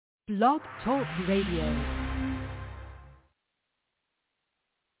Blog Talk Radio.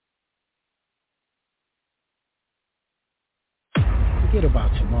 Forget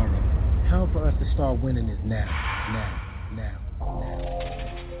about tomorrow. Time for us to start winning is now.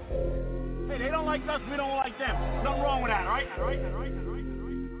 Hey, they don't like us, we don't like them. Nothing wrong with that, all right?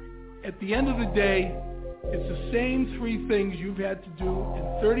 At the end of the day, it's the same three things you've had to do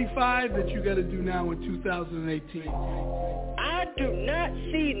in 35 that you got to do now in 2018. I do not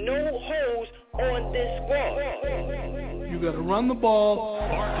see no holes on this squad. You got to run the ball.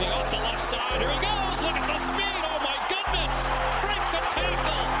 Barkley off the left side. Here he goes. Look at the speed. Oh, my goodness. Breaks the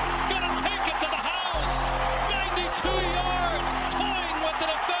tackle. Gonna take it to the house. 92 yards. Toying with the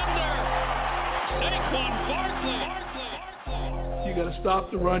defender. Saquon Barkley. You got to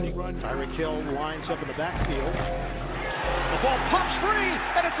stop the run. Tyreek Hill lines up in the backfield. The ball pops free,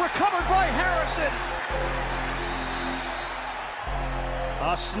 and it's recovered by Harrison.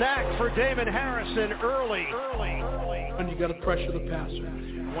 A snack for Damon Harrison early. And you got to pressure the passer.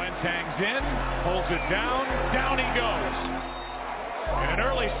 Wentz hangs in, pulls it down he goes. And an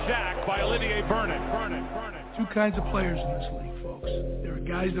early sack by Olivier Vernon. Two kinds of players in this league, folks. There are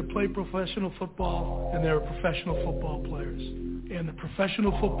guys that play professional football, and there are professional football players. And the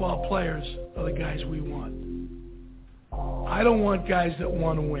professional football players are the guys we want. I don't want guys that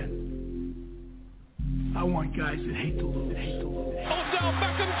want to win. I want guys that hate to lose. Odell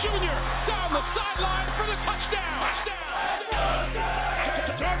Beckham Jr. down the sideline for the touchdown.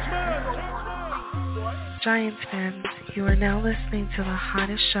 Giants fans, you are now listening to the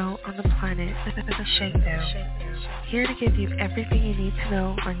hottest show on the planet, the Shakedown. Here to give you everything you need to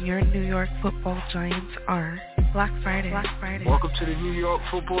know on your New York football Giants are Black Friday. Welcome to the New York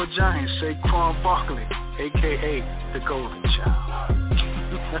football Giants, Saquon Barkley, a.k.a. the Golden Child.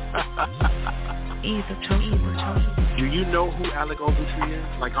 Ease of choking. Do you know who Alec Ogletree is?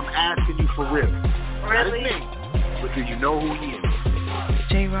 Like, I'm asking you for real. Really? Not his name, but do you know who he is?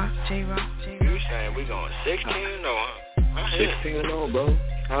 J-Rock. You saying we going 16-0, huh? 16-0, bro.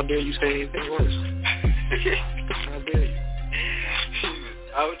 How dare you say anything worse? How dare you?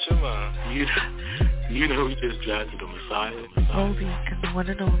 Out your mind. You know we just drafted the Messiah. Goldie and the one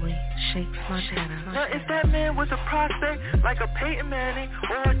and only Shakes Montana. Now, if that man was a prospect like a Peyton Manning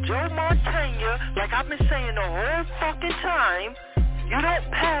or a Joe Montana, like I've been saying the whole fucking time, you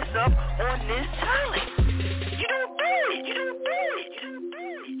don't pass up on this talent. You don't do it.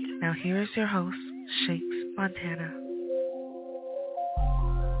 Now here is your host, Shakes Montana.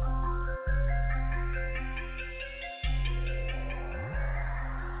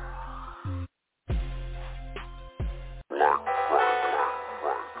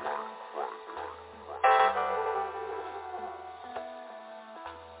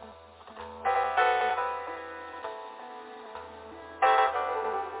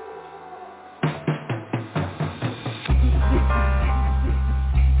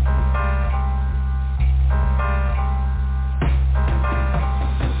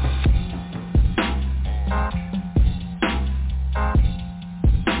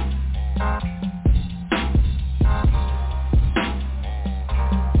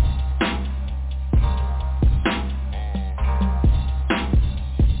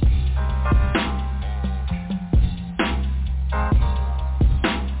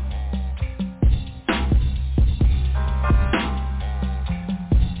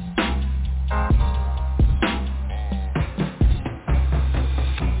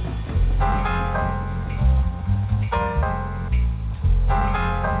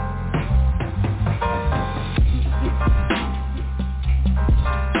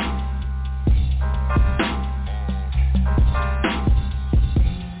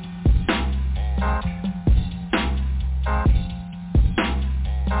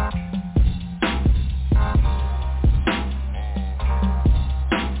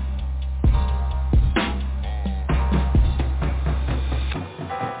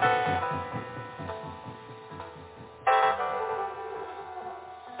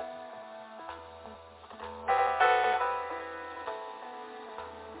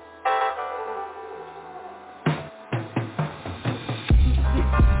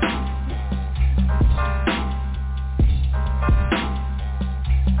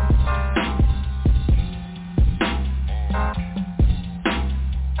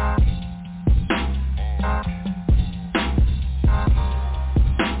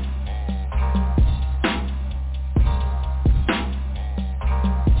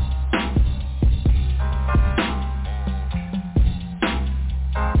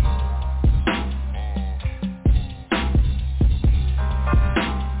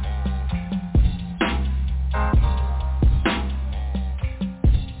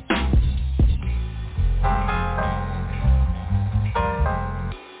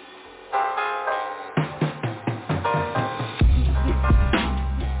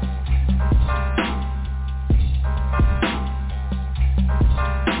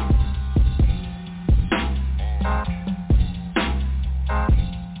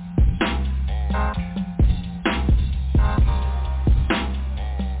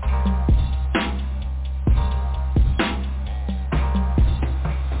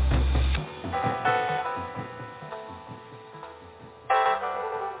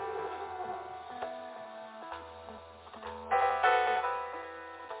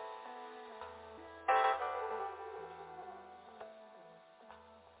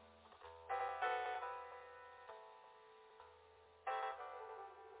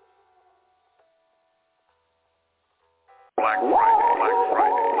 Black Friday, Black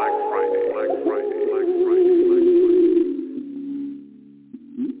Friday, Black Friday, Black Friday, Black Friday, Black Friday.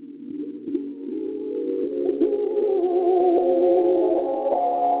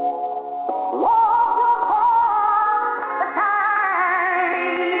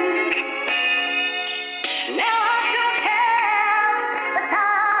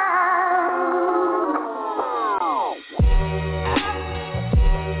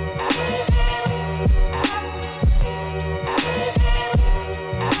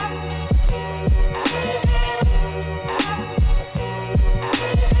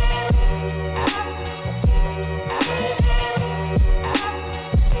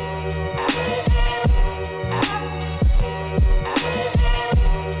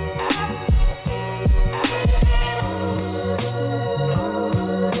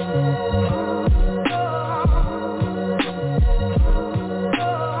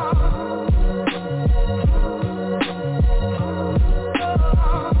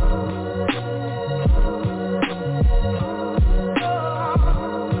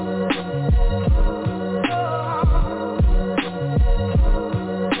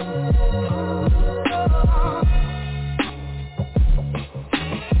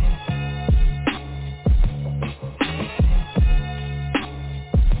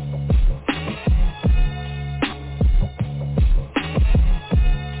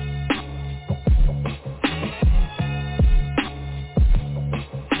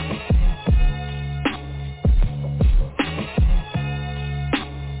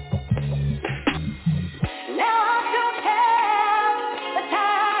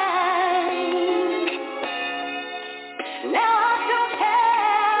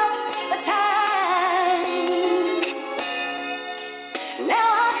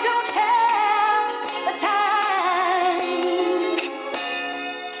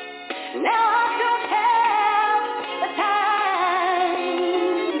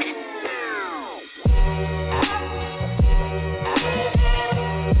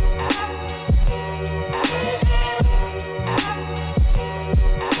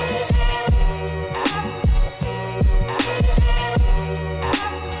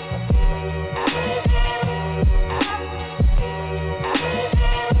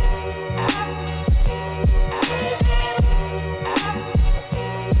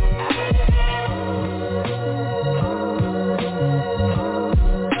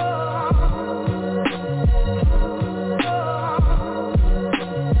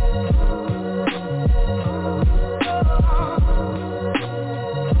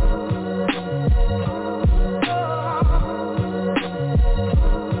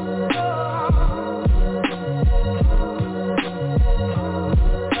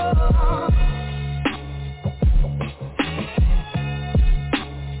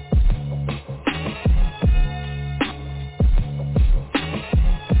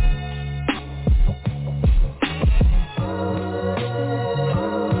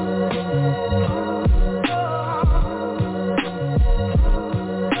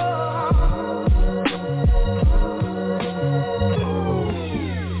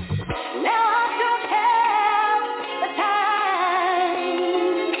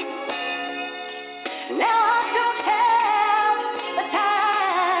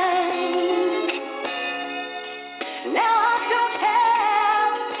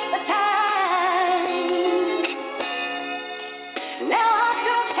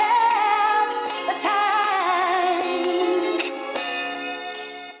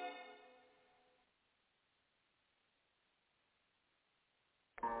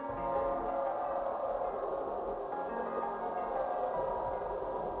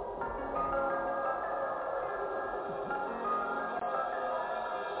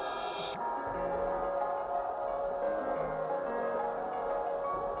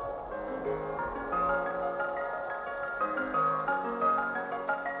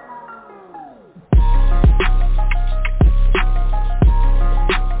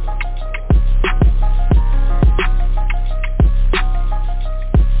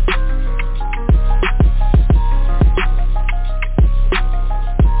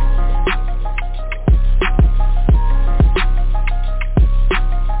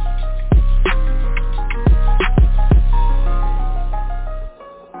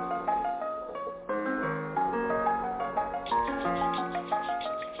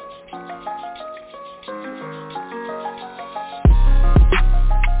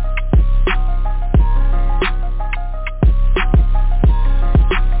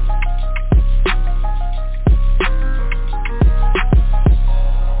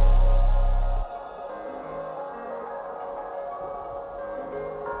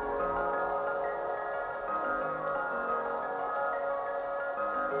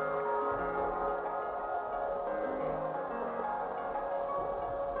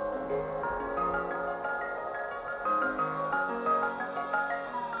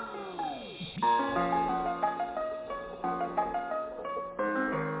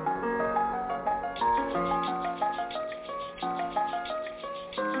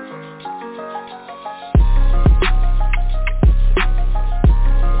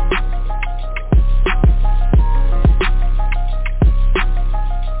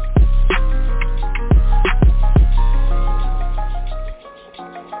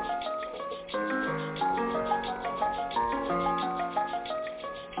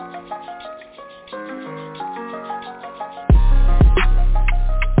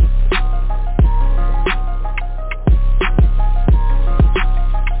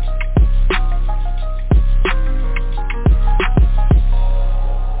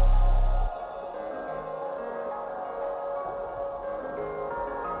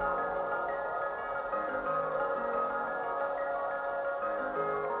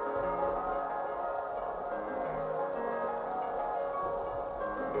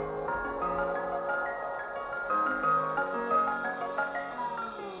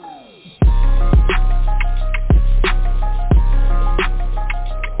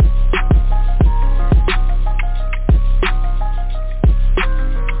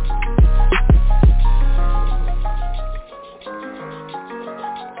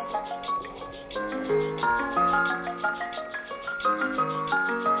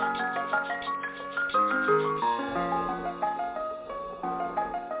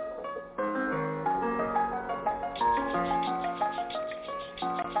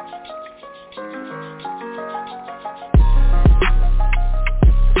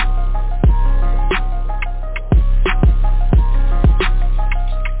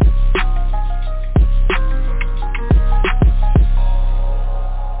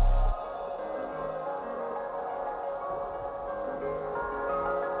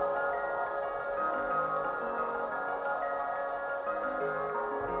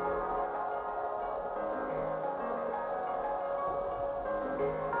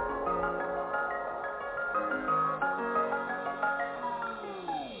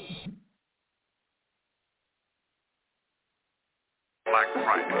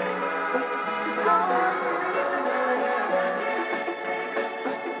 Friday.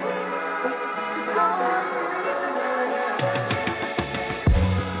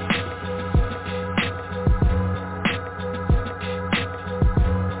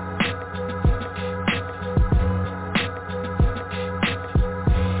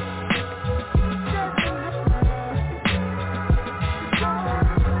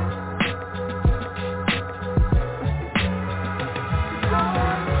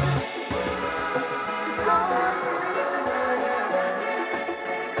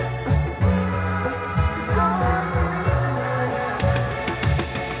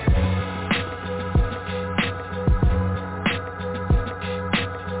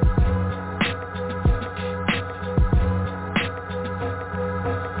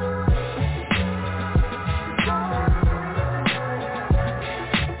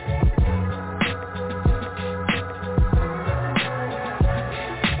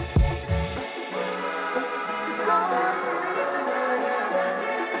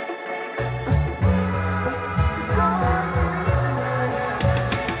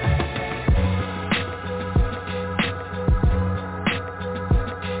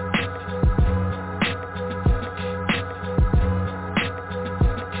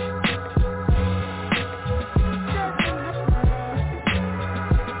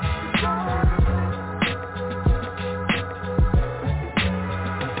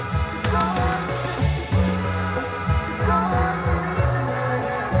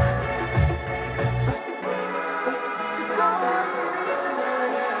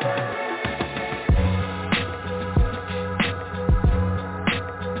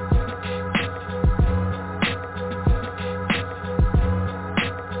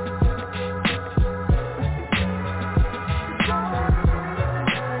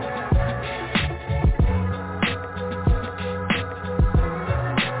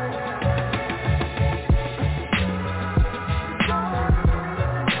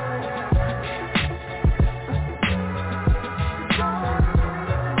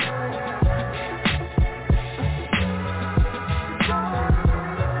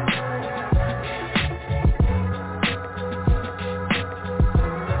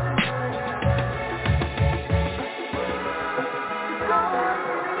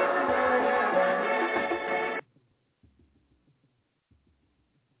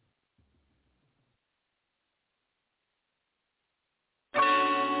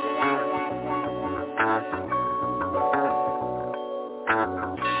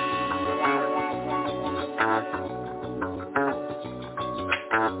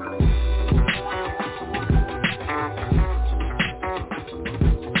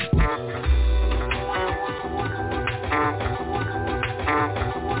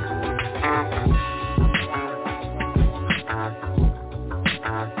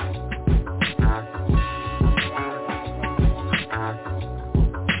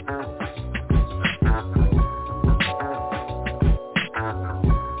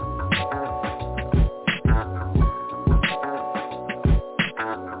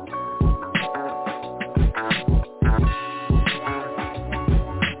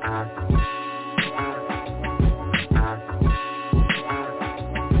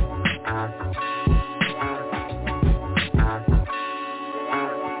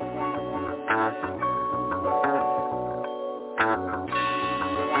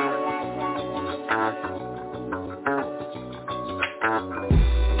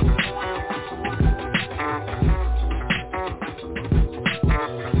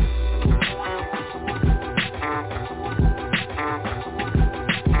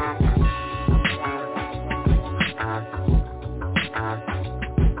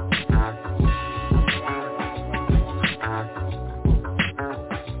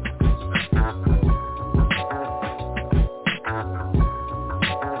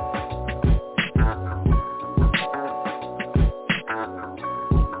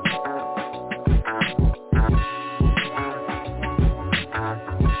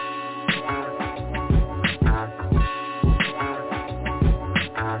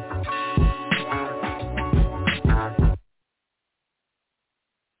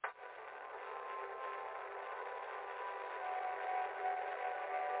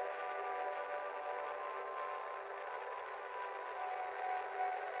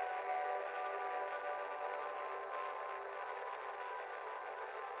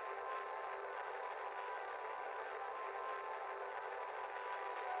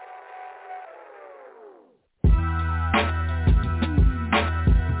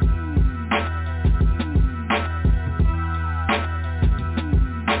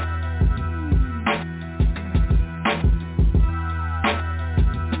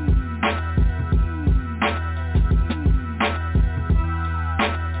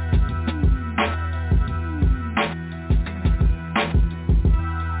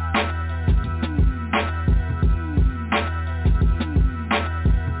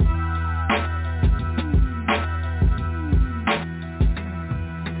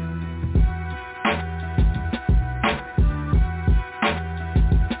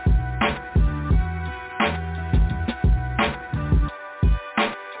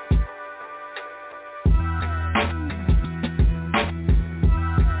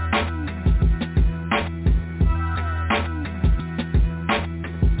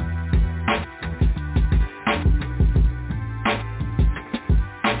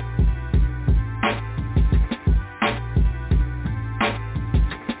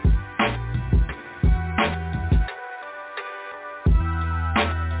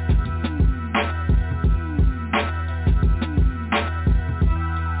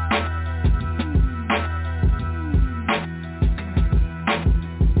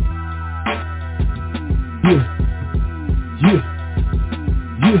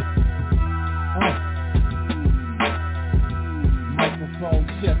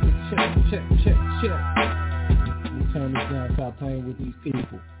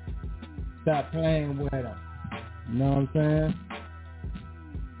 playing with them. You know what I'm saying?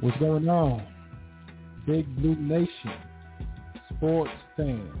 What's going on? Big Blue Nation, sports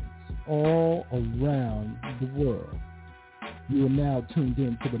fans all around the world. You are now tuned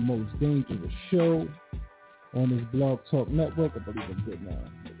in to the most dangerous show on this Blog Talk Network. I believe I'm good now.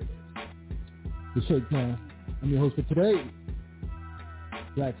 The Shakedown. I'm your host for today,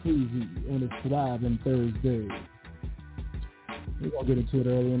 Black Freezy, on this Thriving Thursday. We're going to get into it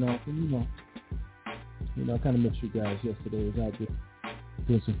early and often, you know, I kind of missed you guys yesterday. I was out there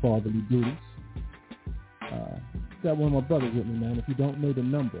doing some fatherly duties. Got one of my brothers with me, man. If you don't know the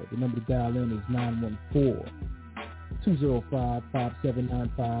number to dial in is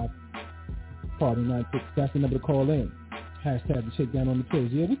 914-205-5795. Party 96. That's the number to call in. Hashtag the Shakedown on the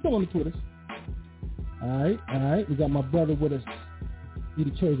Twitters. Yeah, we still on the Twitters. All right. We got my brother with us. He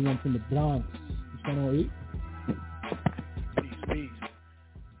the chosen one from the Bronx. What's going on, E?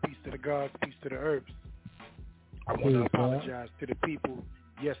 Peace to the gods, peace to the herbs. I want to apologize to the people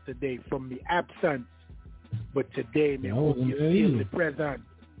yesterday from the absence, but today, man, you feel the present.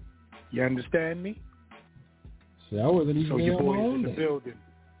 You understand me? See, I wasn't even so your boys in the building.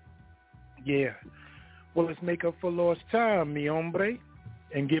 Yeah. Well, let's make up for lost time, mi hombre,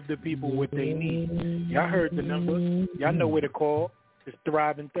 and give the people what they need. Y'all heard the number. Y'all know where to call. It's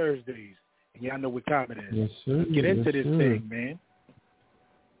Thriving Thursdays. And y'all know what time it is. Yes, sir. Get into this thing, man.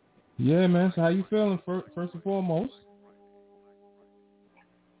 Yeah, man. So how you feeling, first and foremost?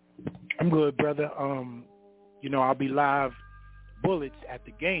 I'm good, brother. I'll be live Bullets at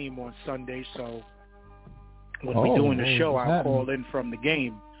the game on Sunday, so when we're doing the show, I'll call in from the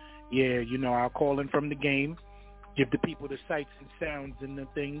game. Yeah, I'll call in from the game, give the people the sights and sounds and the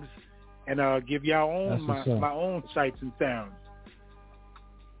things, and give y'all my own sights and sounds.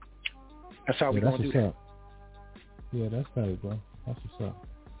 That's how we're going to do that. Yeah, that's tight, bro. That's what's up.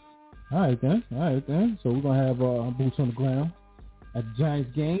 All right, then. So we're going to have boots on the ground at the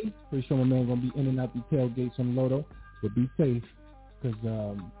Giants game. Pretty sure my man going to be in and out the tailgates on the Loto. But be safe, because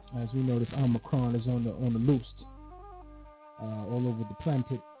as we know, this Omicron is on the loose all over the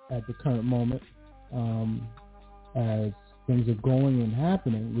planet at the current moment. As things are going and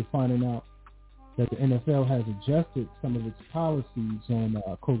happening, we're finding out that the NFL has adjusted some of its policies on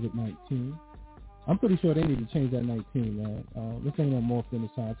COVID-19. I'm pretty sure they need to change that 19, man. This ain't no more than the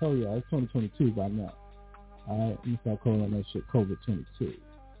time. I told you, it's 2022 by now. All right, let me start calling that shit COVID-22. So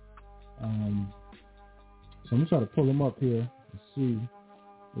I'm going to try to pull them up here and see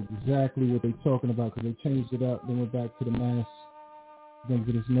exactly what they're talking about, because they changed it up. They went back to the mass things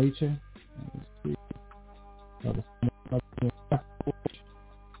of this nature. Let's see.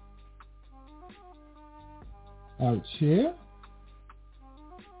 Out here.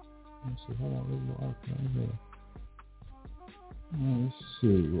 Let's see. Hold on. There's no icon here. Let's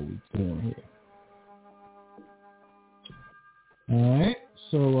see what we're doing here. All right.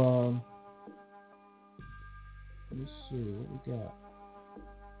 So, let's see what we got.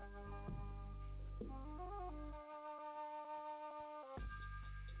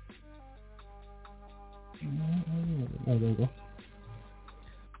 Oh, there we go.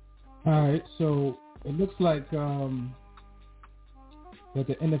 All right. So it looks like that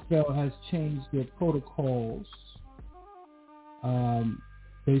the NFL has changed their protocols,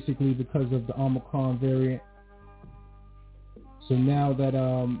 basically because of the Omicron variant. So now that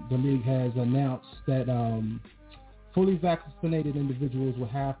the league has announced that fully vaccinated individuals will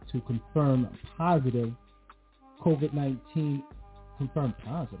have to confirm positive COVID-19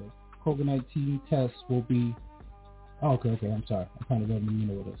 tests will be. Oh, okay. I'm sorry. I kind of read the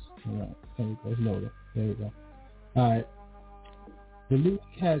middle of this. All right. There we go. It's loaded. There we go. All right. The league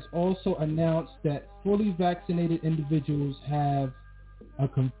has also announced that fully vaccinated individuals that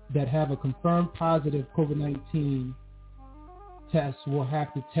have a confirmed positive COVID-19 test will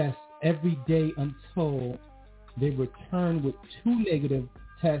have to test every day until they return with 2 negative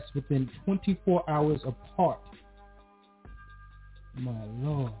tests within 24 hours apart. My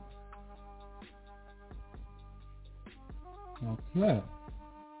Lord. Okay.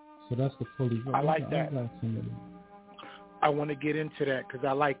 So that's the fully vaccinated. I like that. I want to get into that because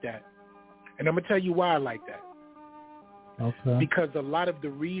I like that. And I'm going to tell you why I like that. Okay. Because a lot of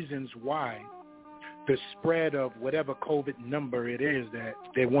the reasons why the spread of whatever COVID number it is that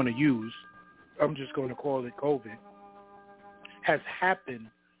they want to use, I'm just going to call it COVID, has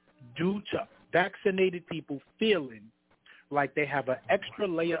happened due to vaccinated people feeling like they have an extra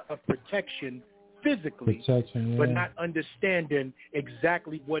layer of protection physically, but not understanding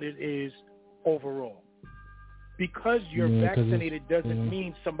exactly what it is overall. Because you're vaccinated doesn't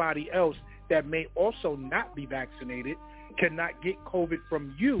mean somebody else that may also not be vaccinated cannot get COVID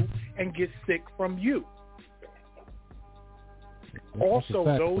from you and get sick from you. Also,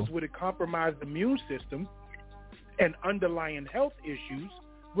 those with a compromised immune system and underlying health issues,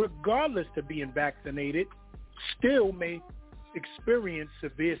 regardless of being vaccinated, still may experience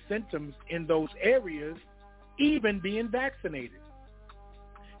severe symptoms in those areas, even being vaccinated.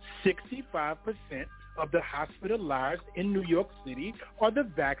 65% of the hospitalized in New York City are the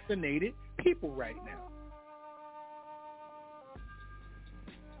vaccinated people right now.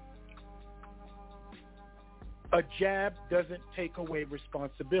 A jab doesn't take away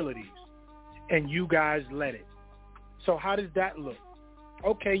responsibilities, and you guys let it. So how does that look?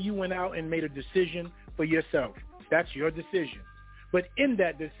 Okay, you went out and made a decision for yourself. That's your decision. But in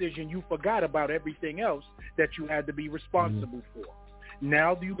that decision, you forgot about everything else that you had to be responsible for.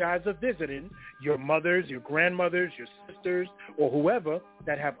 Now you guys are visiting your mothers, your grandmothers, your sisters, or whoever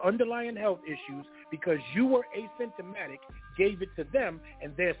that have underlying health issues because you were asymptomatic, gave it to them,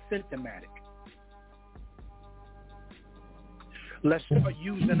 and they're symptomatic. Let's start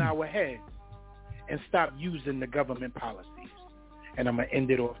using our heads and stop using the government policies. And I'm going to end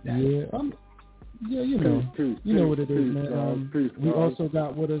it off that. You know what it is, man. We also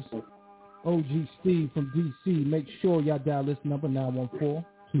got with us OG Steve from D.C. Make sure y'all dial this number,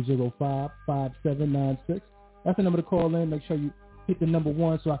 914-205-5796. That's the number to call in. Make sure you hit the number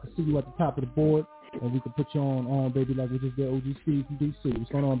 1 so I can see you at the top of the board, and we can put you on baby, like we just did OG Steve from D.C.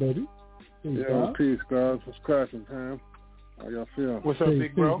 What's going on, baby? Peace, guys. What's cracking, Pam? How y'all feel? What's up,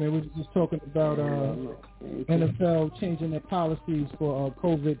 big bro? Man, we're just talking about NFL changing their policies for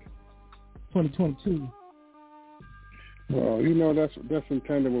COVID 2022. Well, you know, that's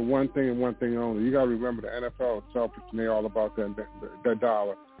intended with one thing and one thing only. You got to remember the NFL is selfish, and they're all about that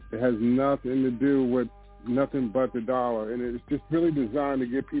dollar. It has nothing to do with nothing but the dollar, and it's just really designed to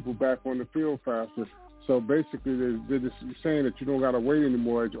get people back on the field faster. So basically, they're just saying that you don't got to wait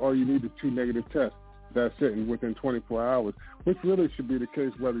anymore. All you need is 2 negative tests. That's it, and within 24 hours, which really should be the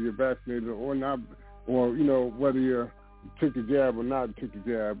case whether you're vaccinated or not, or, you know, whether you took the jab or not took the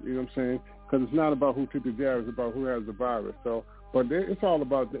jab, you know what I'm saying? Because it's not about who took the jab, it's about who has the virus. So, but it's all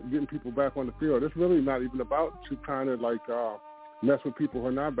about getting people back on the field. It's really not even about trying to, like, mess with people who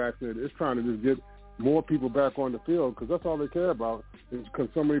are not vaccinated. It's trying to just get more people back on the field, because that's all they care about, is because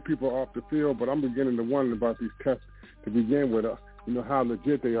so many people are off the field. But I'm beginning to wonder about these tests to begin with, you know, how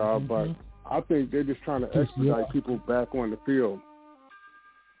legit they are, but I think they're just trying to expedite people back on the field.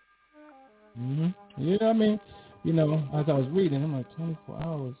 Yeah, I mean, you know, as I was reading, I'm like 24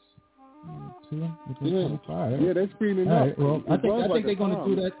 hours. 25. Yeah, they're speeding up. Right, well, I think they're going to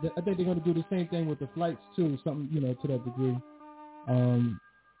do that. I think they're going to do the same thing with the flights too. Something, you know, to that degree.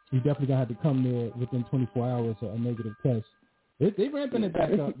 You definitely gonna have to come there within 24 hours a negative test. They ramping it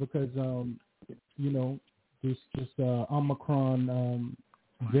back up because you know, this Omicron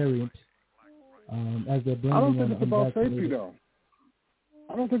variant. As they're blaming I don't think it's about safety, though.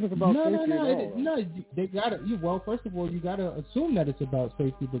 I don't think it's about safety at all. No, they got to. Well, first of all, you got to assume that it's about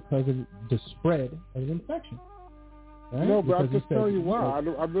safety because of the spread of infection. Right? No, but I'll just tell you why.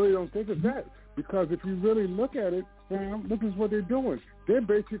 I really don't think it's that. Because if you really look at it, Sam, look at what they're doing. They're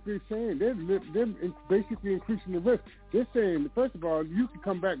basically saying, they're basically increasing the risk. They're saying, first of all, you can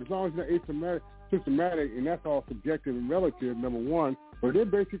come back as long as you're asymptomatic, and that's all subjective and relative, number one. But they're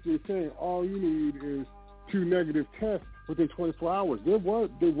basically saying all you need is 2 negative tests within 24 hours. They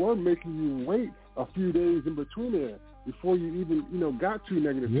were making you wait a few days in between there before you even, you know, got 2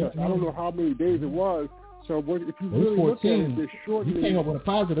 negative tests. I don't know how many days it was. So if you really look at it, they're shortening it. You came up with a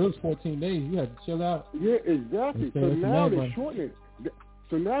positive. It was 14 days. You had to chill out. Yeah, exactly. So now they're shortening it.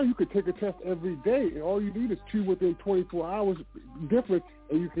 So now you could take a test every day, and all you need is 2 within 24 hours difference,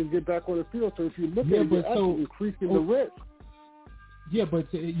 and you can get back on the field. So if you look at it, you're actually increasing the risk. Yeah, but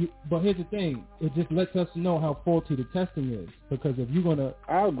here's the thing. It just lets us know how faulty the testing is. Because if you're gonna,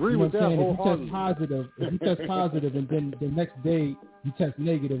 I agree with that wholeheartedly. If you test positive, and then the next day you test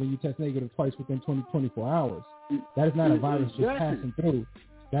negative, and you test negative twice within 24 hours, that is not a virus just passing through.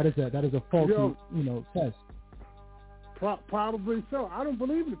 That is a faulty, test. Probably so. I don't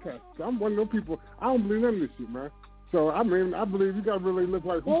believe in the test. I'm one of those people. I don't believe in this shit, man. So, I mean, I believe you got to really look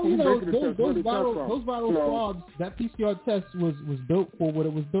like who's making the test. Those viral swabs, that PCR test was built for what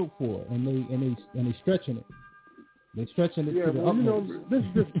it was built for, and they stretching it. They're stretching it to the utmost. You know,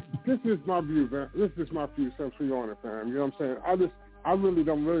 this is my view, man. This is my view since we're on it, fam. You know what I'm saying? I really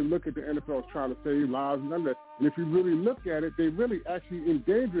don't look at the NFL as trying to save lives and none of that. And if you really look at it, they really actually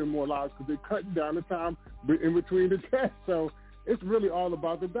endangering more lives because they're cutting down the time in between the tests. So it's really all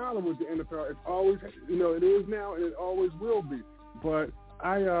about the dollar with the NFL. It's always, it is now and it always will be. But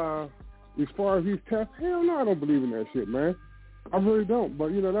I as far as these tests, hell no, I don't believe in that shit, man. I really don't. But,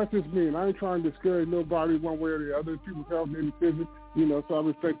 that's just me. And I ain't trying to discourage nobody one way or the other. People's health and decision, so I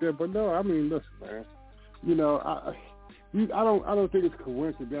respect that. But no, I mean, listen, man. I don't think it's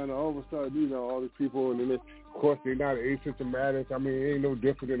coincidental. All of a sudden, all these people, and then of course they're not asymptomatic. I mean, it ain't no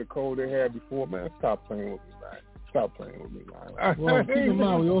different than the cold they had before, man. Stop playing with me, man. Stop playing with me, man. Well, keep in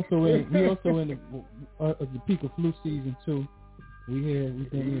mind, we also in the peak of flu season too. We've been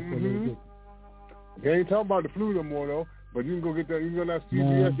here for a little bit. They ain't talking about the flu no more though. But you can go get that. You can go to that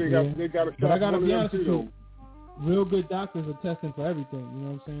CVS. They got a shot. But I gotta be honest with you. Real good doctors are testing for everything. You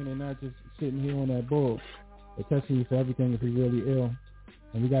know what I'm saying? They're not just sitting here on that bull. They're testing you for everything if you're really ill.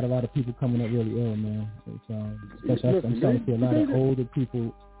 And we got a lot of people coming up really ill, man. Especially I'm starting to see a lot of older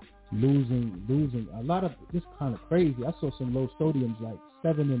people losing. A lot of just kind of crazy. I saw some low sodiums like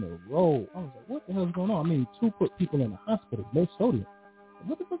 7 in a row. I was like, what the hell is going on? I mean, 2 put people in the hospital, low sodium.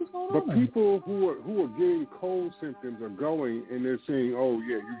 What the fuck is going on? But people who are getting cold symptoms are going and they're saying, "Oh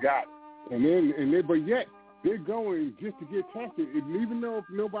yeah, you got it," but yet they're going just to get tested. And even though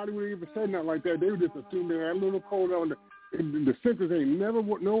nobody would even say nothing like that, they would just assume they had a little cold on. The symptoms ain't never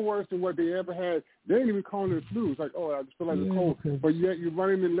no worse than what they ever had. They ain't even calling it flu. It's like, oh, I just feel like it's cold. Okay. But yet you're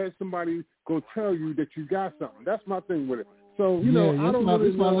running and let somebody go tell you that you got something. That's my thing with it. So I don't know. This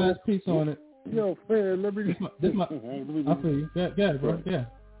is my last piece on it. Man, let me. I feel you. Yeah, bro. Yeah.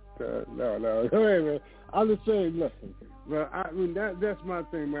 No. Hey, man. I'm just saying, listen. Well, I mean, that's my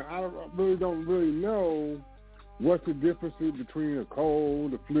thing, man. I really don't know what's the difference between a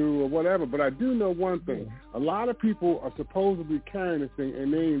cold, a flu, or whatever. But I do know one thing. A lot of people are supposedly carrying this thing,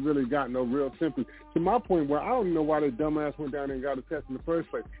 and they ain't really got no real symptoms. To my point where I don't know why that dumbass went down there and got a test in the first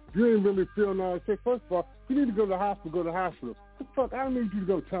place. If you ain't really feeling all sick, first of all, if you need to go to the hosptal, go to the hospital. What the fuck? I don't need you to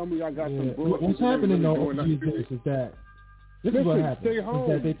go tell me I got some bullshit. What's happening, though, is that this is what happens. Is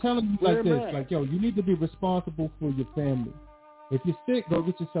that they're telling you like this, like, yo, you need to be responsible for your family. If you're sick, go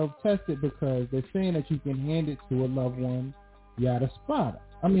get yourself tested because they're saying that you can hand it to a loved one, yada spot.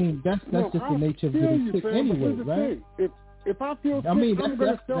 I mean, that's just the nature of getting sick anyway, right? If I feel sick, I'm going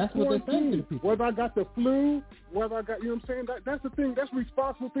to self-quarantine. Whether I got the flu, whether I got, you know what I'm saying? That's the thing. That's a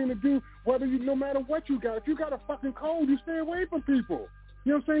responsible thing to do. Whether no matter what you got. If you got a fucking cold, you stay away from people.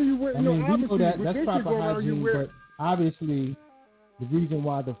 You know what I'm saying? We know that's proper hygiene, but obviously the reason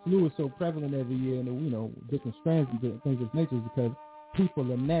why the flu is so prevalent every year and, different strands and different things of nature is because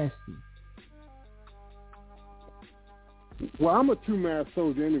people are nasty. Well, I'm a 2-mask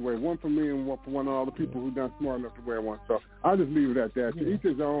soldier anyway. One for me and one for one of all the people who done smart enough to wear one. So I'll just leave it at that. To each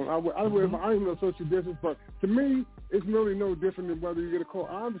his own. I ain't no social distance, but to me, it's really no different than whether you get a cold.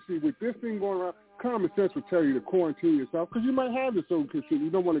 Obviously, with this thing going around, common sense would tell you to quarantine yourself because you might have this old shit.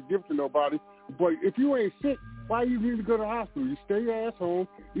 You don't want to give it to nobody. But if you ain't sick, why you need to go to the hospital? You stay your ass home.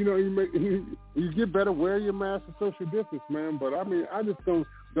 You get better, wear your mask and social distance, man. But I mean, I just don't.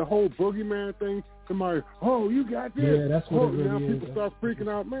 The whole boogeyman thing. Somebody, you got this. Yeah, that's what it really now is. People start freaking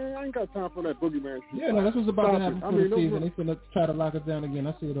out. Man, I ain't got time for that boogeyman shit. Yeah, no, that's what's about to happen for the season. They finna try to lock us down again.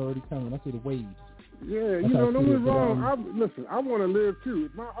 I see it already coming. I see the waves. Yeah, nothing's wrong. Listen, I want to live too.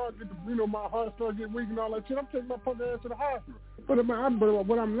 If my heart my heart starts getting weak and all that shit, I'm taking my punk ass to the hospital. But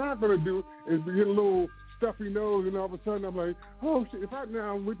what I'm not gonna do is get a little stuffy nose and all of a sudden I'm like, oh shit!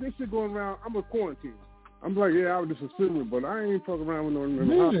 With this shit going around, I'm a quarantine. I'm like, I was just assuming, but I ain't fucking around with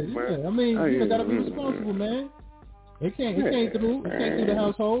no hospital, man. I mean, you gotta be responsible, man. It came through the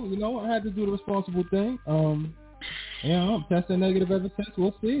household. I had to do the responsible thing. I'm testing negative ever since.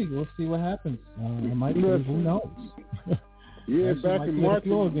 We'll see what happens. I might even, who knows? Yeah, back in March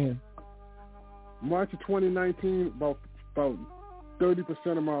of 2019, about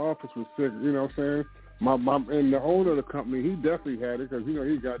 30% of my office was sick. You know what I'm saying? And the owner of the company, he definitely had it because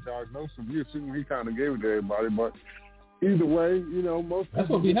he got diagnosed. So we assume he kind of gave it to everybody. But either way, most that's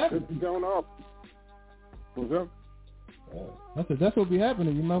people what be happening. Going off. What's up? I said that's what be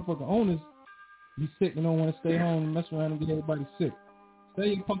happening. You motherfucking owners be sick and don't want to stay home and mess around and get everybody sick. Stay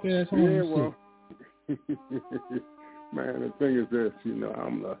your punk ass home. Yeah, well, man, the thing is this.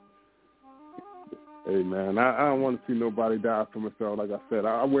 Hey, man, I don't want to see nobody die for myself. Like I said,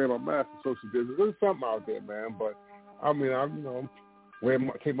 I wear my mask and social distance. There's something out there, man. But I mean,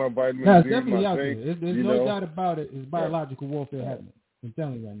 take my vitamins. No, it's definitely out there. There's no doubt about it. It's biological warfare happening. I'm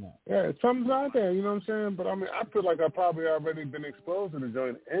telling you right now. Yeah, something's out there. You know what I'm saying? But I mean, I feel like I've probably already been exposed to the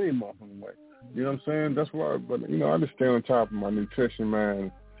joint any motherfucking way. You know what I'm saying? That's why. But I just stay on top of my nutrition,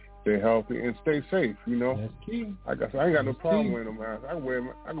 man. Stay healthy and stay safe. That's key. I ain't got no problem wearing a mask. I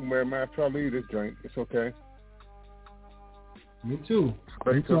can wear a mask till I leave this joint. It's okay. Me too.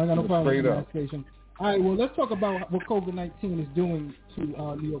 I ain't got no problem with the mask station. All right, well, let's talk about what COVID-19 is doing to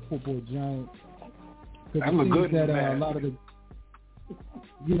New York Football Giants. I'm a good that man. A lot of the,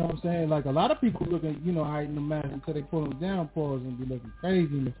 you know what I'm saying? Like, a lot of people looking, hiding the mask until they pull them down, pause, and be looking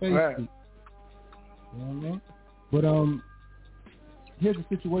crazy in the face. Right. You know what I mean? But here's the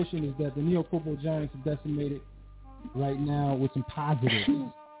situation: is that the New York Football Giants are decimated right now with some positives.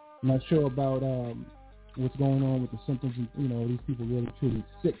 I'm not sure about what's going on with the symptoms. These people really truly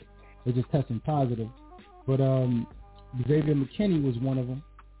sick. They're just testing positive. But Xavier McKinney was one of them.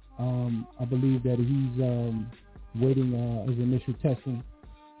 I believe that he's waiting his initial testing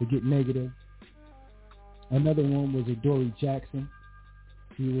to get negative. Another one was Adoree Jackson.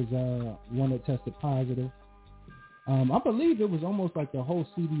 He was one that tested positive. I believe it was almost like the whole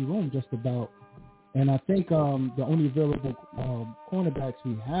CD room just about. And I think the only available cornerbacks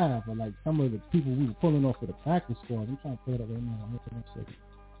we have are like some of the people we were pulling off of the practice squad. I'm trying to pull it up right now. Hold on a second.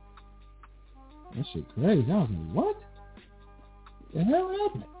 That shit crazy. I was like, what? The hell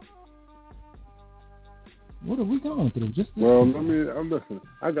happened? What are we going through? Listen.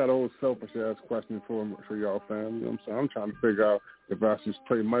 I got an old selfish ass question for y'all, fam. You know what I'm saying? I'm trying to figure out if I should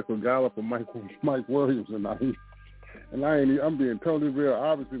play Michael Gallup or Mike Williams or not. And I'm being totally real.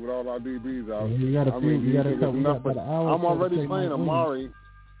 Obviously, with all our DBs out, you got an hour. I'm already playing Amari.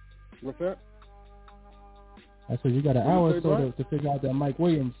 What's that? I said you got an hour or so to figure out that Mike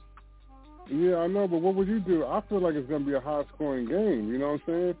Williams. Yeah, I know, but what would you do? I feel like it's going to be a high-scoring game. You know what I'm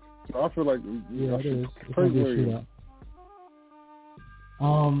saying? So I feel like it is. It's going to be a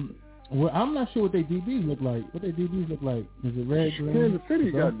shootout. Well, I'm not sure what their DBs look like. Is it red, green? Kansas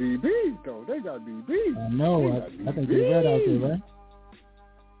City got DBs, though. They got DBs. I know. I think they're red out there, right?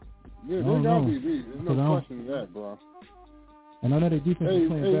 Yeah, they got DBs. There's no question of that, bro. And I know their defense is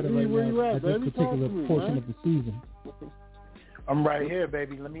playing better right where now you at this particular portion of the season. I'm right here,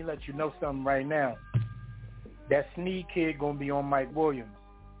 baby. Let me let you know something right now. That Snead kid going to be on Mike Williams.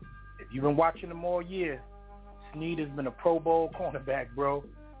 If you've been watching him all year, Snead has been a Pro Bowl cornerback, bro.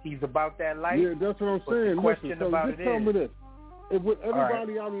 He's about that life. Yeah, that's what I'm saying. The question about just it tell is, me this. If with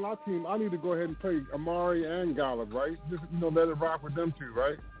everybody out on our team, I need to go ahead and play Amari and Gallup, right? Just, let it rock with them two,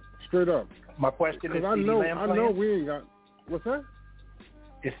 right? Straight up. My question is, CeeDee Lamb playing? I know we ain't got... What's that?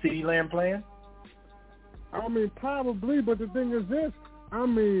 Is CeeDee Lamb playing? I mean, probably, but the thing is this. I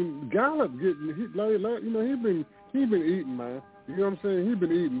mean, Gallup he been eating, man. You know what I'm saying? He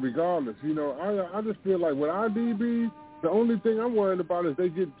been eating regardless. I just feel like with our DBs, the only thing I'm worried about is they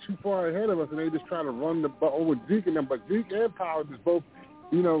get too far ahead of us and they just try to run the ball with Zeke and them. But Zeke and Pollard is both,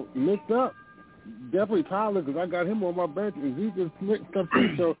 mixed up. Definitely Pollard, because I got him on my bench, and Zeke is mixed up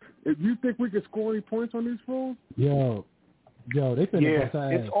too. So if you think we can score any points on these fools? Yo, they finna bust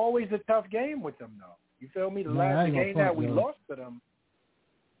our ass. It's always a tough game with them, though. You feel me? The last game that we lost to them,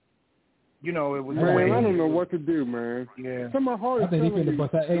 it was. Man, I don't know what to do, man. Yeah. Some of my heart is I think he finna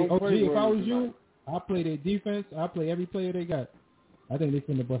bust our ass. Hey, OG, if I was you, I play their defense. I play every player they got. I think they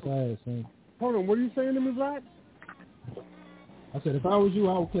finna bust our ass, man. Hold on, what are you saying to me, Zach? I said if I was you,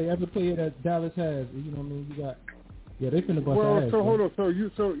 I would play every player that Dallas has. You know what I mean? You got. Yeah, they finna bust our ass. So hold on. So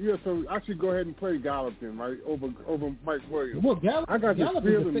I should go ahead and play Gallup then, right? Over Mike Williams. Well, Gallup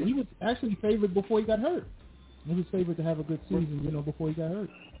he was actually favored before he got hurt. He was favored to have a good season, before he got hurt.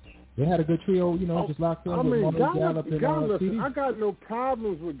 They had a good trio, just locked in with Gallup and CD. I got no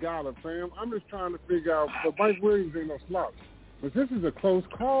problems with Gallup, fam. I'm just trying to figure out, but Mike Williams ain't no slouch. But this is a close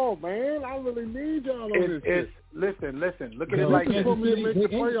call, man. I really need y'all on this shit. Listen. Look at it like this. They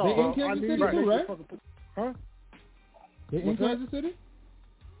in Kansas City too, right? Huh? They in Kansas City?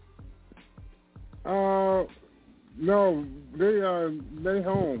 No, they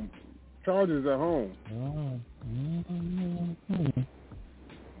home. Chargers at home.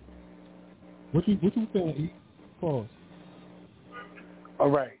 What you feeling? Pause. All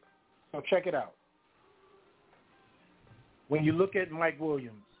right. So check it out. When you look at Mike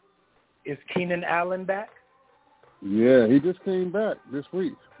Williams, is Keenan Allen back? Yeah, he just came back this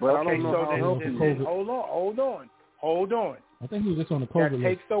week. But I don't know how healthy he is. Hold on. I think he was just on the COVID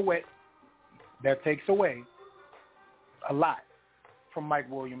list. That takes away a lot from Mike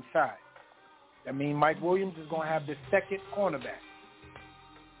Williams' side. I mean, Mike Williams is going to have the second cornerback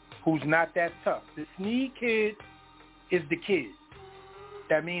who's not that tough. The Snead kid is the kid.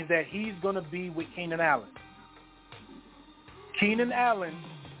 That means that he's going to be with Keenan Allen. Keenan Allen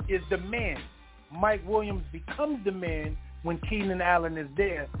is the man. Mike Williams becomes the man when Keenan Allen is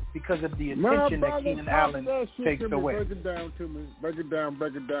there because of the attention that Keenan Allen takes away. Break it down to me. Break it down.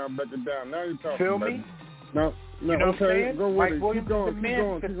 Now you're talking. Feel me? No, you know what I'm saying? Go with Mike it. Williams Keep is the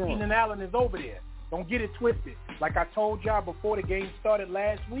man because Keenan Allen is over there. Don't get it twisted. Like I told y'all before the game started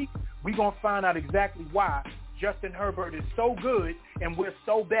last week, we're going to find out exactly why Justin Herbert is so good and we're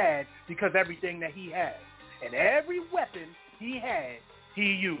so bad because everything that he has. And every weapon he had,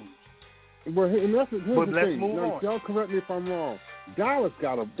 he used. Well, and that's here's but the let's thing. move on. Y'all correct me if I'm wrong. Dallas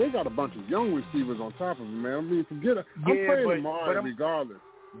got a bunch of young receivers on top of him, man. I mean, forget it. I'm playing Amari regardless.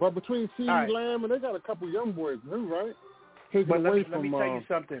 But between CeeDee Lamb and they got a couple young boys too, right? Let me tell you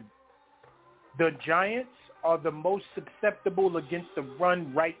something. The Giants are the most susceptible against the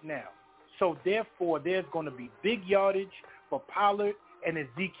run right now. So therefore, there's going to be big yardage for Pollard and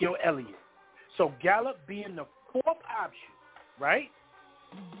Ezekiel Elliott. So Gallup being the fourth option, right?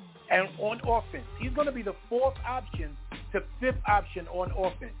 And on offense, he's going to be the fourth option to fifth option on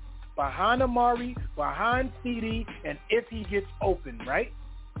offense. Behind Amari, behind CeeDee, and if he gets open, right?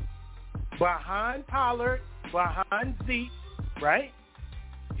 Behind Pollard, behind Zeke, right?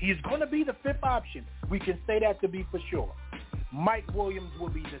 He's going to be the fifth option. We can say that to be for sure. Mike Williams will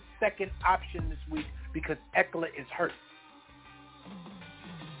be the second option this week because Eckler is hurt.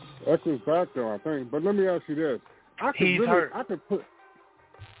 Eckler's back though, I think. But let me ask you this: hurt.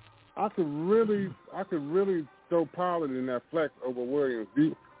 I could really throw Pollard in that flex over Williams.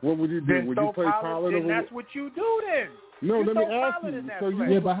 What would you do? Then would you play Pollard over? That's what you do then. No, you let me ask you. So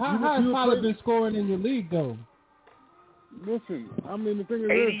but how has Pollard been scoring in your league though? Listen, I mean the thing is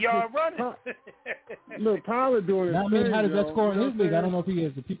 80-yard running. Look, Pollard doing his thing. I mean, how does that score in his league? I don't know if he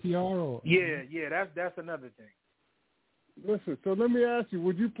has a PPR or. Yeah, that's another thing. Listen, so let me ask you: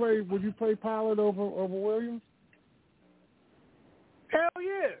 Would you play Pollard over Williams? Hell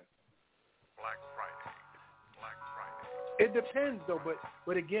yeah. Black Friday. It depends though,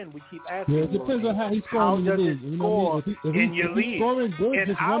 but again, we keep asking. Yeah, it depends on how he's scoring in your league. You know what I mean? If he's scoring good,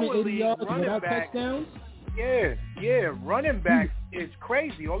 just running 80 yards without touchdowns. Yeah, running backs is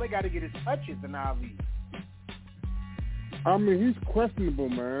crazy. All they got to get is touches in our league. I mean, he's questionable,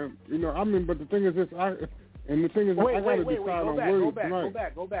 man. You know, I mean, but the thing is this, I got to decide on Williams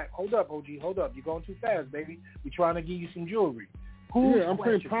tonight. Go back. Hold up, OG. Hold up. You're going too fast, baby. We're trying to give you some jewelry. I'm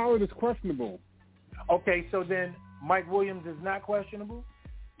saying Pollard is questionable. Okay, so then Mike Williams is not questionable?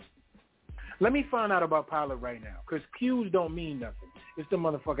 Let me find out about Pollard right now, because Q's don't mean nothing. It's the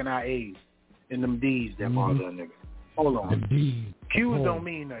motherfucking IAs and them D's that bother a nigga. Hold on. Q's don't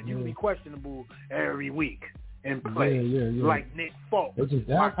mean nothing. You can be questionable every week and play like Nick Folk.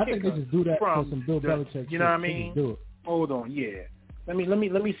 I think they just do that for some Bill Belichick. You know what I mean? Hold on, yeah. Let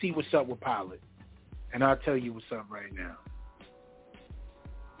me see what's up with Pollard, and I'll tell you what's up right now.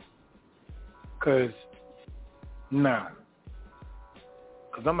 Because I'm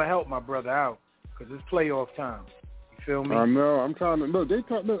going to help my brother out because it's playoff time. You feel me? I know. I'm trying to look.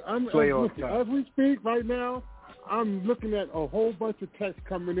 As we speak right now, I'm looking at a whole bunch of texts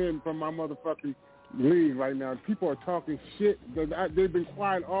coming in from my motherfucking league right now. People are talking shit. They've been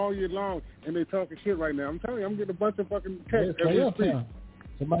quiet all year long, and they're talking shit right now. I'm telling you, I'm getting a bunch of fucking texts as we speak.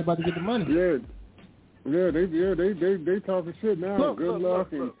 Somebody about to get the money. Yeah, they talking shit now. Good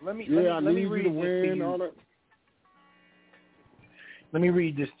luck. Let me read you to win. All that. Let me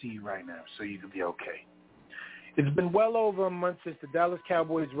read this to you right now so you can be okay. It's been well over a month since the Dallas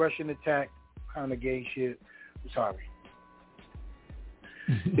Cowboys rushing attack. Kind of gay shit. I'm sorry.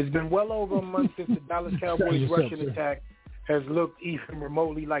 It's been well over a month since the Dallas Cowboys rushing attack has looked even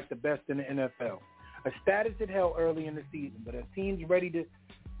remotely like the best in the NFL. A status it held early in the season, but as teams ready to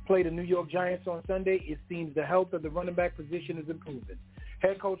play the New York Giants on Sunday, it seems the health of the running back position is improving.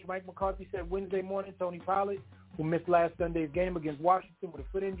 Head coach Mike McCarthy said Wednesday morning Tony Pollard, who missed last Sunday's game against Washington with a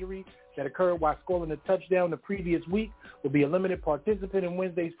foot injury that occurred while scoring a touchdown the previous week, will be a limited participant in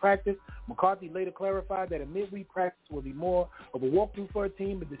Wednesday's practice. McCarthy later clarified that a midweek practice will be more of a walkthrough for a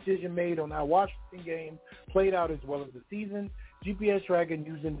team, a decision made on how Washington game played out as well as the season. GPS tracking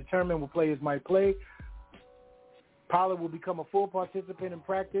used to determine what players might play. Pollard will become a full participant in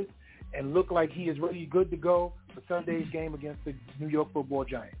practice and look like he is really good to go for Sunday's game against the New York Football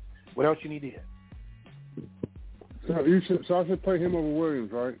Giants. What else you need to hear? So I should play him over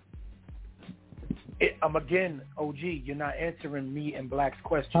Williams, right? Again, OG, you're not answering me and Black's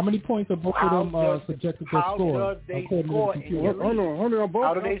question. How many points are both of them subjected to score? How does they score in your league? Hold on.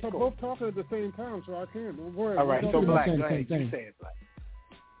 How do they score? Both talking at the same time, so I can't. All right, so Black, go ahead. You say it, Black.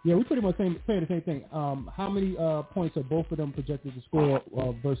 Yeah, we pretty much saying the same thing. How many points are both of them projected to score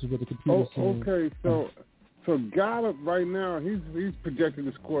versus what the computer saying? Okay, so Gallup right now, he's projected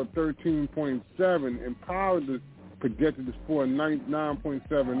to score 13.7, and Pollard is projected to score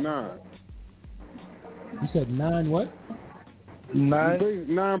 9.79. You said 9 what?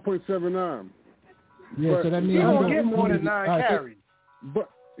 9.79. Yeah, so that means he don't get more than 9 carries. But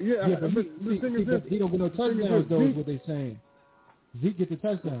the thing is this, he don't get no touchdowns though. Is what they're saying. Zeke get the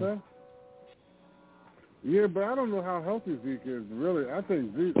touchdown. Okay. Yeah, but I don't know how healthy Zeke is, really. I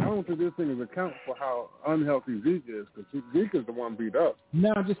don't think this thing is account for how unhealthy Zeke is, because Zeke is the one beat up.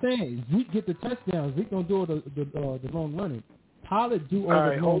 No, I'm just saying, Zeke get the touchdown. Zeke don't do the long running. Pollard do all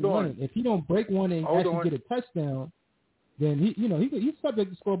the long running. If he don't break one and actually get a touchdown, then he's subject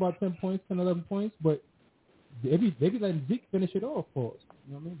to score about 10 points, 10, 11 points, but they be letting Zeke finish it off for us.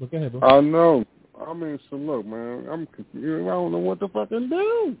 You know what I mean? But go ahead, bro. I know. I mean, so look, man, I'm confused. I don't know what to fucking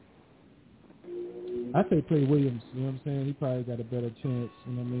do. I say play Williams, you know what I'm saying? He probably got a better chance,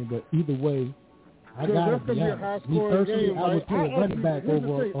 you know what I mean? But either way, I got to be honest. Me personally, I would play a running back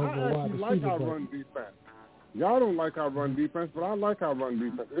over a wide receiver. I like our run defense. Y'all don't like our run defense, but I like our run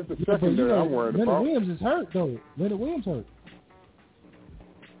defense. It's the secondary I'm worried about. Leonard Williams is hurt, though. Leonard Williams hurt.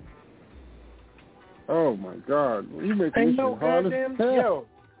 Oh, my God. You make me hard as hell.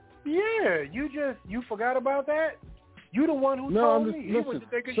 Yeah, you forgot about that? You the one who told me. He went to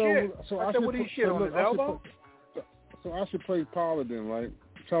take a shit. I said, what did he shit on his elbow? So I should play Pollard then, right?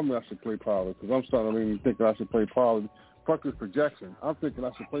 Tell me I should play Pollard, because I'm starting to really think that I should play Pollard. Fuck his projection. I'm thinking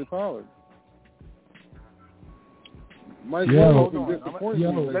I should play Pollard. Let me tell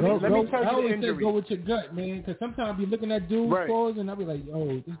you the injury. Go with your gut, man, because sometimes I be looking at dudes' scores and I be like,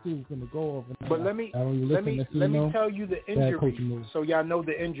 oh, this dude's going to go off. But let me tell you the injuries so y'all know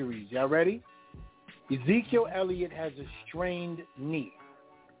the injuries. Y'all ready? Ezekiel Elliott has a strained knee.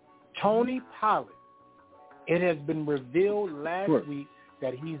 Tony Pollard, it has been revealed last week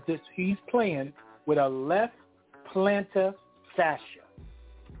that he's playing with a left plantar fascia.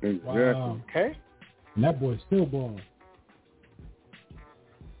 Exactly. Wow. Okay? And that boy's still balling.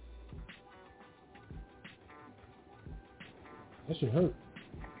 That should hurt.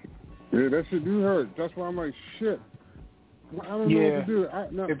 Yeah, that shit do hurt. That's why I'm like, shit. I don't know what to do.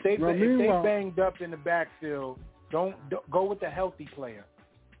 If they banged up in the backfield, don't go with the healthy player.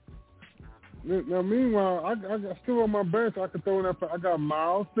 Now, meanwhile, I still on my bench. I could throw in that. I got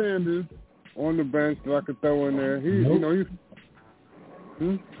Miles Sanders on the bench that I could throw in there. He's.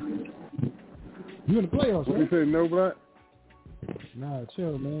 You in the playoffs, right? You say no, Black? Nah,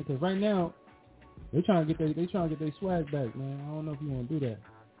 chill, man. Because right now they trying to get their swag back, man. I don't know if you want to do that.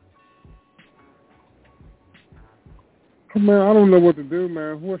 Man, I don't know what to do,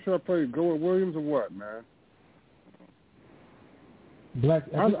 man. Who should I play? Go with Williams or what, man? Black,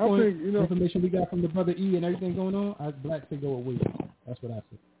 at this point, the information we got from the brother E and everything going on, Black said go with Williams. That's what I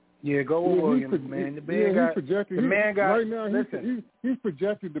said. Yeah, go with Williams, man. He's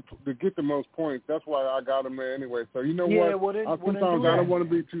projected to get the most points. That's why I got him there anyway. So you know what? Sometimes I don't want to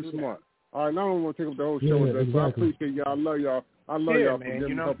be too smart. All right, now I don't want to take up the whole show with that. Exactly. So I appreciate y'all. I love y'all. I love y'all for giving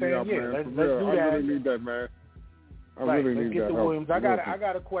me helping out, man. Let's do that. I really need that, man. I really need get that to help. Williams. I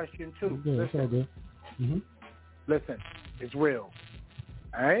got a question too. Listen, listen, it's real.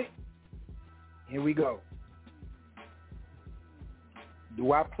 All right, here we go.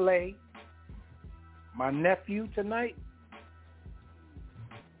 Do I play my nephew tonight?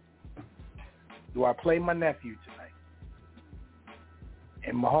 Do I play my nephew tonight?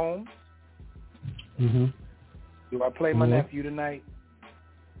 And Mahomes? Do I play my nephew tonight?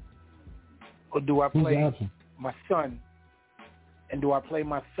 Or do I play my son? And do I play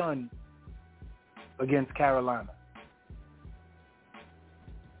my son against Carolina?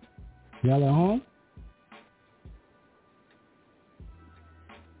 Y'all at home?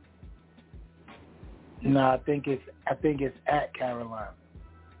 No, I think it's at Carolina.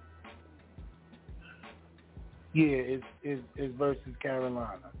 Yeah, it's versus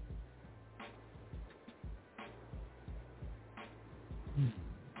Carolina.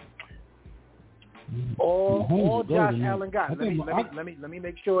 All Josh Allen got. Let me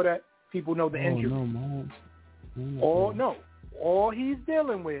make sure that people know the injury. All he's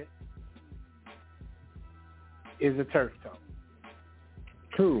dealing with is a turf toe.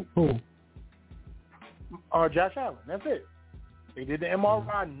 Who? Josh Allen. That's it. They did the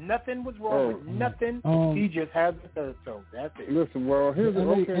MRI. Nothing was wrong with nothing. He just has a turf toe. That's it. Listen, well, here's the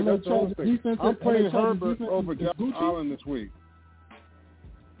that's the whole thing. I'm playing Herbert over Josh Allen this week.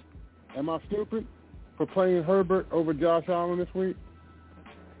 Am I stupid for playing Herbert over Josh Allen this week?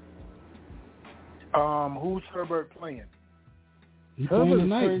 Who's Herbert playing? He's playing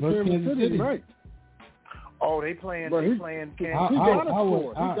tonight versus Kansas City. Right. Oh, they playing Kansas City. He got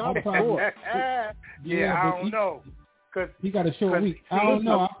a score. Yeah, I don't know. Cause he got a short week. I don't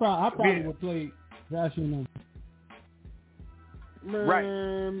know. I probably would play Josh Allen. Right.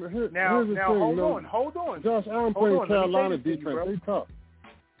 Now, hold on. Josh Allen playing Carolina defense. They tough.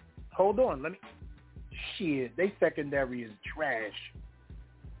 Hold on. Shit, they secondary is trash.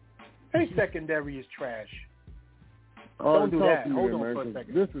 Don't do that. Hold on man, for a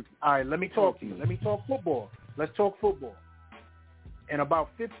second. All right, let me talk to you. Let me talk football. Let's talk football. In about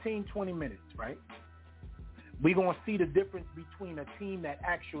 15, 20 minutes, right? We're going to see the difference between a team that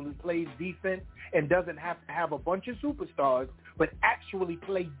actually plays defense and doesn't have to have a bunch of superstars, but actually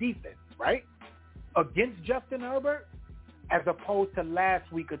play defense, right? Against Justin Herbert, as opposed to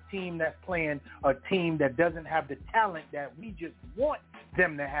last week, a team that's playing a team that doesn't have the talent that we just want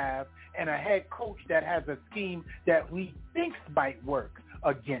them to have, and a head coach that has a scheme that we think might work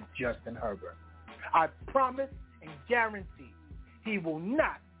against Justin Herbert. I promise and guarantee he will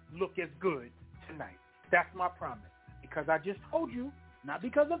not look as good tonight. That's my promise. Because I just told you, not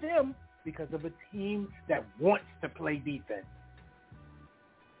because of him, because of a team that wants to play defense.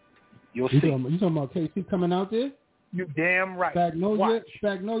 You'll see. You talking about KC coming out there? You damn right.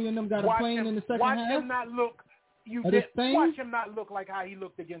 Spagnolia and them got a plane in the second half? Watch him not look. Watch him not look like how he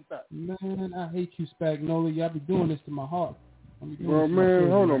looked against us. Man, I hate you, Spagnolia. Y'all be doing this to my heart. Well, man,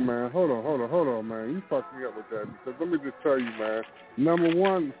 hold on, man. Hold on, man. You fucked me up with that. Because let me just tell you, man. Number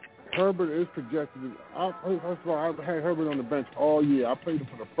one, Herbert is projected. First of all, I had Herbert on the bench all year. I played him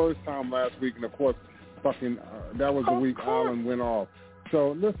for the first time last week, and of course, that was the week Allen went off.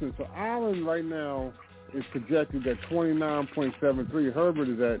 So listen, Allen right now is projected at 29.73. Herbert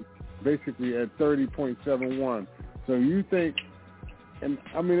is basically at 30.71. So you think, and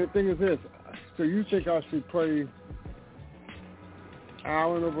I mean the thing is this. So you think I should play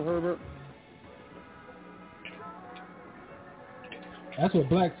Allen over Herbert? That's what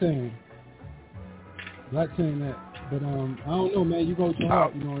Black's saying. Black's saying that, but I don't know, man. You go with your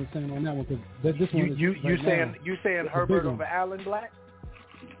heart, you know what I'm saying on that one, because this one. You saying Herbert over Allen, Black?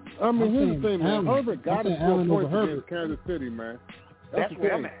 I mean, here's the thing, man. Herbert got to score points against Kansas City, man. That's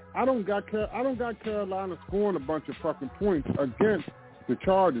where I'm at. I don't got Carolina scoring a bunch of fucking points against the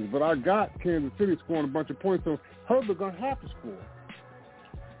Chargers, but I got Kansas City scoring a bunch of points, so Herbert gonna have to score.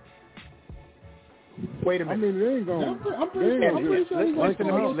 Wait a minute. I mean, they ain't going. I'm pretty sure he's going to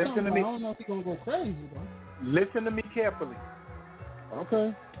score. Listen to me. I don't know if he's going to go crazy, though. Listen to me carefully.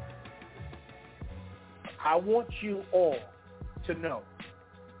 Okay. I want you all to know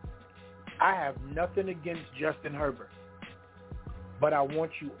I have nothing against Justin Herbert, but I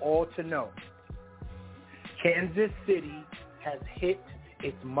want you all to know Kansas City has hit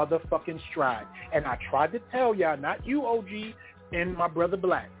its motherfucking stride. And I tried to tell y'all, not you, OG, and my brother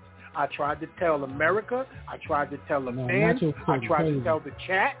Black. I tried to tell America, I tried to tell the fans, I tried to tell the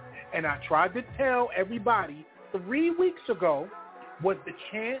chat, and I tried to tell everybody 3 weeks ago was the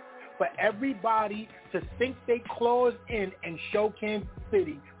chance for everybody to sink their claws in and show Kansas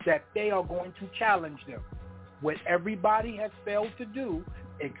City that they are going to challenge them. What everybody has failed to do,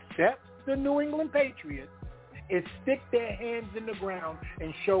 except the New England Patriots, is stick their hands in the ground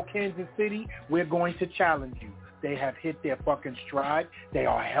and show Kansas City, we're going to challenge you. They have hit their fucking stride. They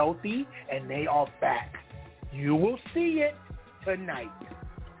are healthy, and they are back. You will see it tonight.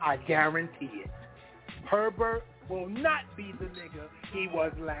 I guarantee it. Herbert will not be the nigga he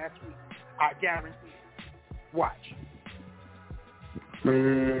was last week. I guarantee it. Watch.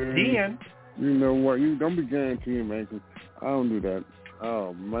 Man, you know what? You don't be guaranteeing, man, 'cause I don't do that.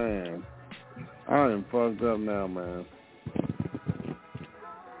 Oh, man. I am fucked up now, man.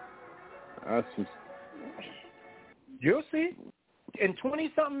 That's just... You'll see. In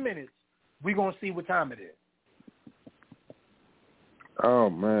 20-something minutes, we're going to see what time it is.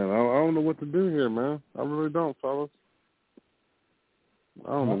 Oh, man. I don't know what to do here, man. I really don't, fellas.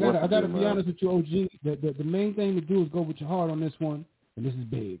 I got to be honest with you, OG. The main thing to do is go with your heart on this one, and this is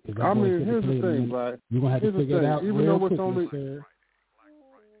big. I mean, here's the thing, right? You're going to have to figure it out real quickly, sir.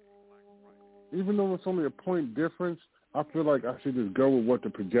 Even though it's only a point difference, I feel like I should just go with what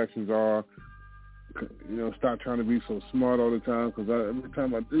the projections are. You know, stop trying to be so smart all the time, because every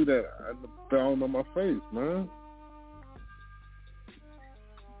time I do that, I fall on my face, man.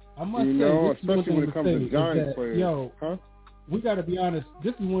 I must say, especially when it comes to Giants players. We got to be honest.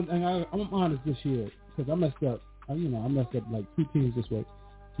 This is one thing I'm honest this year, because I messed up. I messed up like 2 teams this way.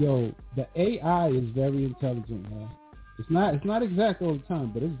 Yo, the AI is very intelligent, man. It's not exact all the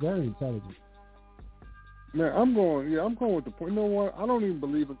time, but it's very intelligent. Man, I'm going with the point. You know what? I don't even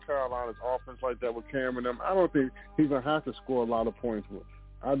believe in Carolina's offense like that with Cam and them. I don't think he's going to have to score a lot of points.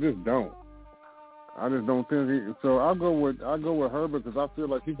 I just don't. think so I'll go with Herbert, because I feel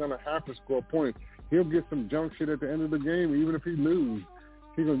like he's going to have to score points. He'll get some junk shit at the end of the game, even if he loses.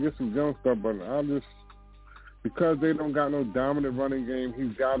 He's going to get some junk stuff, but because they don't got no dominant running game,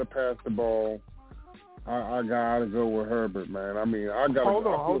 he's got to pass the ball. I got to go with Herbert, man. I mean, I feel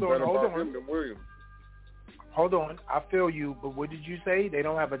better about him than Williams. Hold on. I feel you, but what did you say? They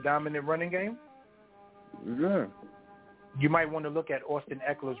don't have a dominant running game? Yeah. You might want to look at Austin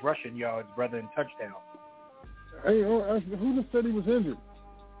Eckler's rushing yards, brother, and touchdowns. Hey, who just said he was injured?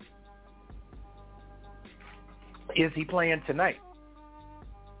 Is he playing tonight?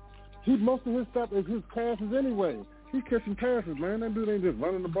 Most of his stuff is his passes anyway. He catching passes, man. That dude ain't just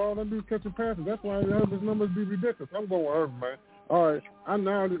running the ball. That dude catching passes. That's why Herbert's numbers be ridiculous. I'm going with Herbert, man. All right, I'm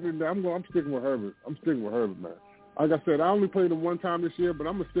sticking with Herbert. I'm sticking with Herbert, man. Like I said, I only played him one time this year, but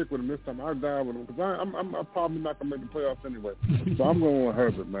I'm gonna stick with him this time. I'll die with him because I'm probably not gonna make the playoffs anyway. So I'm going with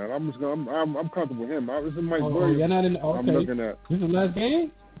Herbert, man. I'm comfortable with him. This is Mike Williams. You're not in. Okay. I'm looking at. This is the last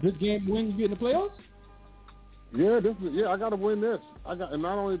game. This game win, you get in the playoffs. Yeah, I got to win this. And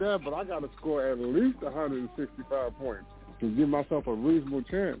not only that, but I got to score at least 165 points to give myself a reasonable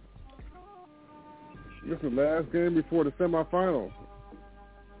chance. This is the last game before the semifinals.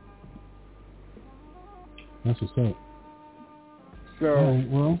 That's what's up.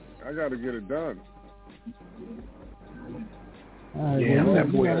 So, I got to get it done. All right, yeah, well,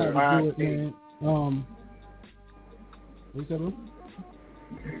 that boy gotta do it, man. What you said, bro?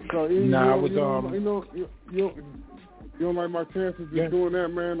 So, you don't like my chances of doing that,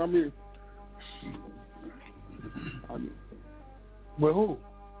 man? I mean, with who?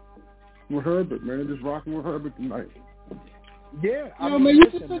 With Herbert, man. Just rocking with Herbert tonight. Yeah, man, you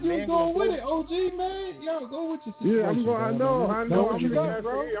just said you was going with it, OG, man. Yo, go with your situation. Yeah, I'm going. I know. I'm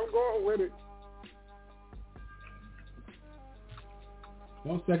going with it.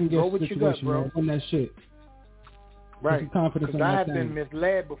 Don't second guess the situation, man. Win that shit. Right. Because I have been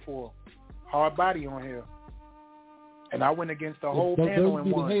misled before. Hard body on here. And I went against the whole panel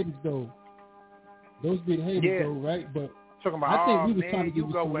and won. Those be the haters, though, right? But talking about, I think we was trying to give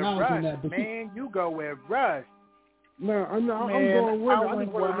you some rounds on that. But you go with Russ. No, I'm going with it. I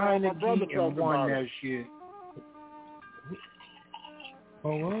went behind the G and won that shit.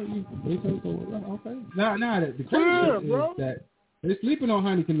 Oh, well, they say so. Okay. Now, the crazy is that they're sleeping on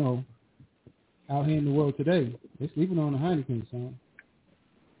Heineken, though, out here in the world today. They're sleeping on the Heineken, son.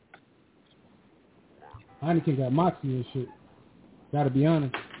 Heineken got moxie and shit. Gotta be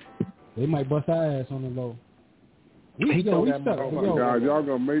honest. They might bust our ass on the low. We stuck. Oh, my God. Y'all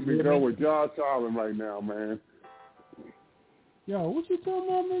gonna make me go with Josh Allen right now, man. Yo, what you talking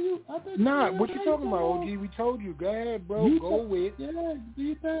about, man? What you talking about, OG? We told you. Go ahead, bro. Go with. Yeah, do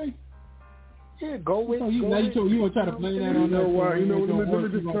you think? Yeah, go with. You want to try to blame that on us? You know what? Let me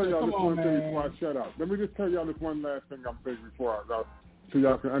just tell y'all this one thing before I shut up. Let me just tell y'all this one last thing I'm thinking before I go, so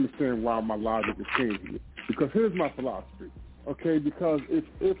y'all can understand why my logic is changing. Because here's my philosophy. Okay, because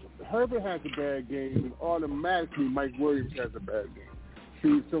if Herbert has a bad game, then automatically Mike Williams has a bad game.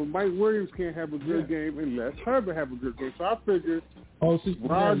 See, so Mike Williams can't have a good game unless Herbert have a good game. So I figured, you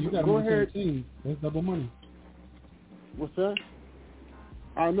got go ahead. Team. That's double money. What's that?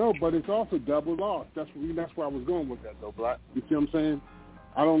 I know, but it's also double loss. That's why I was going with that, though, Black. You see what I'm saying?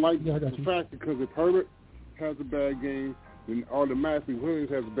 I don't like the fact because if Herbert has a bad game, then automatically Williams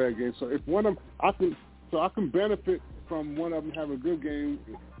has a bad game. So if one of them, I can benefit from one of them having a good game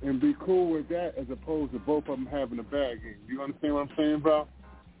and be cool with that as opposed to both of them having a bad game. You understand what I'm saying, bro?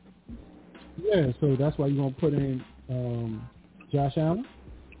 Yeah, so that's why you're going to put in Josh Allen?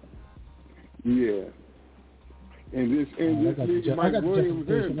 Yeah. And just leave Mike Williams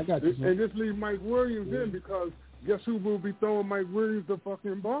in. And just leave Mike Williams in because guess who will be throwing Mike Williams the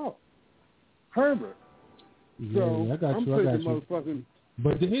fucking ball? Herbert. Yeah, so I got you. Motherfucking.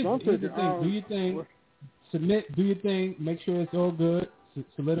 But here's the thing. Do you think submit? Do you think make sure it's all good?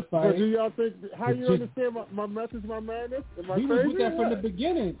 Solidify it. Do y'all think? How you understand my message, my madness? Am I crazy? We was with that from the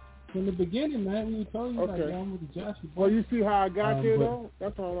beginning. From the beginning, man, we told you like I'm with the Josh. Well, you see how I got there though.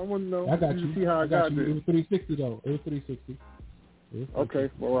 That's all I want to know. I got you. You see how I got there. It was 360 though. It was 360. Okay,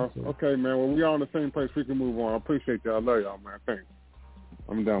 okay, man. Well, we all in the same place. We can move on. I appreciate y'all. I love y'all, man. Thanks.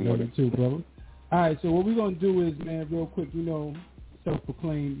 I'm down with it too, brother. All right, so what we're gonna do is, man, real quick,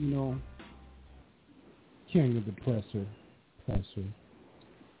 self-proclaimed, king of the presser.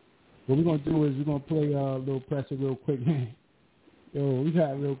 What we're gonna do is we're gonna play a little presser real quick, man. Yo, we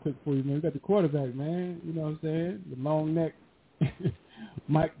got it real quick for you, man. We got the quarterback, man. You know what I'm saying? The long neck,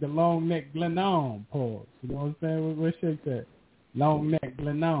 Mike, the long neck Glennon, pause. You know what I'm saying? Where's Shake that? Long neck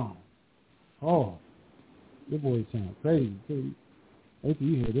Glennon. Oh, your boy sound crazy too. Wait till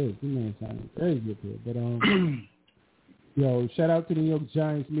you hear this. This man sounding crazy up here. But yo, shout out to the New York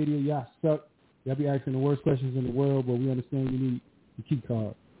Giants media. Y'all suck. Y'all be asking the worst questions in the world, but we understand you need the key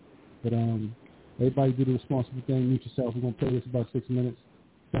card. But everybody do the responsible thing. Mute yourself. We're gonna play this about 6 minutes,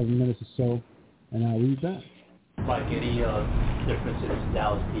 7 minutes or so, and I'll be back. Like any difference in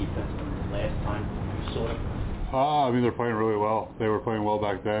Dallas defense from the last time you saw them? I mean, they're playing really well. They were playing well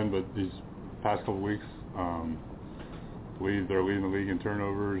back then, but these past couple weeks, They're leading the league in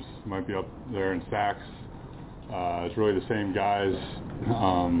turnovers, might be up there in sacks. It's really the same guys.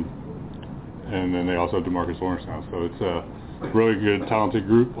 And then they also have DeMarcus Lawrence now. So it's a really good, talented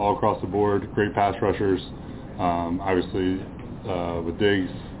group all across the board, great pass rushers. Obviously, with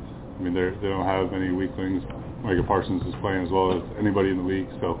Diggs, I mean, they don't have any weaklings. Micah Parsons is playing as well as anybody in the league.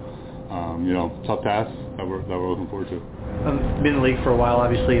 So, tough task that we're looking forward to. I've been in the league for a while,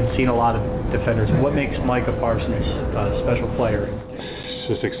 obviously, and seen a lot of defenders. What makes Micah Parsons a special player? He's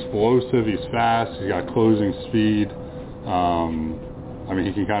just explosive. He's fast. He's got closing speed. I mean,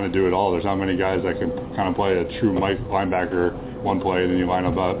 he can kind of do it all. There's not many guys that can kind of play a true linebacker one play, then you line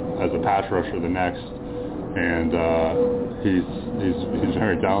him up as a pass rusher the next. And he's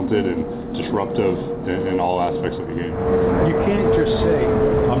very talented and disruptive in all aspects of the game. You can't just say,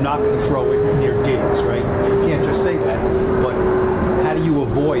 I'm not going to throw it near Diggs, right? You can't just say that. But how do you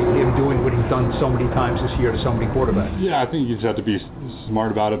avoid him doing what he's done so many times this year to so many quarterbacks? Yeah, I think you just have to be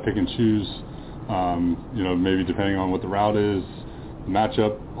smart about it, pick and choose. Maybe depending on what the route is,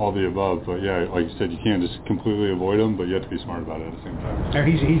 matchup, all the above. But yeah, like you said, you can't just completely avoid him, but you have to be smart about it at the same time. And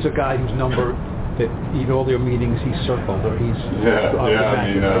he's a guy whose number that in all their meetings he's circled, or he's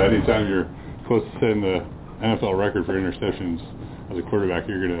anytime you're close to setting the NFL record for interceptions as a quarterback,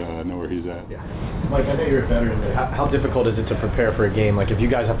 you're gonna know where he's at. Yeah. Mike, I know you're a veteran. How difficult is it to prepare for a game? Like, if you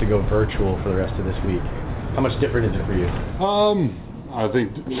guys have to go virtual for the rest of this week, how much different is it for you? I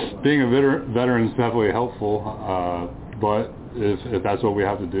think being a veteran is definitely helpful, but if that's what we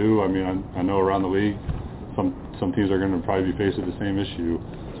have to do, I mean, I know around the league, some teams are going to probably be faced with the same issue.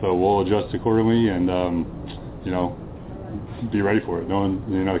 So we'll adjust accordingly and, be ready for it. Knowing,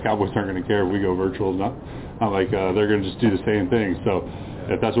 the Cowboys aren't going to care if we go virtual. Not like they're going to just do the same thing. So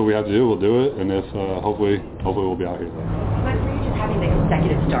if that's what we have to do, we'll do it. And if hopefully we'll be out here. But for you just having the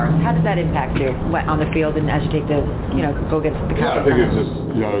consecutive starts, how does that impact you on the field and as you take the, go against the Cowboys? Yeah, I think it's just,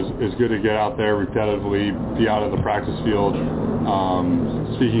 it's good to get out there repetitively, be out of the practice field,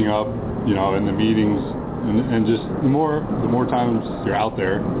 speaking up, in the meetings. And just the more times you're out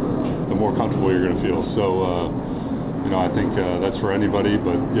there, the more comfortable you're going to feel. So, I think that's for anybody.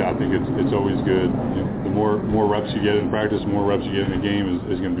 But yeah, I think it's always good. The more reps you get in practice, the more reps you get in a game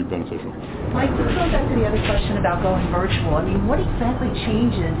is going to be beneficial. Mike, just going back to the other question about going virtual. I mean, what exactly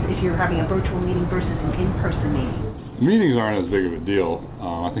changes if you're having a virtual meeting versus an in-person meeting? Meetings aren't as big of a deal.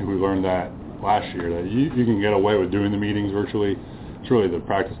 I think we learned that last year that you can get away with doing the meetings virtually. It's really the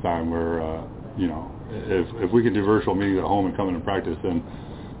practice time where if we can do virtual meetings at home and come into practice, then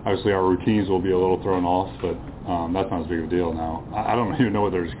obviously our routines will be a little thrown off, but that's not as big of a deal now. I don't even know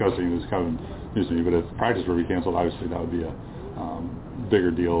what they're discussing. It's kind of news to me, but if practice were to be canceled, obviously that would be a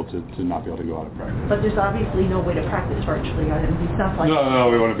bigger deal to not be able to go out and practice. But there's obviously no way to practice virtually. I mean, it's not like... No,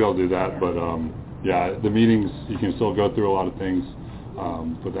 we want to be able to do that, but the meetings, you can still go through a lot of things,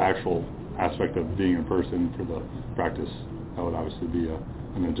 but the actual aspect of being in person for the practice, that would obviously be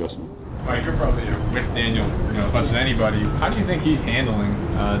an adjustment. Mike, you're probably with Daniel, as much as anybody. How do you think he's handling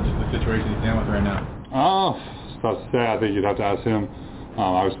just the situation he's dealing with right now? It's tough to say. I think you'd have to ask him.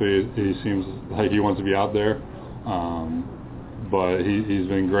 Obviously, he seems like he wants to be out there, but he's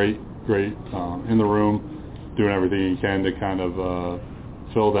been great in the room, doing everything he can to kind of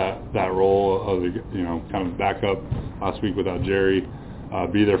fill that role of the kind of backup last week without Jerry.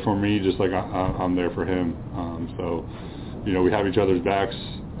 Be there for me just like I'm there for him. So, we have each other's backs.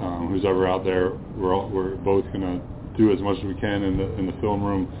 Who's ever out there, we're both going to do as much as we can in the film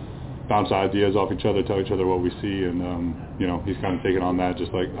room, bounce ideas off each other, tell each other what we see, and he's kind of taking on that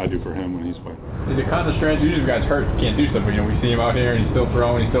just like I do for him when he's playing. Is it kind of strange? Usually guys hurt, can't do stuff, but we see him out here and he's still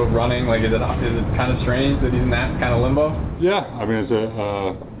throwing, he's still running. Like, is it kind of strange that he's in that kind of limbo? Yeah, I mean it's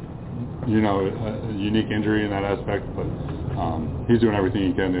a unique injury in that aspect, but he's doing everything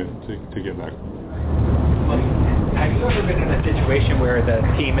he can to get back. Have you ever been in a situation where the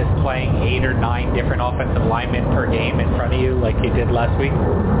team is playing 8 or 9 different offensive linemen per game in front of you like you did last week? No,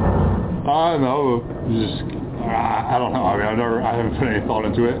 I don't know. I mean, I haven't put any thought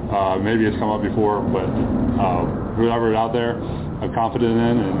into it. Maybe it's come up before, but whoever's out there, I'm confident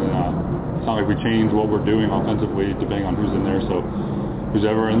in, and it's not like we change what we're doing offensively depending on who's in there. So who's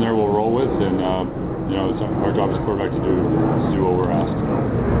ever in there, we'll roll with, and it's our job as quarterback to do what we're asked.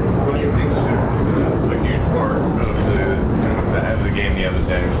 What do you think is a huge part of the game the other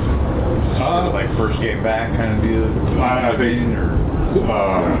day? Like first game back kind of deal? I think,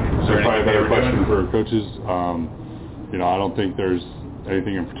 there's probably a better question for coaches. I don't think there's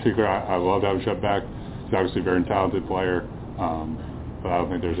anything in particular. I love having Shep back. He's obviously a very talented player, but I don't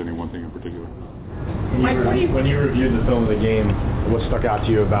think there's any one thing in particular. When you reviewed the film of the game, what stuck out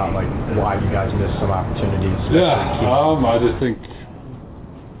to you about like why you guys missed some opportunities? I just think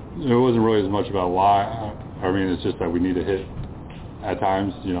it wasn't really as much about why. I mean, it's just that we need to hit at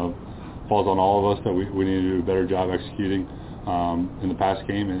times. Falls on all of us that we need to do a better job executing in the past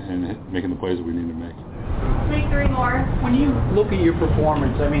game and making the plays that we need to make. Take 3 more. When you look at your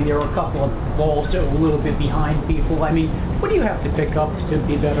performance, I mean, there were a couple of balls that were a little bit behind people. I mean, what do you have to pick up to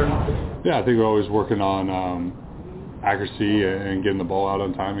be better? Yeah, I think we're always working on accuracy and getting the ball out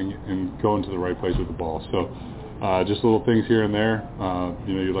on time and going to the right place with the ball. So just little things here and there,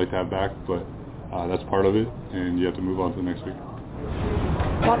 you'd like to have back, but that's part of it, and you have to move on to the next week.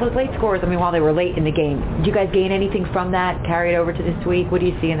 Well, those late scores, while they were late in the game, did you guys gain anything from that, carry it over to this week? What do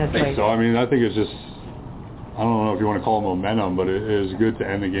you see in those plays? So, I think it's just, I don't know if you want to call it momentum, but it was good to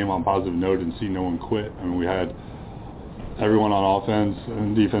end the game on a positive note and see no one quit. We had everyone on offense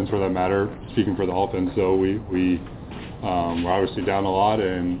and defense for that matter, speaking for the offense, so we were obviously down a lot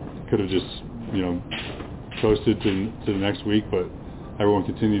and could have just, coasted to the next week, but everyone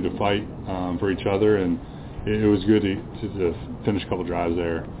continued to fight for each other, and it was good to finish a couple drives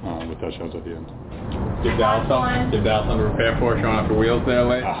there with touchdowns at the end. Did Dallas something to prepare for, showing off the wheels there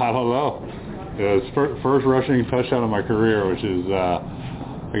late? I don't know. It was first rushing touchdown of my career, which is,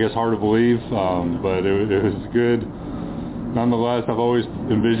 I guess, hard to believe, but it was good. Nonetheless, I've always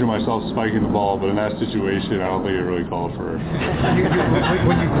envisioned myself spiking the ball, but in that situation, I don't think it really called for it.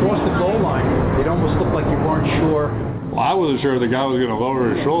 When you crossed the goal line, it almost looked like you weren't sure. Well, I wasn't sure if the guy was going to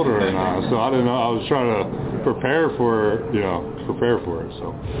lower his shoulder or not, so I didn't know. I was trying to prepare for it.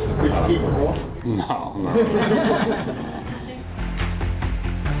 So. No.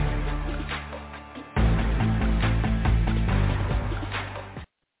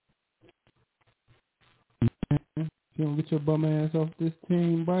 You don't get your bum ass off this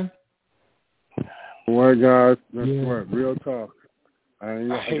team, boy. Boy, guys, that's what, real talk. I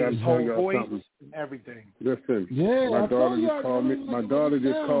got to tell y'all something. Everything. Listen, my daughter just called me. My daughter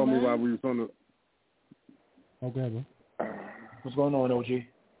just called me while we was on the. Okay, bro. What's going on, OG?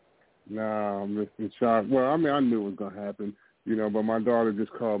 Nah, I'm just in shock. Well, I knew it was gonna happen, but my daughter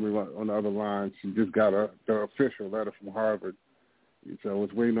just called me on the other line. She just got the official letter from Harvard. So I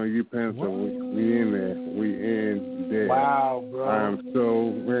was waiting on UPenn, so we in there. We in there. Wow, bro. I am elated.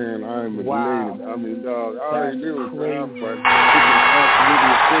 Dog, I already knew it, man, but it's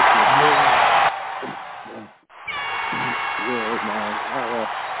absolutely official. Yeah, man.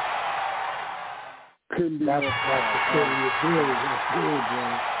 Couldn't be more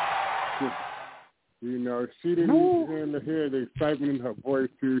bro. She didn't hear the excitement in her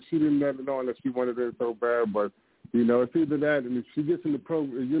voice, too. She didn't know unless she wanted it so bad, but it's either that, and if she gets in the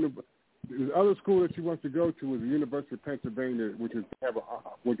other school that she wants to go to is the University of Pennsylvania, which is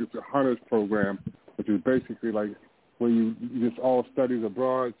a honors program, which is basically like where you just all studies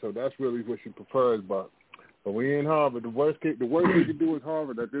abroad. So that's really what she prefers. But we in Harvard. The worst we could do is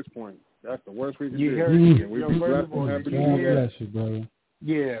Harvard at this point. That's the worst we could do. Heard we be blessed and happy to be here.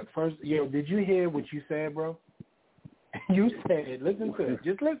 Yeah, first, did you hear what you said, bro? You said, listen to it.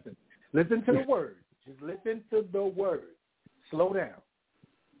 Just listen. Listen to the words. Just listen to the words. Slow down.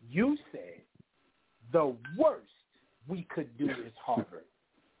 You said the worst we could do is Harvard.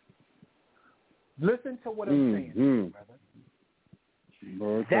 Listen to what I'm saying,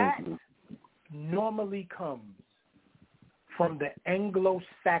 brother. That normally comes from the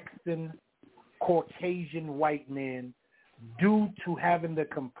Anglo-Saxon Caucasian white man due to having the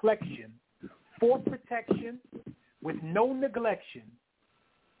complexion for protection with no neglection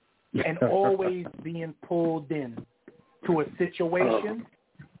and always being pulled in to a situation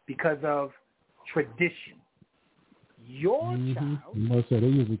because of tradition. Your child,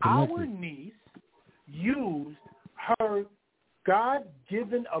 our niece, used her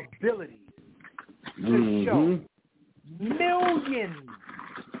God-given abilities to show millions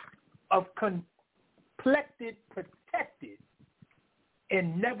of complected, protected,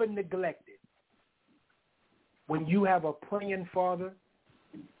 and never neglected. When you have a praying father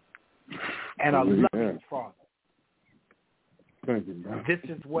and a loving father, thank you, man. This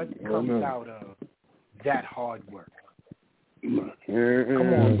is what comes out of that hard work. Come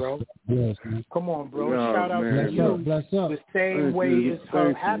on, bro. Yes, Come on, bro. No, shout out man. to you. Bless up. The same way as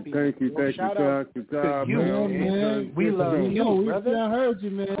her happy. Thank you. Shout out to you, man. We love you, brother. I heard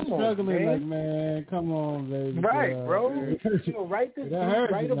you, man. Come on, struggling man. like, man, come on, baby. Right, bro. Write this book,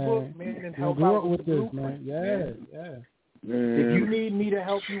 write a book, man, and help out with the this, man. Yeah. If you need me to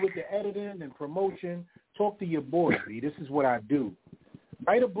help you with the editing and promotion, talk to your boy, B. This is what I do.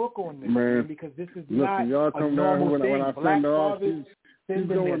 Write a book on this, man, because this is not y'all a come normal down when thing. I Black send her off. fathers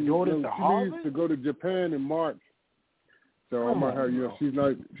sending their daughters to Harvard? She needs to go to Japan in March. So I'm gonna have she's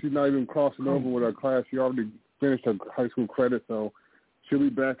not even crossing over with her class. She already finished her high school credit, so she'll be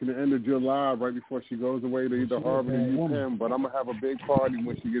back in the end of July, right before she goes away to either Harvard or UPenn. But I'm gonna have a big party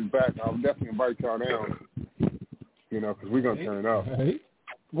when she gets back. I'll definitely invite y'all down. Because we're gonna turn it up.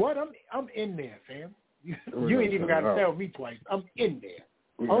 What? I'm in there, fam. You ain't even gotta tell me twice. I'm in there.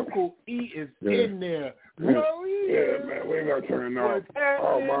 Uncle E is in there. Yeah, man, we ain't gonna turn it off.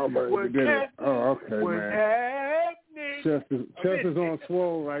 Oh, my baby did it. Oh, okay, man. Chest is on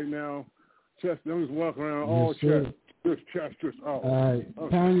swole right now. Chest, I'm just walking around all chest. Just chest, all right,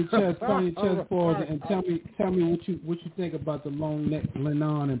 pound your chest for us, and tell me what you think about the long neck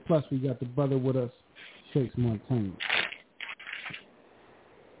Lennon, and plus we got the brother with us, Shakes Montana.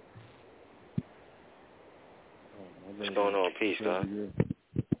 What's going on? Peace, God.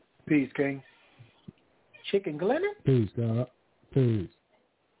 Peace, King. Chicken Glennon? Peace, God. Peace.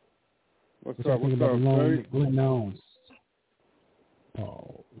 What's up, long Lennon?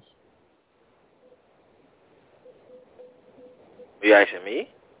 Pause. You asking me?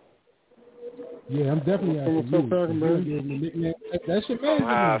 Yeah, I'm definitely asking you. That's your man.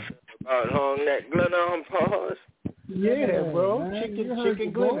 About long neck Glennon, pause. Yeah, bro.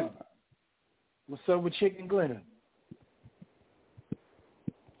 Chicken Glennon. What's up with Chicken Glennon?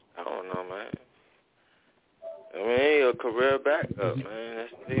 I don't know, man. I mean, he a career backup, man.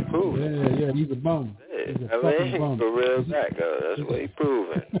 That's what he proving. Yeah, he's a bum. Yeah. Career backup. That's what he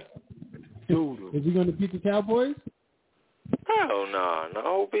proving. Dude. Is he going to beat the Cowboys? Hell no. I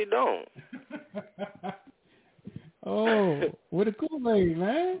hope he don't. With a Kool-Aid,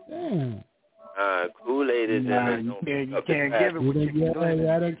 man. Damn. Kool-Aid is in you can't give it with Chicken Glennon.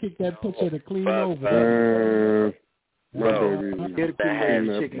 I done kicked that picture to clean over. My baby. Get a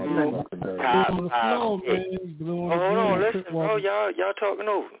Chicken Glennon. Hold on, listen, bro. Y'all talking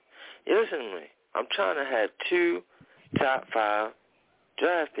over. Listen to me. I'm trying to have 2 top 5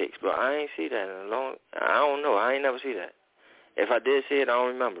 draft picks, but I ain't see that in a long. I don't know. I ain't never see that. If I did see it, I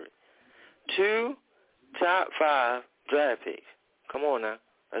don't remember it. 2 top 5 draft picks. Come on now,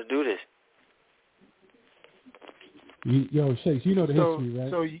 let's do this. Yo, Shakes, you know the history,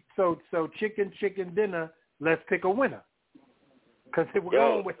 right? So chicken dinner. Let's pick a winner. Because if we're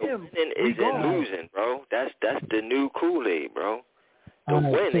going with him, we going. Losing, bro. That's the new Kool-Aid, bro.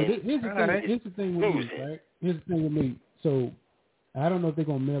 Winning. So here's the thing with me, right? Here's the thing with me. So I don't know if they're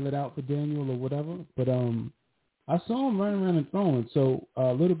gonna mail it out for Daniel or whatever, but I saw him running around and throwing. So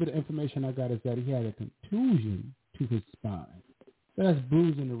a little bit of information I got is that he had a contusion to his spine. So that's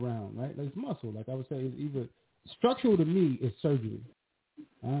bruising around, right? Like it's muscle. Like I would say, it's either structural to me is surgery.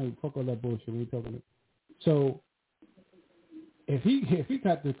 I ain't fuck all that bullshit. We ain't talking about. So if he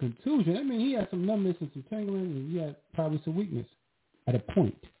got the contusion, I mean he had some numbness and some tingling, and he had probably some weakness at a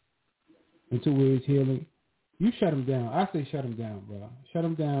point until where he's healing. You shut him down. I say shut him down, bro. Shut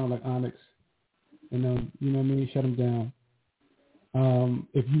him down like Onyx, and you know what I mean. Shut him down.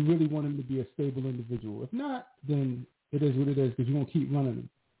 If you really want him to be a stable individual, if not, then it is what it is because you're gonna keep running him.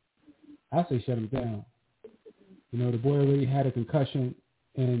 I say shut him down. You know the boy already had a concussion,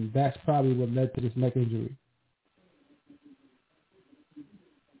 and that's probably what led to this neck injury.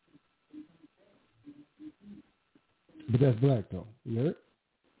 But that's black, though. You heard?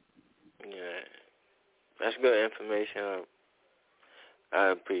 Yeah. That's good information. I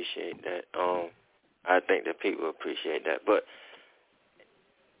appreciate that. I think that people appreciate that. But,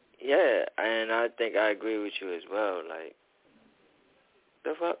 yeah, and I think I agree with you as well. Like,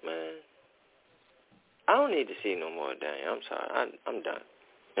 the fuck, man? I don't need to see no more Daniel. I'm sorry. I'm done.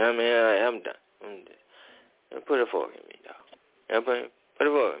 You know what I mean? I'm done. Put a fork in me, dog. You know, put a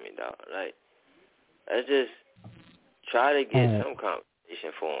fork in me, dog. Like, let's just try to get some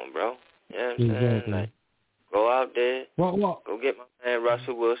competition for him, bro. You know what I'm saying? Like, go out there, go get my man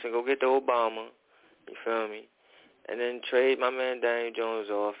Russell Wilson, go get the Obama, you feel me? And then trade my man Daniel Jones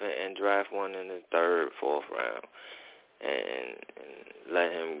off and draft one in the 3rd, 4th round and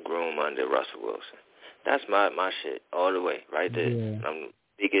let him groom under Russell Wilson. That's my shit all the way, right there. Yeah. I'm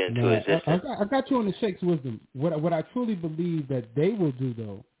speaking into existence. I got you on the Shakes wisdom. What I truly believe that they will do,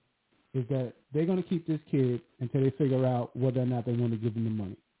 though, is that they're going to keep this kid until they figure out whether or not they want to give him the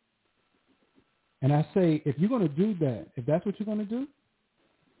money. And I say, if you're going to do that, if that's what you're going to do,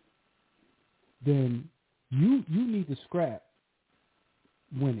 then you need to scrap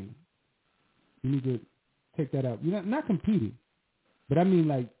winning. You need to take that out. You're not competing, but I mean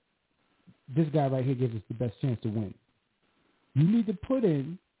like this guy right here gives us the best chance to win. You need to put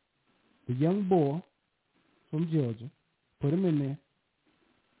in the young boy from Georgia, put him in there.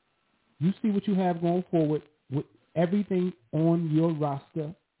 You see what you have going forward everything on your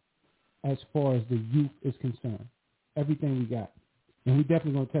roster as far as the youth is concerned. Everything we got. And we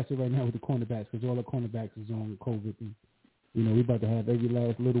definitely going to test it right now with the cornerbacks because all the cornerbacks is on COVID. And, we're about to have every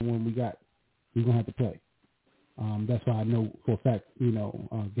last little one we got. We're going to have to play. That's why I know for a fact,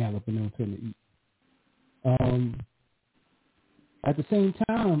 Gallup and them finna eat. At the same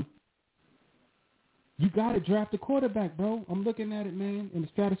time, you got to draft a quarterback, bro. I'm looking at it, man, in the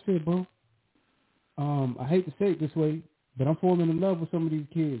stratosphere, bro. I hate to say it this way, but I'm falling in love with some of these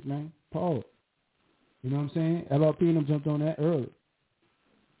kids, man. Paul. You know what I'm saying? LRP and them jumped on that early.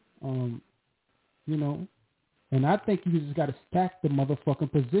 And I think you just got to stack the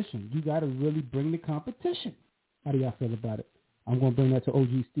motherfucking position. You got to really bring the competition. How do y'all feel about it? I'm going to bring that to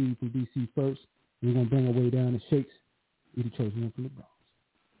OG Steve from DC first. We're going to bring our way down to Shakes. You're the chosen one from the Bronx.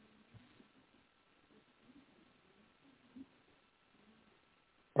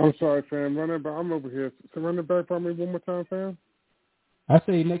 I'm sorry, fam. I'm over here. So run it back for me one more time, fam. I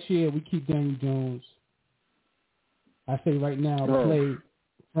say next year we keep Daniel Jones. I say right now play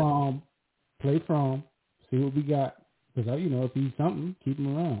from, see what we got. Because, if he's something, keep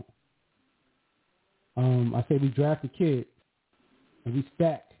him around. I say we draft a kid and we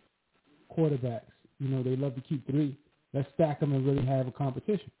stack quarterbacks. They love to keep 3. Let's stack them and really have a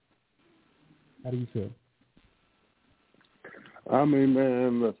competition. How do you feel? I mean,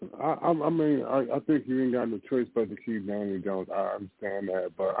 man, listen. I think you ain't got no choice but to keep Daniel Jones. I understand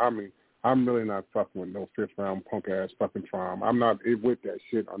that, but I'm really not fucking with no 5th round punk ass fucking Traum. I'm not with that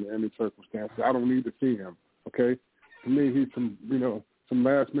shit under any circumstances. I don't need to see him. Okay, to me, he's some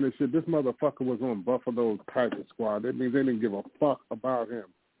last minute shit. This motherfucker was on Buffalo's practice squad. That means they didn't give a fuck about him.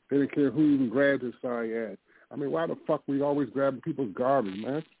 They didn't care who even grabbed his sorry ass. I mean, why the fuck we always grabbing people's garbage,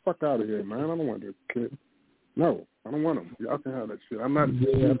 man? Get the fuck out of here, man. I don't want this kid. No, I don't want him. Y'all can have that shit. I'm not.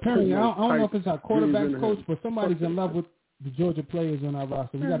 Yeah, apparently, I don't know if it's our quarterback coach, but somebody's in love with the Georgia players on our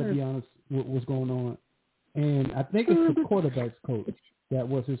roster. We got to be honest with what's going on. And I think it's the quarterback's coach that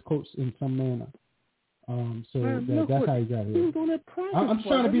was his coach in some manner. That's how he got here. I'm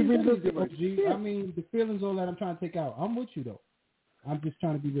trying to be realistic, OG. I mean, the feelings, all that I'm trying to take out. I'm with you, though. I'm just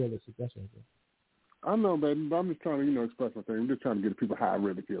trying to be realistic. That's right, bro. I know, baby, but I'm just trying to, express my thing. I'm just trying to get the people how I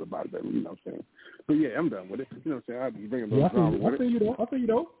really feel about it, baby. You know what I'm saying? But, yeah, I'm done with it. You know what I'm saying? I just bring a little drama with it. I feel you,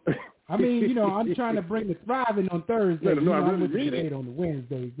 though. I mean, I'm trying to bring the thriving on Thursday. No, I really I'm with mean the on the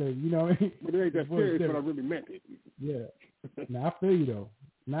Wednesdays, you know? But it ain't that serious, but I really meant it. Yeah. Now, I feel you, though.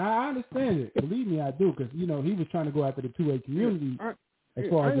 Now, I understand it. Believe me, I do, because, he was trying to go after the 2A community as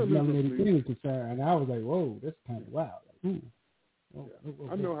far as his melanated thing is concerned. And I was like, whoa, that's kind of wild. Like, ooh.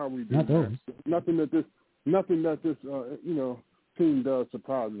 I know how we do that. Nothing that this team does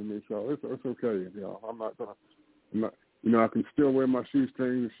surprises me, so it's okay. I'm not. I can still wear my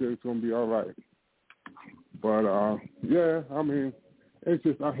shoestrings and shit. It's gonna be all right. But yeah, I mean, it's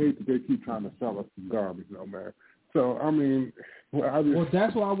just I hate that they keep trying to sell us some garbage, man. So I mean, well,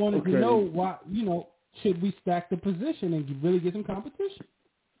 that's why I wanted to know why. Should we stack the position and really get some competition?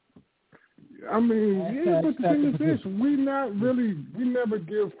 I mean, but the thing is this, we never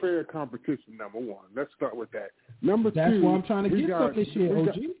give fair competition, number one. Let's start with that. Number two, that's why I'm trying to get some this year,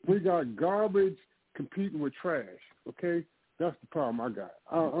 OG. We got garbage competing with trash, okay? That's the problem I got.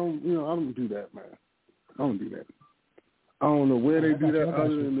 I don't do that, man. I don't do that. I don't know where they do that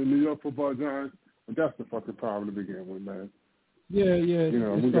other than the New York Football Giants, but that's the fucking problem to begin with, man. Yeah.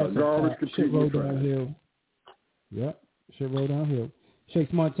 We got garbage competing with trash. Downhill. Yep, shit roll downhill.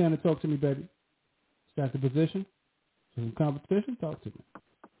 Shakes Montana, talk to me, baby. Stack the position. Some competition, talk to me.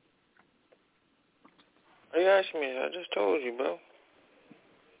 You asked me. I just told you, bro.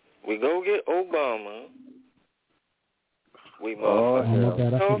 We go get Obama. We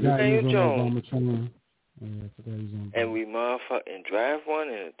motherfucking Daniel Jones. And we motherfucking draft one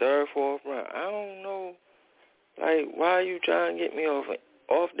in the 3rd, 4th round. I don't know. Like, why are you trying to get me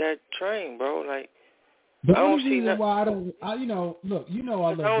off that train, bro? Like, the only reason why I don't, I love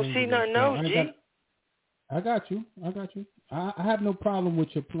I don't see nothing else, G. I got you. I have no problem with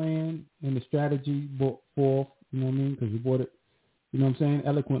your plan and the strategy forth, you know what I mean? Because you brought it, you know what I'm saying,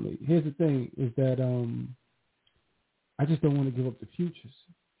 eloquently. Here's the thing, is that I just don't want to give up the futures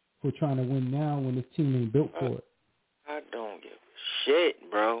for trying to win now when this team ain't built for it. I don't give a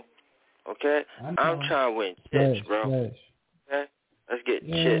shit, bro. Okay? I'm trying to win chips, bro. Okay? Let's get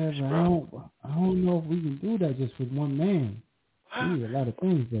chips, bro. I don't know if we can do that just with one man. We need a lot of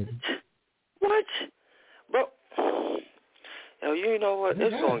things, baby. What? Bro. Yo, you know what?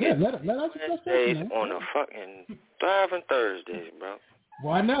 It's going to get Wednesdays on a fucking thriving Thursdays, bro.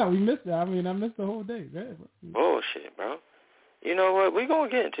 Why not? We missed it. I mean, I missed the whole day. Bullshit, bro. You know what? We're going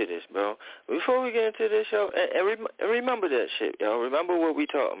to get into this, bro. Before we get into this, yo, and remember that shit, yo. Remember what we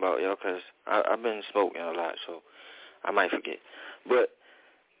talking about, yo, because I've been smoking a lot, so I might forget. But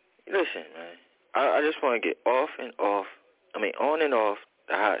listen, man, I just want to get on and off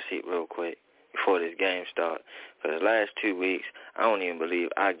the hot seat real quick before this game starts. For the last 2 weeks, I don't even believe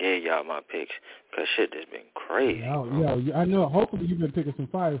I gave y'all my picks because shit has been crazy. Yeah, I know. Hopefully you've been picking some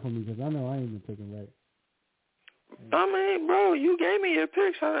fire for me because I know I ain't been picking right. I mean, bro, you gave me your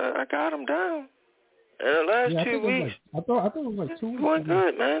picks. I got them down. And the last 2 weeks, I thought it was like 2 weeks. You went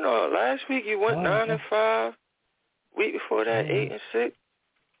good, man. Last week you went 9-5. Week before that, 8-6.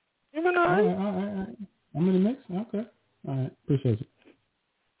 You been all right. All right. I'm in the mix. Okay. All right. Appreciate it.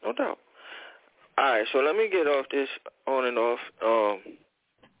 No doubt. All right, so let me get off this on and off.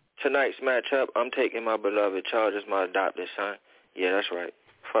 Tonight's matchup, I'm taking my beloved Chargers, my adopted son. Yeah, that's right.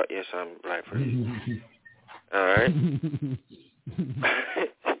 Fuck your son, Black Freeze. All right.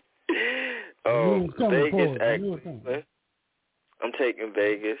 Vegas at Cleveland. I'm taking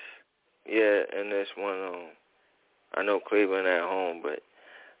Vegas. Yeah, and this one, I know Cleveland at home, but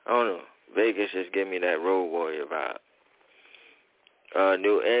I don't know. Vegas just give me that road warrior vibe.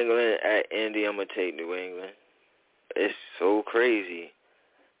 New England at Indy, I'm going to take New England. It's so crazy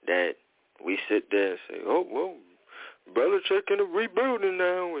that we sit there and say, oh, well, Belichick in a rebuilding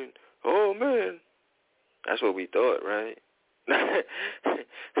now, and, oh, man. That's what we thought, right?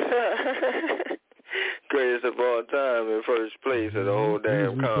 Greatest of all time in first place of the whole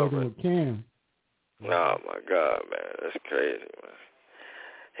damn conference. Oh, my God, man. That's crazy, man.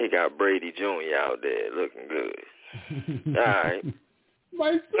 He got Brady Jr. out there looking good. All right.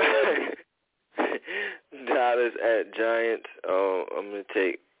 My Dallas at Giants. I'm going to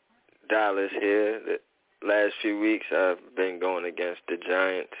take Dallas here. The last few weeks I've been going against the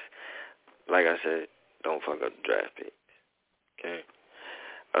Giants. Like I said, don't fuck up the draft picks. Okay.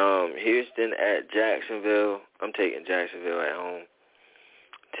 Houston at Jacksonville. I'm taking Jacksonville at home.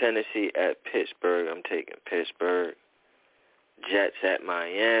 Tennessee at Pittsburgh. I'm taking Pittsburgh. Jets at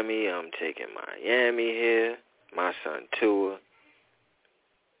Miami. I'm taking Miami here. My son Tua.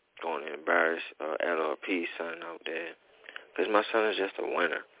 Going to embarrass LRP's son out there. Because my son is just a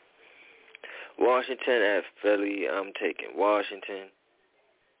winner. Washington at Philly. I'm taking Washington.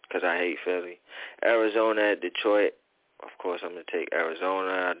 Because I hate Philly. Arizona at Detroit. Of course, I'm going to take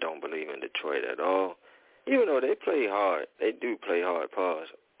Arizona. I don't believe in Detroit at all. Even though they play hard. They do play hard, pause.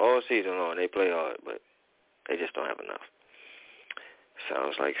 All season long, they play hard, but they just don't have enough.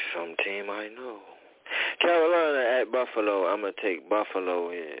 Sounds like some team I know. Carolina at Buffalo. I'm going to take Buffalo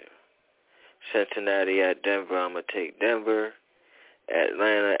here. Cincinnati at Denver. I'm going to take Denver.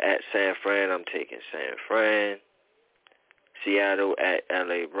 Atlanta at San Fran. I'm taking San Fran. Seattle at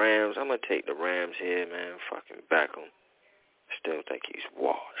LA Rams. I'm going to take the Rams here, man. Fucking Beckham. Still think he's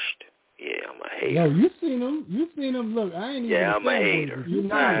washed. Yeah, I'm a hater. Yo, you seen him. Look, I ain't even. Yeah, I'm a hater.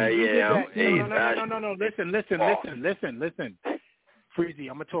 I'm a hater. No. Listen. Freezy,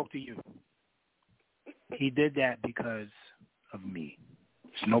 I'm going to talk to you. He did that because of me.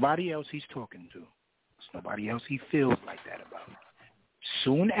 It's nobody else he's talking to. It's nobody else he feels like that about.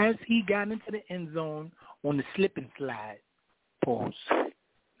 Soon as he got into the end zone on the slip and slide, pause,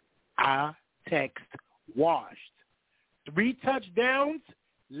 I text washed. 3 touchdowns,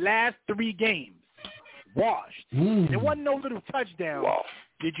 last 3 games. Washed. There wasn't no little touchdown. Wow.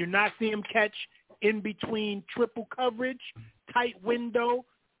 Did you not see him catch in between triple coverage, tight window?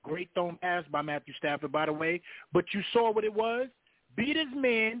 Great thrown pass by Matthew Stafford, by the way. But you saw what it was. Beat his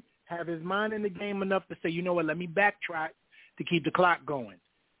man, have his mind in the game enough to say, you know what, let me backtrack to keep the clock going.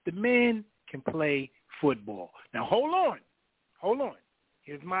 The man can play football. Now, hold on.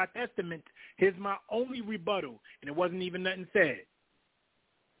 Here's my testament. Here's my only rebuttal, and it wasn't even nothing said.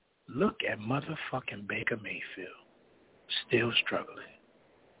 Look at motherfucking Baker Mayfield. Still struggling.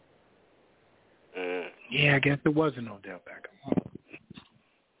 Yeah, I guess it wasn't Odell Beckham.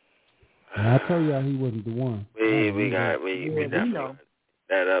 I told y'all he wasn't the one. We know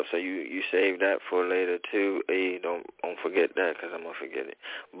that up, so you save that for later too. Hey, don't forget that because I'm gonna forget it.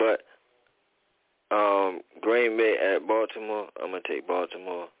 But Green Bay at Baltimore, I'm gonna take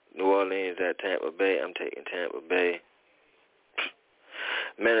Baltimore. New Orleans at Tampa Bay, I'm taking Tampa Bay.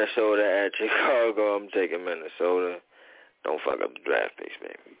 Minnesota at Chicago, I'm taking Minnesota. Don't fuck up the draft picks,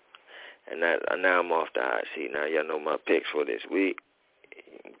 baby. And now I'm off the hot seat. Now y'all know my picks for this week.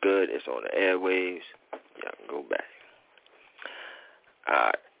 Good, it's on the airwaves. Y'all can go back. All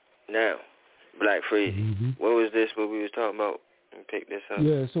right, now Black Freeze. What was this? What we was talking about? Pick this up.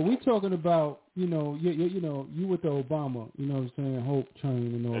 Yeah, so we talking about you with the Obama, you know what I'm saying, Hope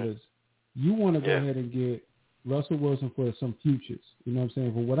train and all this. You want to go ahead and get Russell Wilson for some futures. You know what I'm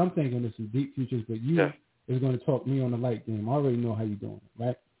saying? For what I'm thinking is some deep futures, but you is going to talk me on the light game. I already know how you're doing it,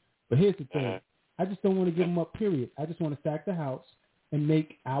 right? But here's the thing. I just don't want to give him up, period. I just want to stack the house and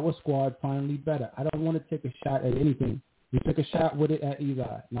make our squad finally better. I don't want to take a shot at anything. We took a shot with it at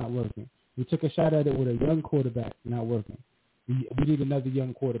Eli, not working. We took a shot at it with a young quarterback, not working. We need another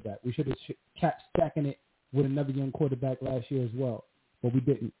young quarterback. We should have kept stacking it with another young quarterback last year as well, but we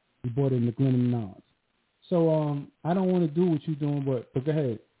didn't. We brought in the Glenn and Nons. So I don't want to do what you're doing, but go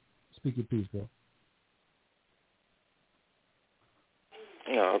ahead. Speak your piece, bro.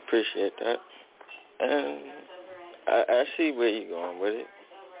 No, I appreciate that. And I see where you're going with it.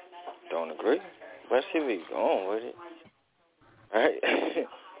 Don't agree, but I see where you're going with it. Right?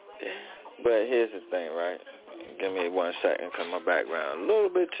 But here's the thing, right? Give me 1 second, because my background a little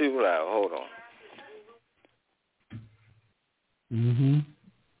bit too loud. Hold on. Mm-hmm.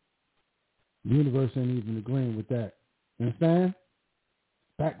 The universe ain't even agreeing with that. You understand?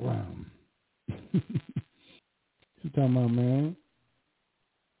 Background. What you talking about, man?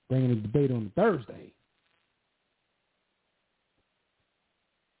 Bringing a debate on Thursday.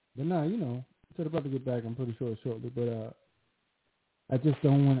 But nah, you know, so about to get back, I'm pretty sure shortly, but I just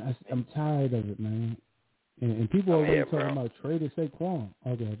don't want to, I'm tired of it, man. And people are already talking about trading Saquon.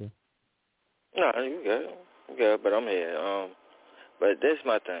 Okay. No, you good. You good, but I'm here. But this is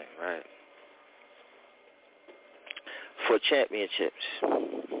my thing, right? For championships,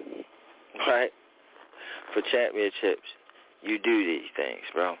 right? For championships, you do these things,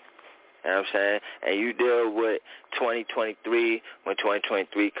 bro. You know what I'm saying? And you deal with 2023 when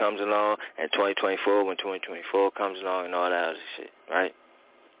 2023 comes along, and 2024 when 2024 comes along, and all that other shit, right?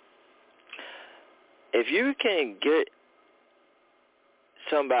 If you can get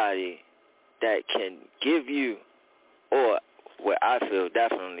somebody that can give you, or what I feel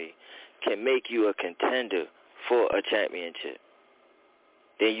definitely can make you a contender for a championship,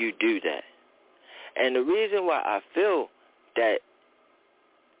 then you do that. And the reason why I feel that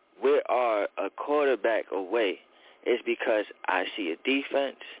we are a quarterback away is because I see a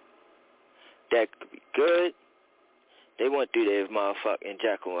defense that could be good. They went through their motherfucking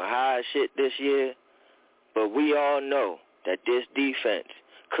Jekyll and Hyde shit this year, but we all know that this defense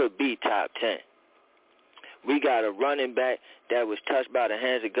could be top 10. We got a running back that was touched by the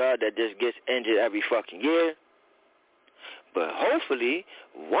hands of God that just gets injured every fucking year. But hopefully,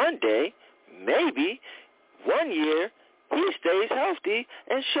 one day, maybe, 1 year, he stays healthy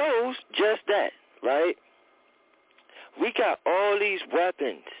and shows just that, right? We got all these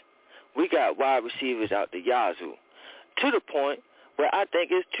weapons. We got wide receivers out the yazoo to the point where I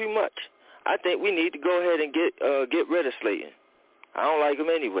think it's too much. I think we need to go ahead and get rid of Slayton. I don't like him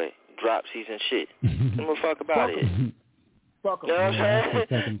anyway. Dropsies and shit. Get him the fuck about it. Fuck him. You know what I'm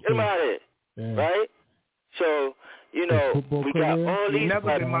saying? Get him out of it. Yeah. Right? So, you know, we got all these...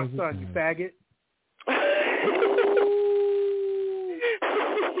 Never been my son, you faggot.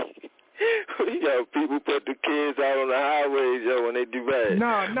 Yo, people put the kids out on the highways, yo, when they do bad.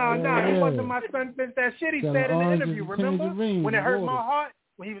 No. He wasn't my son since that shit he said in the interview, remember? When it hurt my heart?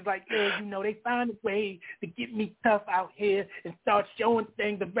 When he was like, yeah, you know, they found a way to get me tough out here and start showing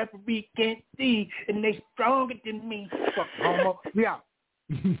things the referee can't see, and they stronger than me. Fuck, homo. We out.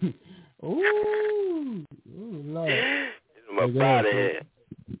 Ooh, Lord. I'm out of here.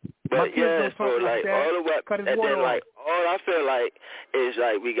 But yeah, so like all the weapons, and then like all I feel like is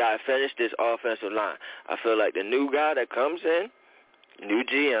like we gotta finish this offensive line. I feel like the new guy that comes in, new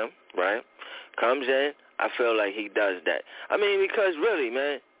GM, right, comes in. I feel like he does that. I mean, because really,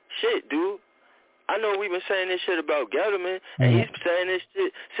 man, shit, dude. I know we've been saying this shit about Gettleman, and he's been saying this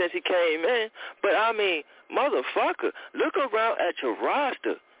shit since he came in. But I mean, motherfucker, look around at your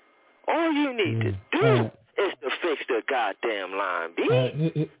roster. All you need to do is to fix the goddamn line, B.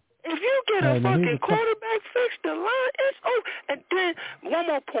 If you get a fucking quarterback, fix the line, it's over. And then one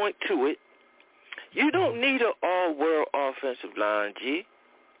more point to it. You don't need an all-world offensive line, G.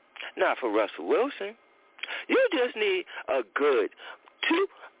 Not for Russell Wilson. You just need a good,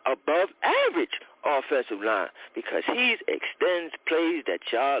 above average offensive line because he extends plays that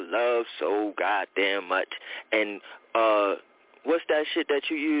y'all love so goddamn much. And what's that shit that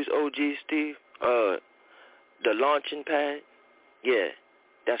you use, OG Steve? The launching pad? Yeah,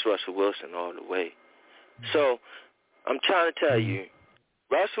 that's Russell Wilson all the way. So I'm trying to tell you,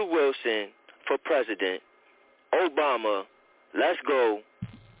 Russell Wilson for president, Obama, let's go.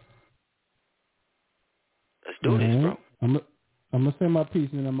 Let's do this, bro. I'm gonna say my piece,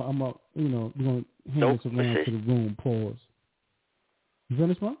 and I'm you know, we're gonna hand this around to the room. Pause. You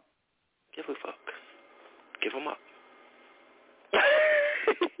finished, man? Give a fuck. Give him up.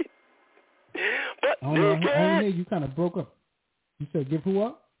 But I hear you kind of broke up. You said give who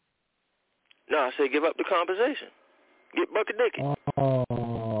up? No, I said give up the conversation. Get Bucket Dicky.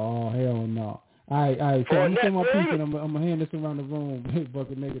 Oh, hell no. All right. So I'm saying my piece, and I'm going to hand this around the room.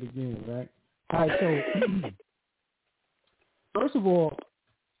 Bucket naked again, right? All right, so first of all,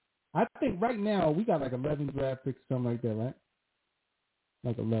 I think right now we got like 11 draft picks, something like that, right?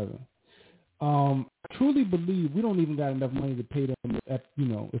 Like 11. I truly believe we don't even got enough money to pay them, if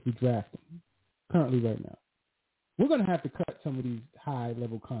we draft them currently right now. We're going to have to cut some of these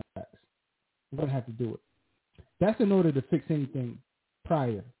high-level contracts. We're going to have to do it. That's in order to fix anything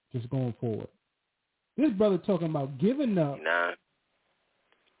prior, just going forward. This brother talking about giving up. Nah.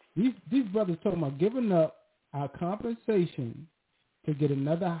 These brothers talking about giving up our compensation to get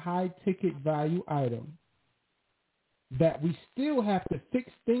another high-ticket value item that we still have to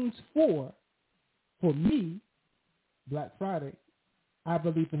fix things for me, Black Friday, I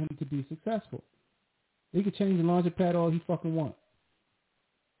believe for him to be successful. He could change the laundry pad all he fucking wants.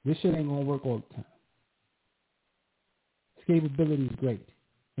 This shit ain't going to work all the time. His capability is great.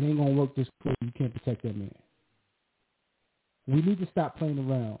 It ain't going to work this quick. You can't protect that man. We need to stop playing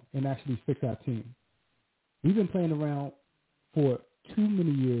around and actually fix our team. We've been playing around for too many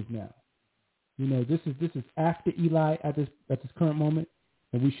years now. This is after Eli at this current moment,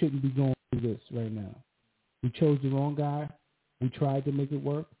 and we shouldn't be going through this right now. We chose the wrong guy. We tried to make it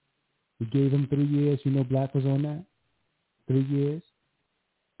work. We gave him 3 years. Black was on that. 3 years.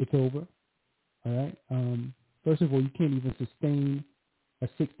 It's over. All right. First of all, you can't even sustain a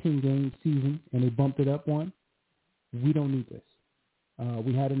 16-game season, and they bumped it up one. We don't need this.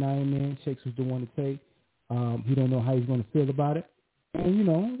 We had an Iron Man. Shakes was the one to take. He don't know how he's going to feel about it. And,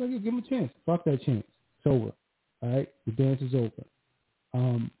 give him a chance. Fuck that chance. It's over. All right? The dance is over.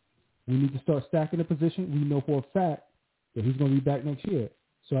 We need to start stacking the position. We know for a fact that he's going to be back next year.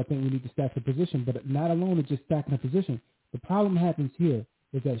 So I think we need to stack the position, but not alone of just stacking the position. The problem happens here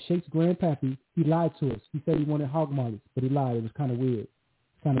is that Shake's grandpappy, he lied to us. He said he wanted hog mollies, but he lied. It was kind of weird.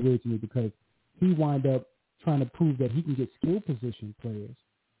 It's kind of weird to me because he wound up trying to prove that he can get skill position players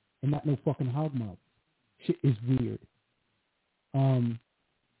and not no fucking hog mollies. Shit is weird.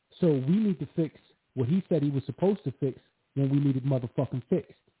 So we need to fix what he said he was supposed to fix when we needed motherfucking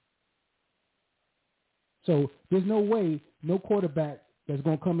fixed. So there's no way no quarterback that's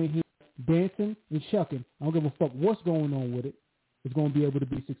going to come in here dancing and shucking, I don't give a fuck what's going on with it, is going to be able to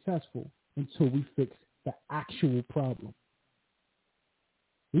be successful until we fix the actual problem.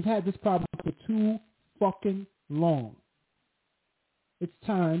 We've had this problem for too fucking long. It's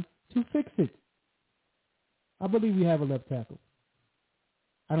time to fix it. I believe we have a left tackle.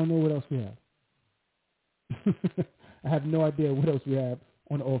 I don't know what else we have. I have no idea what else we have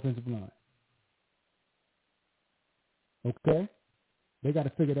on the offensive line. Okay? They got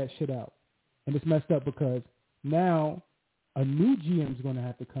to figure that shit out. And it's messed up because now a new GM is going to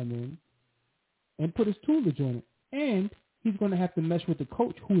have to come in and put his toolage on it. And he's going to have to mesh with the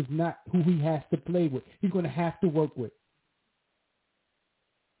coach who is not who he has to play with. He's going to have to work with.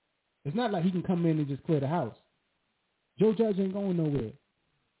 It's not like he can come in and just clear the house. Joe Judge ain't going nowhere.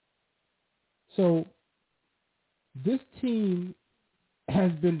 So this team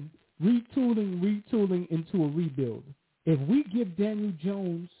has been retooling into a rebuild. If we give Daniel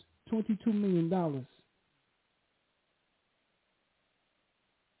Jones $22 million,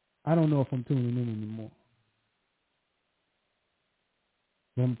 I don't know if I'm tuning in anymore.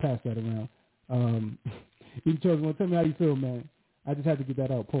 But I'm going to pass that around. You chose, tell me how you feel, man. I just had to get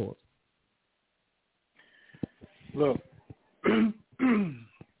that out. Pause. Look, I'm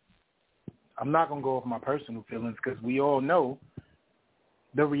not going to go off my personal feelings because we all know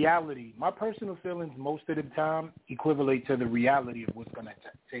the reality. My personal feelings most of the time equivalent to the reality of what's going to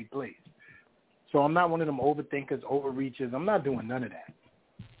take place. So I'm not one of them overthinkers, overreachers. I'm not doing none of that.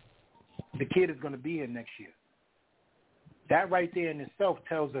 The kid is going to be here next year. That right there in itself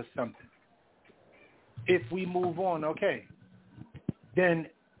tells us something. If we move on, okay, then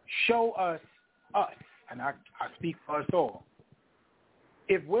show us, and I speak for us all.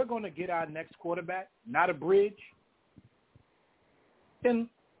 If we're going to get our next quarterback, not a bridge, then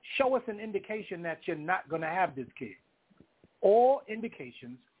show us an indication that you're not going to have this kid. All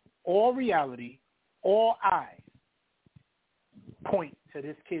indications, all reality, all eyes point to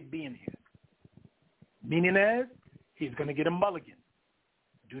this kid being here. Meaning as he's going to get a mulligan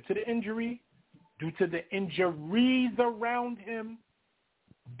due to the injury, due to the injuries around him,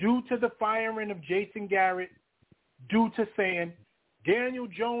 due to the firing of Jason Garrett, due to saying Daniel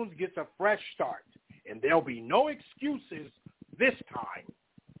Jones gets a fresh start and there'll be no excuses this time.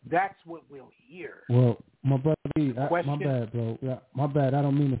 That's what we'll hear. Well, My brother, my Question? bad, bro. Yeah, my bad. I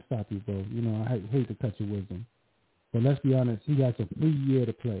don't mean to stop you, bro. You know, I hate to cut your wisdom. But let's be honest, he got a free year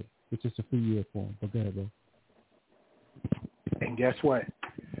to play. It's just a free year for him. But go ahead, bro. And guess what?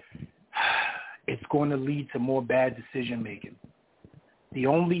 It's going to lead to more bad decision making. The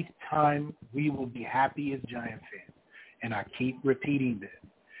only time we will be happy as Giant fans, and I keep repeating this,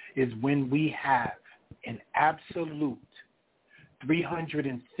 is when we have an absolute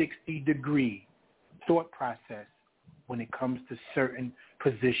 360-degree thought process when it comes to certain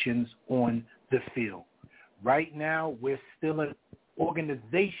positions on the field. Right now, we're still an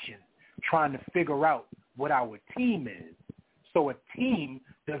organization trying to figure out what our team is. So a team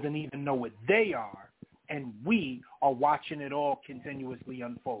doesn't even know what they are, and we are watching it all continuously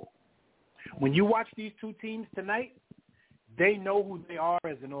unfold. When you watch these two teams tonight, they know who they are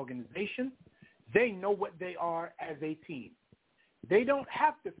as an organization. They know what they are as a team. They don't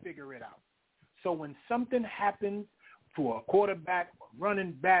have to figure it out. So when something happens to a quarterback, a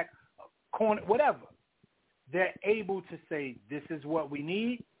running back, a corner, whatever, they're able to say, this is what we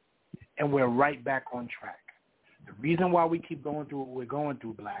need, and we're right back on track. The reason why we keep going through what we're going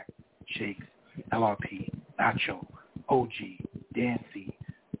through, Black, Shakes, LRP, Nacho, OG, Dancy,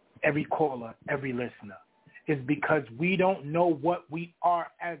 every caller, every listener, is because we don't know what we are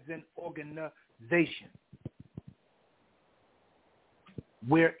as an organization.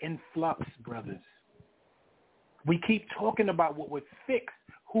 We're in flux, brothers. We keep talking about what would fix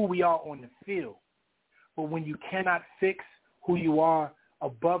who we are on the field. But when you cannot fix who you are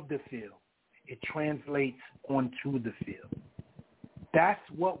above the field, it translates onto the field. That's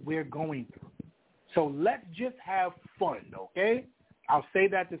what we're going through. So let's just have fun, okay? I'll say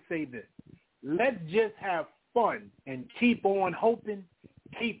that to say this. Let's just have fun and keep on hoping,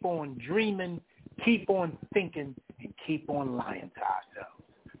 keep on dreaming, keep on thinking, and keep on lying to ourselves.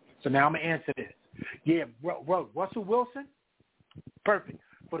 So now I'm going to answer this. Yeah, Russell Wilson, perfect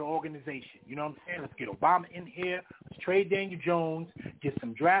for the organization. You know what I'm saying? Let's get Obama in here. Let's trade Daniel Jones, get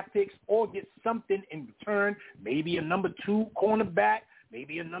some draft picks, or get something in return, maybe a number 2 cornerback,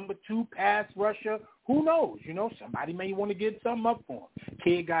 maybe a number 2 pass rusher. Who knows? You know, somebody may want to get something up for him.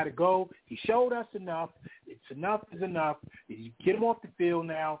 Kid got to go. He showed us enough. It's enough is enough. You get him off the field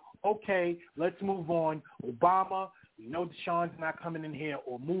now. Okay, let's move on. Obama, we know Deshaun's not coming in here,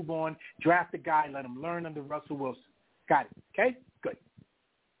 or move on. Draft a guy. Let him learn under Russell Wilson. Got it. Okay? Good.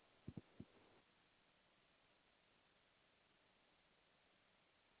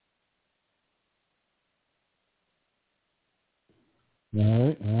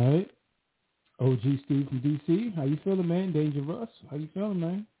 All right. OG Steve from DC, how you feeling, man? Danger Russ, how you feeling,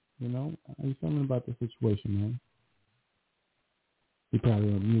 man? You know, how you feeling about the situation, man? You probably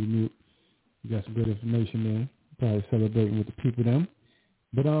on mute. You got some good information there. Probably celebrating with the people them.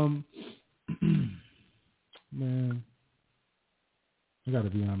 But man, I gotta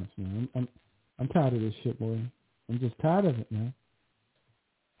be honest, man. I'm tired of this shit, boy. I'm just tired of it, man.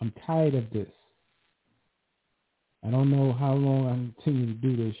 I'm tired of this. I don't know how long I can continue to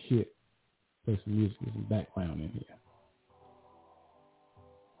do this shit. Play some music with some background in here.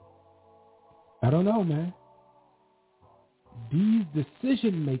 I don't know, man. These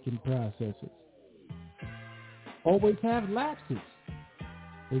decision-making processes always have lapses.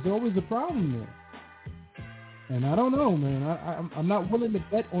 There's always a problem there. And I don't know, man. I'm not willing to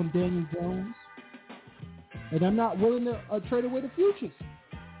bet on Daniel Jones. And I'm not willing to trade away the futures.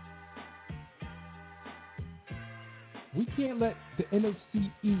 We can't let the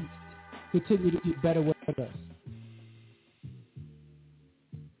NFC East continue to get better with us.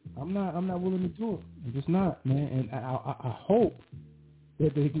 I'm not willing to do it. I'm just not, man. And I hope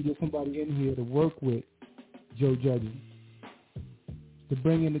that they can get somebody in here to work with Joe Judge to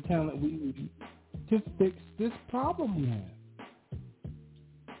bring in the talent we need to fix this problem we have.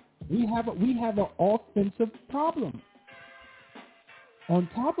 We have an offensive problem. On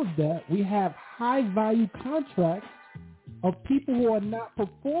top of that, we have high-value contracts of people who are not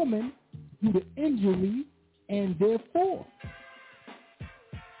performing due to injury, and therefore,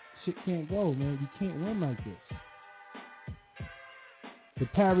 shit can't go, man. You can't win like this. The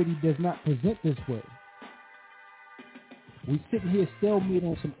parity does not present this way. We sitting here stalemate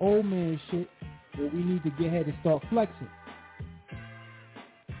on some old man shit where we need to get ahead and start flexing.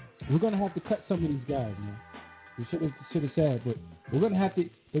 We're going to have to cut some of these guys, man. We should have said, but they're going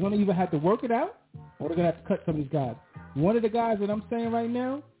to either have to work it out, or they're going to have to cut some of these guys. One of the guys that I'm saying right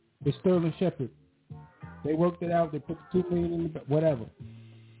now is Sterling Shepard. They worked it out. They put the $2 million in the whatever.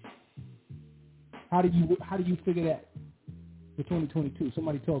 How do you figure that for 2022?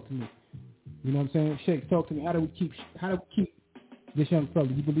 Somebody talk to me. You know what I'm saying? Shake, talk to me. How do we keep this young fella?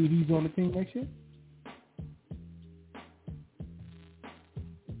 You believe he's on the team next year?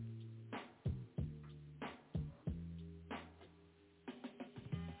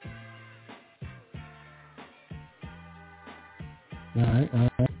 All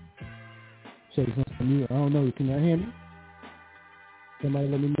right. Shake's on mute. I don't know. Can you hear me? Somebody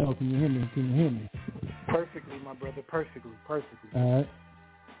let me know. Can you hear me? Perfectly, my brother. Perfectly. All right.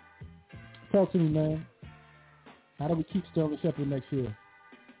 Talk to me, man. How do we keep Sterling Shepard next year?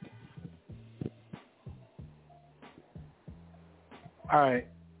 All right.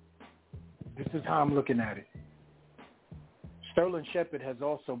 This is how I'm looking at it. Sterling Shepard has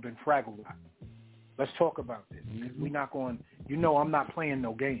also been fragile. Let's talk about this. We're not going, I'm not playing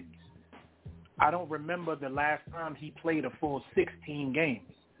no games. I don't remember the last time he played a full 16 games.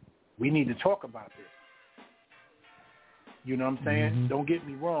 We need to talk about this. You know what I'm saying? Mm-hmm. Don't get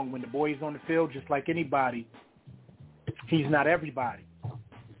me wrong. When the boy's on the field, just like anybody, he's not everybody.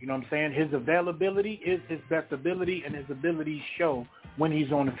 You know what I'm saying? His availability is his best ability, and his abilities show when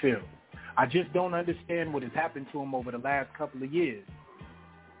he's on the field. I just don't understand what has happened to him over the last couple of years.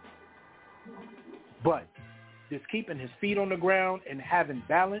 But just keeping his feet on the ground and having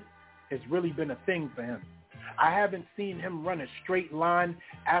balance has really been a thing for him. I haven't seen him run a straight line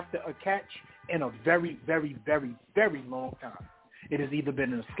after a catch in a very, very, very, very long time. It has either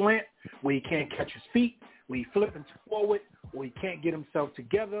been in a slant where he can't catch his feet, where he's flipping forward, or he can't get himself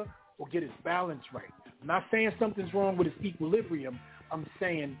together or get his balance right. I'm not saying something's wrong with his equilibrium. I'm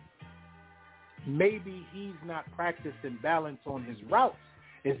saying maybe he's not practicing balance on his routes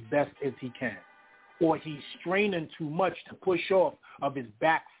as best as he can. Or he's straining too much to push off of his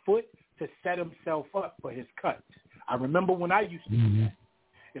back foot to set himself up for his cuts. I remember when I used to do that.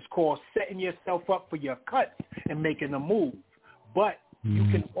 It's called setting yourself up for your cuts and making a move. But you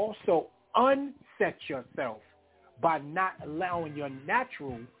can also unset yourself by not allowing your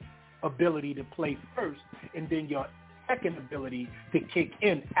natural ability to play first and then your second ability to kick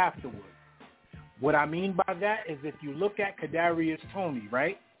in afterwards. What I mean by that is if you look at Kadarius Toney,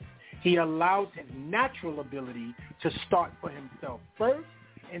 right? He allows his natural ability to start for himself first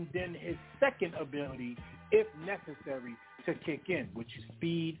and then his second ability, if necessary, to kick in, which is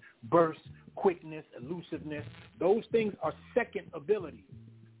speed, burst, quickness, elusiveness. Those things are second abilities.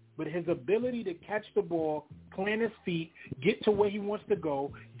 But his ability to catch the ball, plant his feet, get to where he wants to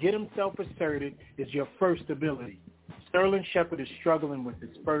go, get himself asserted is your first ability. Sterling Shepard is struggling with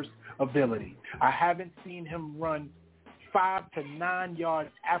his first ability. I haven't seen him run 5 to 9 yards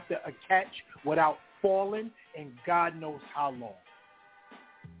after a catch without falling, and God knows how long.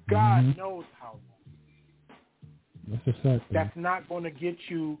 God knows how long. That's a fact. That's not going to get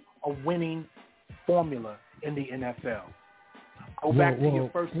you a winning formula in the NFL. Go back to your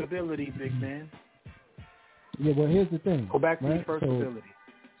first ability, big man. Yeah, well, here's the thing. Go back to your first ability.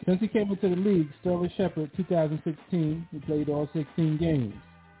 Since he came into the league, Sterling Shepard, 2016, he played all 16 games.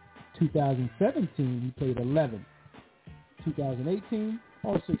 2017, he played 11. 2018,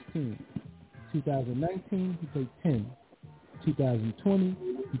 all 16. 2019, he played 10. 2020,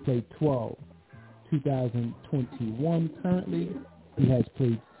 he played 12. 2021, currently, he has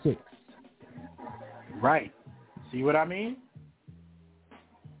played 6. Right. See what I mean?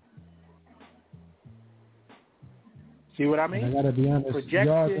 See what I mean? And I gotta be honest, Projected,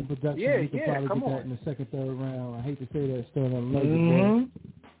 yards and production, you can probably get that in the second, third round. I hate to say that, Sterling,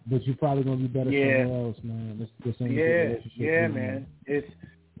 but you're probably gonna be better somewhere else, man. This ain't a good relationship, man.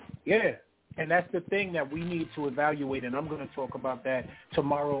 And that's the thing that we need to evaluate, and I'm going to talk about that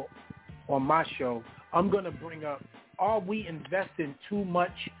tomorrow on my show. I'm going to bring up, are we investing too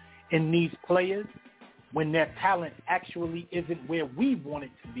much in these players when their talent actually isn't where we want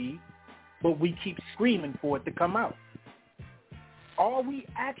it to be, but we keep screaming for it to come out? Are we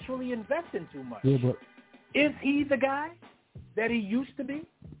actually investing too much? Yeah, but is he the guy that he used to be?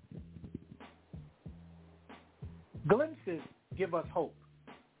 Glimpses give us hope.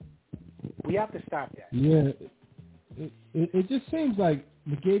 We have to stop that. Yeah, it just seems like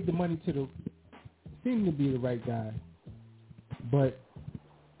we gave the money to seemed to be the right guy, but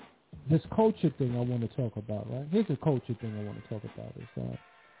this culture thing I want to talk about, right? Here's the culture thing I want to talk about. Is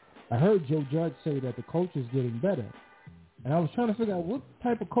I heard Joe Judge say that the culture is getting better, and I was trying to figure out what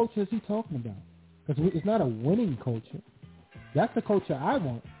type of culture is he talking about, because it's not a winning culture. That's the culture I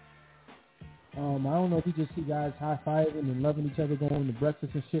want. I don't know if you just see guys high-fiving and loving each other, going to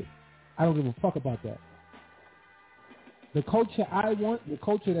breakfast and shit. I don't give a fuck about that. The culture I want, the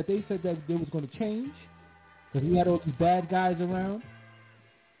culture that they said that they was going to change, because we had all these bad guys around,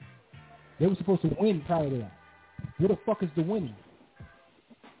 they were supposed to win prior to that. Where the fuck is the winning?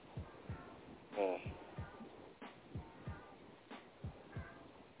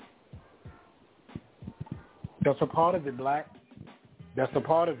 That's a part of it, Black. That's a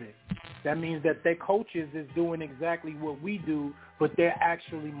part of it. That means that their coaches is doing exactly what we do, but they're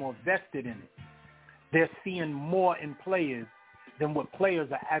actually more vested in it. They're seeing more in players than what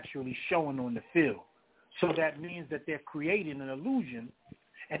players are actually showing on the field. So that means that they're creating an illusion,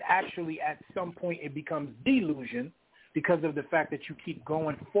 and actually at some point it becomes delusion because of the fact that you keep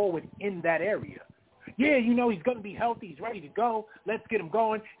going forward in that area. Yeah, you know, he's going to be healthy. He's ready to go. Let's get him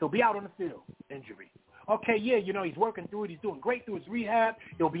going. He'll be out on the field. Injury. Okay, yeah, you know, he's working through it. He's doing great through his rehab.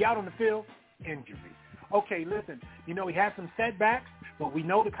 He'll be out on the field. Injury. Okay, listen, you know, he has some setbacks, but we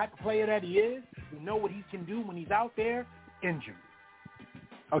know the type of player that he is. We know what he can do when he's out there. Injury.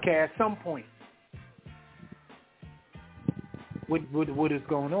 Okay, at some point, what is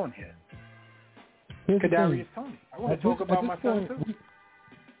going on here? Kadarius Toney. I want to talk about my son too.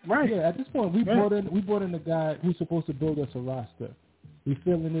 Right. Yeah, at this point, we brought in a guy who's supposed to build us a roster. We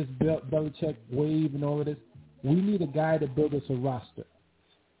feeling this Belichick wave and all of this. We need a guy to build us a roster.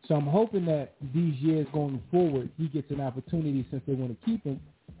 So I'm hoping that these years going forward, he gets an opportunity, since they want to keep him,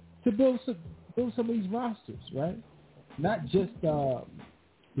 to build some of these rosters, right? Not just the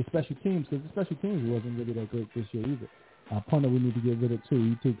special teams, because the special teams wasn't really that great this year either. Our punter we need to get rid of too.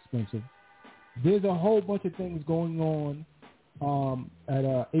 He's too expensive. There's a whole bunch of things going on at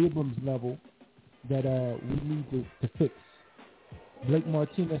Abrams level that we need to fix. Blake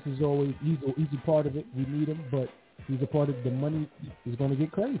Martinez is always he's a part of it. We need him, but he's a part of the money is going to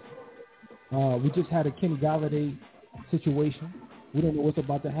get crazy. We just had a Kenny Galladay situation. We don't know what's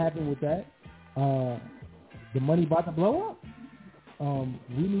about to happen with that. The money about to blow up.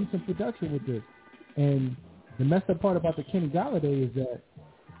 We need some production with this. And the messed up part about the Kenny Galladay is that,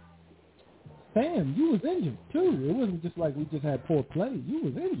 Sam, you was injured too. It wasn't just like we just had poor play. You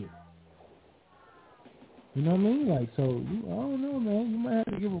was injured. You know what I mean? Like, so, I don't know, man. You might have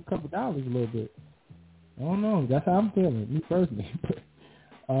to give him a couple $1 a little bit. I don't know. That's how I'm feeling, me personally.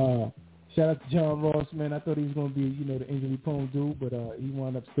 Shout out to John Ross, man. I thought he was going to be, you know, the injury-prone dude, but he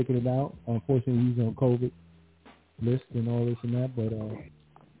wound up sticking it out. Unfortunately, he's on COVID list and all this and that, but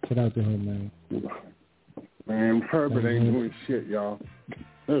shout out to him, man. Man, Herbert ain't doing shit, y'all.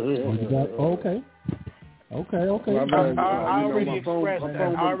 Okay. I already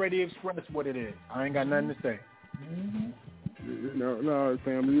expressed what it is. I ain't got nothing to say. No,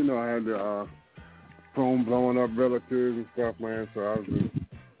 family. You know, I had the phone blowing up relatives and stuff, man. So I was just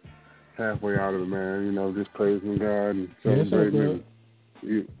halfway out of it, man. You know, just praising God and celebrating.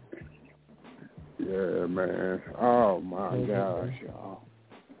 Yeah, man. Oh my gosh, y'all.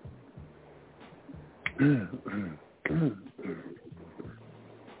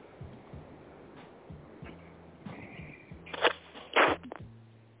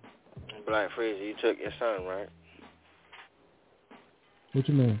 Black Freezer, you took your son, right? What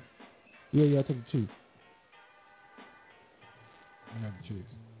you mean? Yeah, I took the Chiefs. I got the Chiefs.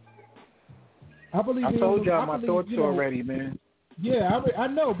 I told y'all my thoughts already, man. Yeah, I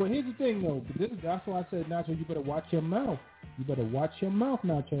know, but here's the thing, though. That's why I said, Nacho, you better watch your mouth. You better watch your mouth,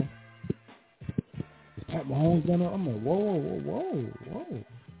 Nacho. Is Pat Mahomes gonna? I'm like, whoa.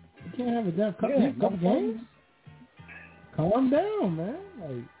 You can't have a couple games. Calm down, man.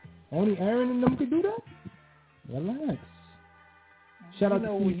 Like, only Aaron and them could do that. Relax. Shout out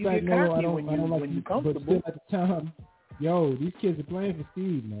to Steve Spagnuolo. I don't like you, but still at the time, yo, these kids are playing for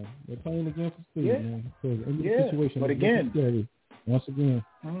Steve, man. They're playing again for Steve, man. So in this situation, but again, scary. Once again,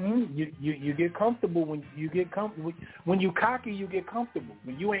 you get comfortable when you get comfortable. When you cocky, you get comfortable.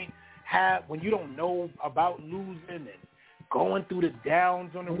 When you don't know about losing and going through the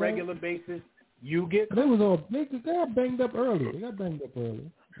downs on a regular basis, you get. They got banged up early.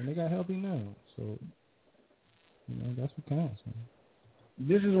 And they got healthy now. So, you know, that's what counts, man.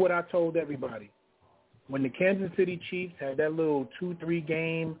 This is what I told everybody. When the Kansas City Chiefs had that little 2-3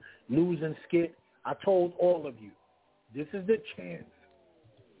 game losing skit, I told all of you, this is the chance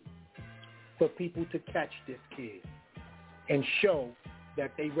for people to catch this kid and show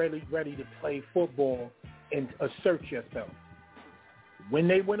that they really ready to play football and assert yourself. When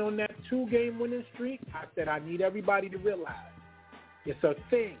they went on that 2-game winning streak, I said, I need everybody to realize it's a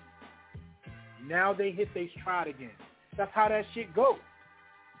thing. Now they hit their stride again. That's how that shit goes.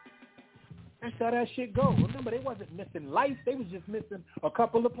 Remember, they wasn't missing life. They was just missing a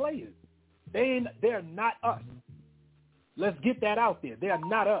couple of players. They're not us. Let's get that out there. They are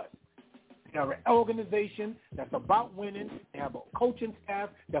not us. They are an organization that's about winning. They have a coaching staff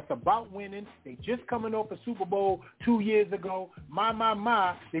that's about winning. They just coming off a Super Bowl 2 years ago.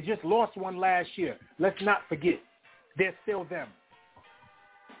 My. They just lost one last year. Let's not forget. They're still them.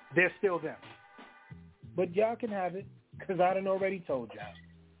 But y'all can have it because I done already told y'all.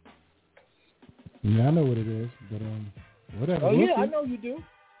 Yeah, I know what it is, but whatever. Oh, yeah, I know you do.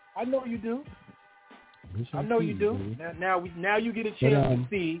 I know you do. Now you get a chance to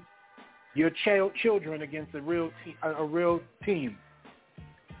see your children against a real team.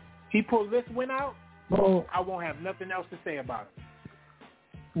 He pulls this win out, I won't have nothing else to say about it.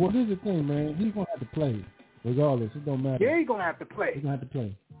 Well, here's the thing, man. He's going to have to play regardless. It don't matter. Yeah, he's going to have to play. He's going to have to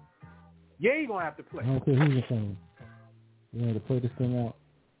play. Yeah, he's going to have to play. I don't care who's the fan. You know, to play this thing out.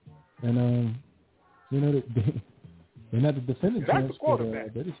 And, you know, they're not the defending champs, but they're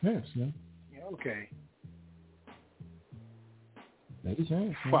the champs, man. Yeah, okay. They're the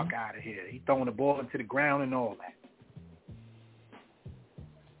champs, man. Fuck out of here. He's throwing the ball into the ground and all that.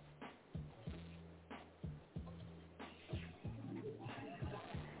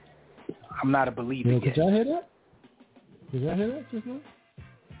 I'm not a believer yet. Did y'all hear that? Did y'all hear that just now?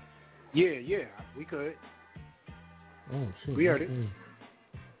 Yeah, we could. Oh, shit. We heard it.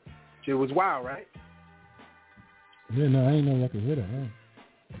 It was wild, right? Yeah, no, I ain't know I could hear that, huh?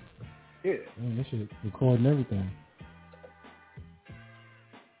 Yeah. Man, that shit recording everything.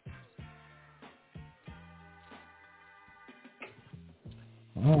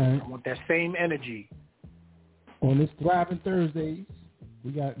 All right. I want that same energy. On this Thriving Thursdays,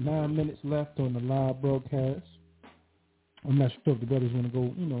 we got 9 minutes left on the live broadcast. I'm not sure if the brothers want to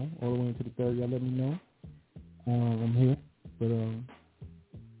go, you know, all the way into the third. Y'all let me know. I'm here. But,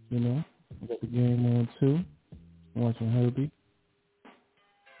 you know, I got the game on, too. I'm watching Herbie.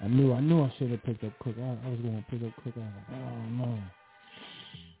 I knew I should have picked up Cook. I was going to pick up Cook. Oh, no.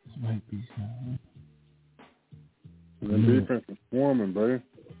 This might be something. The defense is swarming, buddy.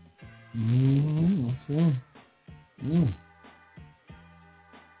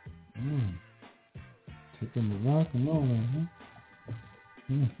 Taking the rock and all that, huh?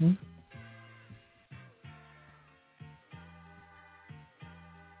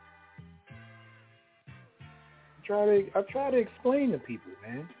 I try to explain to people,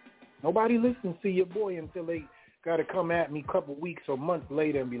 man. Nobody listens to your boy until they got to come at me a couple weeks or months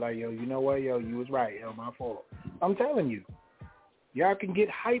later and be like, yo, you know what, yo, you was right, yo, my fault. I'm telling you. Y'all can get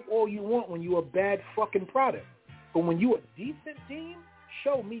hype all you want when you a bad fucking product. But when you a decent team,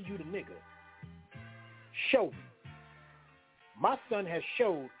 show me you the nigga. Show me. My son has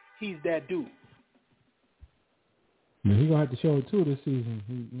showed he's that dude. Yeah, he's going to have to show it too this season.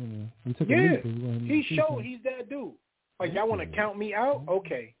 He took a leap. He showed he's that dude. Like, y'all want to count me out?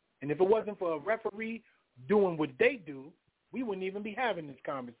 Okay. And if it wasn't for a referee doing what they do, we wouldn't even be having this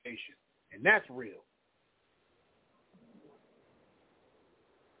conversation. And that's real.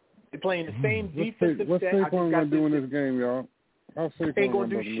 They're playing the same defensive What's set. Saquon going to do in this game, y'all? How's Saquon ain't going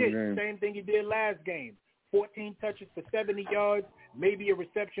to do do shit. Same thing he did last game. 14 touches for 70 yards, maybe a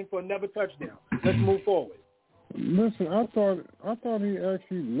reception for another touchdown. Let's move forward. Listen, I thought he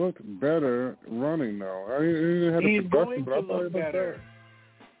actually looked better running, though. He didn't have He's the going but I to thought look better.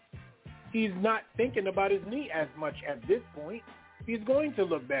 He's not thinking about his knee as much at this point. He's going to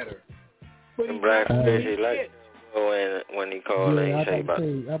look better. But he's Brad Fishy like when he called and he say about.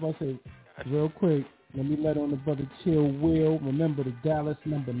 I'm about to say, real quick, let me let on the brother Chill Will. Remember the Dallas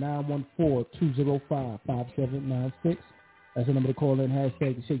number 914-205-5796. That's the number to call in.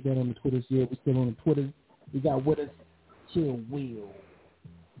 Hashtag the Shakedown on the Twitters. Yeah, we're still on the Twitters. We got with us Chill Will.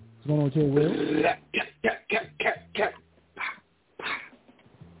 What's going on, Chill Will?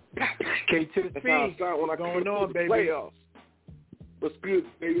 K to the That's how I sound when I going come on, to the baby. playoffs. What's good,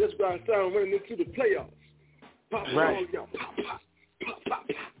 baby? That's how I sound running into the playoffs. Pop, right. Pop, pop, pop, pop, pop, pop.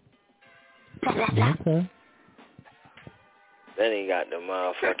 Okay. Then he got the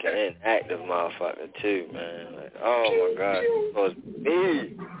motherfucking inactive motherfucker too, man. Like, oh my God, he's supposed to be.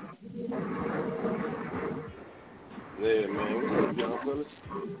 Yeah, man. What's up, y'all fellas?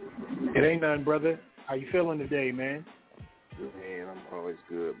 It ain't nothing, brother. How you feeling today, man? Man, I'm always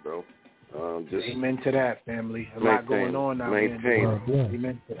good, bro. Just amen to that, family. A lot going on out here in the world.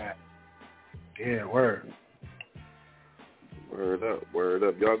 Amen to that. Yeah, word. Word up, word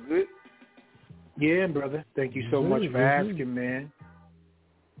up. Y'all good? Yeah, brother. Thank you so much for asking, man.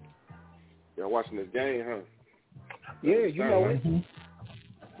 Y'all watching this game, huh? Yeah, you know it.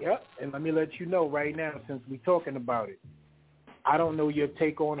 Yep, and let me let you know right now, since we're talking about it. I don't know your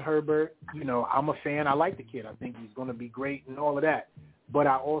take on Herbert. You know, I'm a fan. I like the kid. I think he's going to be great and all of that. But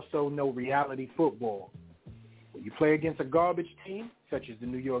I also know reality football. When you play against a garbage team, such as the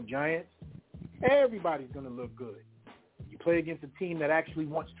New York Giants, everybody's going to look good. You play against a team that actually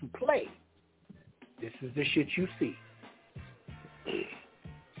wants to play. This is the shit you see.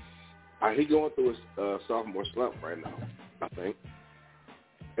 He's going through a sophomore slump right now, I think.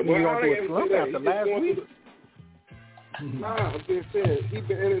 He's going through a slump after last week. Nah, I'm just saying, he's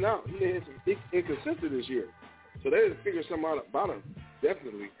been in and out. He had some inconsistent this year. So they had to figure something out about him,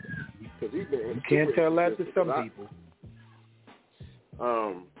 definitely. Because he's been you can't tell that to some people.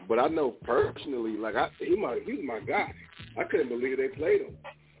 But I know personally, like he was my guy. I couldn't believe they played him.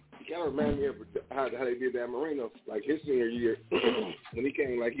 He kind of reminded me of how they did that Marino, like his senior year when he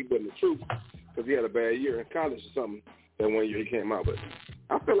came, like he wasn't the truth because he had a bad year in college or something. That one year he came out, but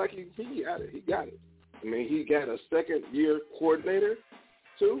I feel like he got it. He got it. I mean, he got a second-year coordinator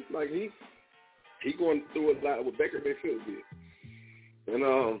too. Like he going through a lot with Baker Mayfield did, and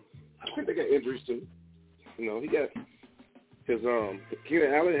I think they got injuries too. You know, he got his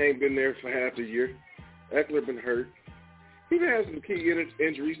Keenan Allen ain't been there for half the year. Eckler been hurt. He had some key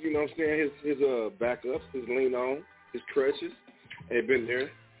injuries. You know what I'm saying? His backups, his lean on, his crutches ain't been there.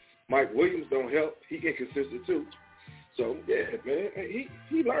 Mike Williams don't help. He inconsistent too. So yeah, man,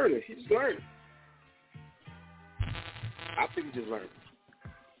 he learning. He just learning. I think he just learning.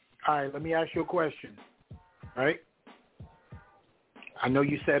 All right, let me ask you a question. All right? I know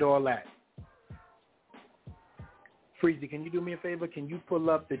you said all that. Freezy, can you do me a favor? Can you pull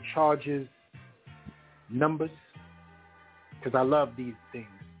up the Chargers numbers? Because I love these things.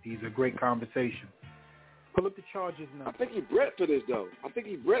 These are great conversations. Pull up the Chargers numbers. I think he bred for this, though.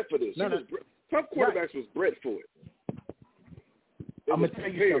 No. Some quarterbacks was bred for it. I'm going to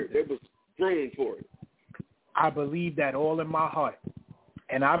tell you something. They was groomed for it. I believe that all in my heart.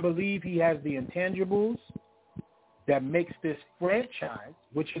 And I believe he has the intangibles that makes this franchise,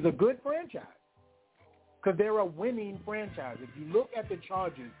 which is a good franchise, because they're a winning franchise. If you look at the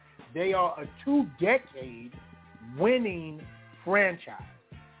Chargers, they are a 2-decade winning franchise.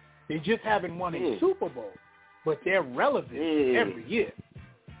 They just haven't won a Super Bowl, but they're relevant every year.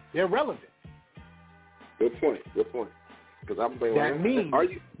 They're relevant. Good point. Because I'm thinking that means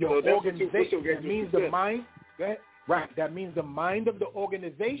your organization. That means the mind. Right. That means the mind of the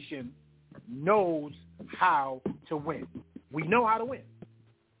organization knows how to win. We know how to win.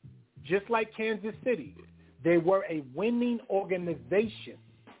 Just like Kansas City, they were a winning organization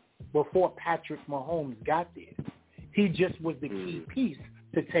before Patrick Mahomes got there. He just was the key piece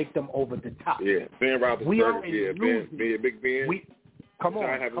to take them over the top. Yeah, Ben Roethlisberger. Big Ben. Come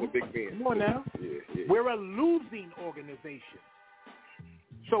on now. Yeah. We're a losing organization.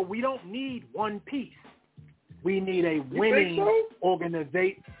 So we don't need one piece. We need a winning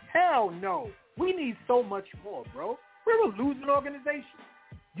organization. Hell no. We need so much more, bro. We're a losing organization.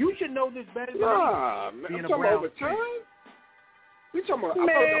 You should know this better than me. Man. I'm talking about over time. We talking about.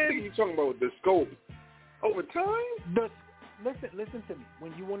 I think you're talking about the scope. Over time? Listen to me.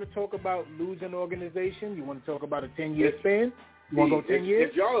 When you want to talk about losing organization, you want to talk about a 10-year span. You want to go 10 years?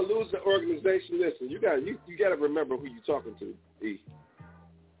 If y'all are losing the organization, listen. You got to remember who you're talking to. E.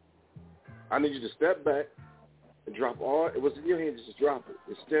 I need you to step back and drop all. It was in your hands. Just drop it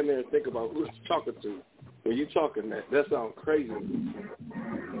and stand there and think about who you're talking to. When you're talking that sounds crazy.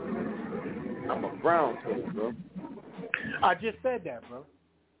 I'm a Browns fan, bro. I just said that, bro.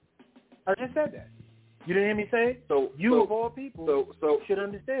 I just said that. You didn't hear me say it? Of all people, should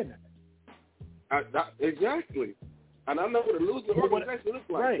understand that. Exactly. And I know what a losing organization looks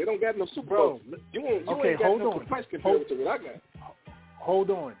like. Right. They don't got no Super Bowl. You ain't got no complaints compared to what I got. Hold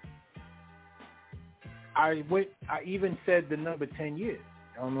on. I even said the number 10 years.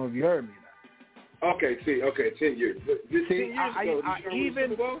 I don't know if you heard me or not. Okay, 10 years. 10 years ago, I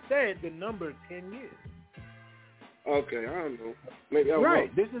even said the number 10 years. Okay, I don't know. Maybe I'm right. wrong.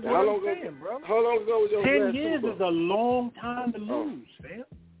 This is what I'm saying, bro. How long ago was your 10 years is a long time to lose, fam.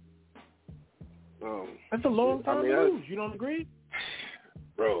 That's a long time to lose. You don't agree?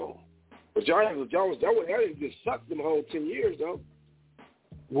 Bro. But y'all didn't just suck them whole 10 years, though.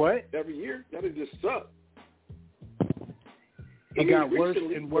 What? Every year? That didn't just suck. It got worse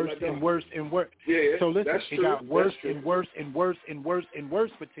and worse and worse and worse. Yeah, so listen, that's it true. got worse and worse and worse and worse and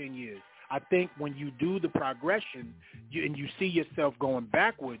worse for 10 years. I think when you do the progression and you see yourself going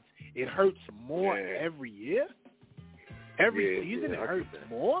backwards, it hurts more every year. Every season it hurts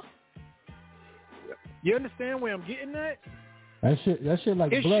more. You understand where I'm getting at? That shit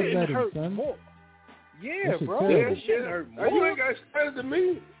like it bloodletting, hurt son. More. Yeah, bro. Terrible. That shit hurt more. You ain't got to explain it to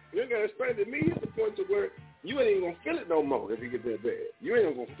me. You ain't got to explain it to me to the point to where you ain't even gonna feel it no more if you get that bad. You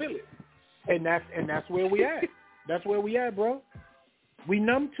ain't even gonna feel it. And that's where we at. That's where we at, bro. We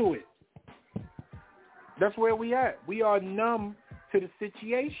numb to it. That's where we at. We are numb to the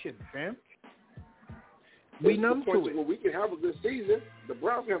situation, fam. We numb to it. Well, we can have a good season. The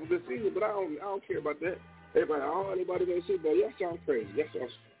Browns can have a good season, but I don't care about that. Anybody gonna say, but that sounds crazy. That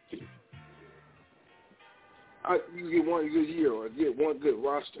sounds stupid. You get one good year or get one good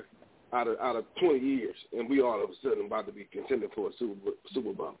roster out of 20 years, and we all of a sudden about to be contending for a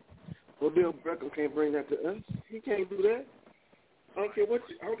Super Bowl. Well, Bill Beckham can't bring that to us. He can't do that. I don't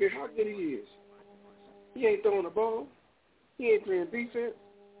care how good he is. He ain't throwing the ball. He ain't playing defense.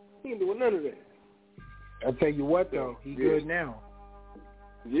 He ain't doing none of that. I'll tell you what, though. He good now.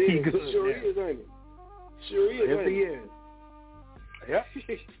 Yeah, he good sure now. he is, ain't he? Sure he is, Yes, ain't he is. Yep.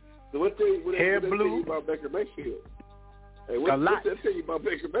 So what tell you about Baker Mayfield? Hey, what's that tell you about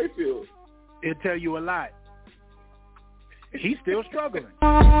Baker Mayfield? It'll tell you a lot. He's still struggling.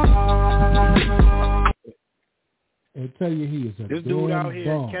 It'll tell you he is a this dude out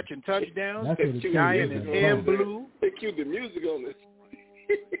here catching touchdowns, guy in his hair blue. They cue the music on this.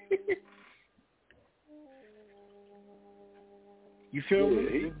 You feel me?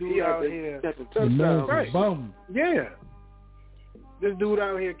 This dude out here catching touchdowns. Right. Yeah. This dude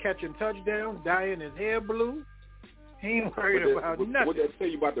out here catching touchdowns, dyeing his hair blue. He ain't worried about nothing. What that tell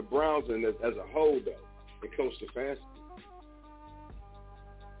you about the Browns and as a whole, though, and Coach Stefanski?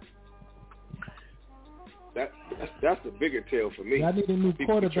 That's the bigger tale for me. Y'all need a new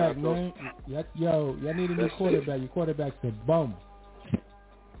quarterback, man. Y'all need a new quarterback. Your quarterback's a bum.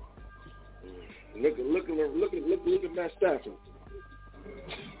 Look at Matt Stafford.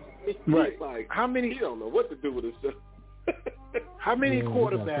 Right. Like, how many? He don't know what to do with himself. How many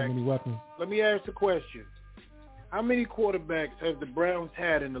quarterbacks? So many weapons. Let me ask the question. How many quarterbacks have the Browns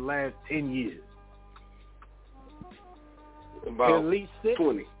had in the last 10 years? About at least 6?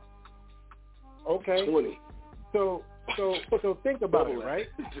 20. Okay. 20. So think about it, right?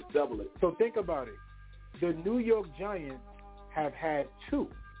 Just double it. So think about it. The New York Giants have had 2.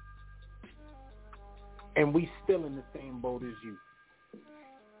 And we still in the same boat as you.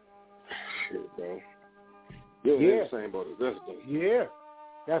 Shit, bro. You're in the same boat as us, though. Yeah.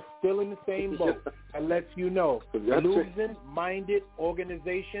 That's still in the same boat. That lets you know losing-minded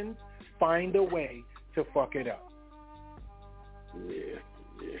organizations find a way to fuck it up. Yeah.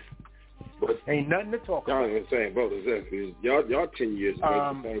 But ain't nothing to talk about. Y'all in the same boat as us. Y'all 10 years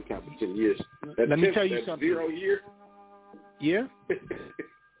ago, the same time for 10 years. Let me tell you something. 0 year? Yeah.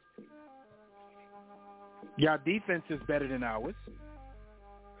 Y'all defense is better than ours.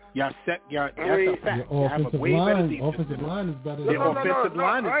 That's a fact. Your offensive line is better than ours. Offensive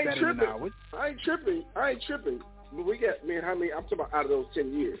line is better than ours. I ain't tripping. But we got, man, how many? I'm talking about out of those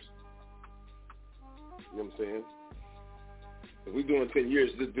 10 years. You know what I'm saying? If we doing 10 years,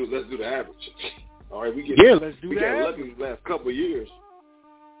 let's do the average. All right, let's do that. We got lucky these last couple of years.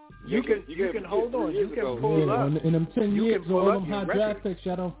 You can hold on. You can pull up. In them 10 years, all them high draft picks,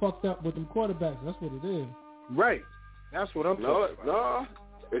 y'all done fucked up with them quarterbacks. That's what it is. Right. That's what I'm talking about. No.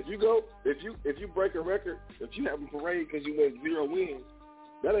 If you break a record, if you have a parade because you win 0 wins,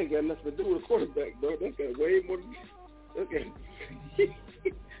 that ain't got nothing to do with a quarterback, bro. That's got way more. That's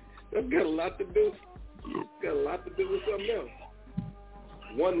got a lot to do. Got a lot to do with something else.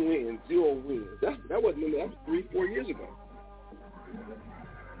 1 win, 0 wins. That was 3-4 years ago.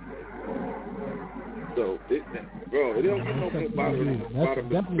 So, bro, it don't get no more bottom of the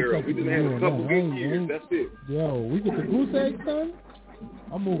barrel. We just had a couple good years. That's it. Yo, we get the goose egg, son.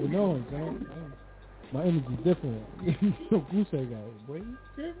 I'm moving on, son. My energy's different. So goose egg out, boy. You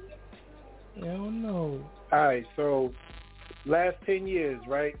tripping? Hell no. All right, so last 10 years,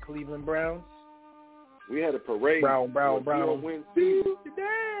 right? Cleveland Browns. We had a parade. Brown. Win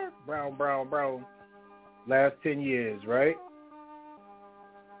Brown. Last 10 years, right?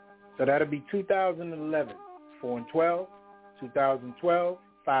 So that'll be 2011, 4-12, 2012,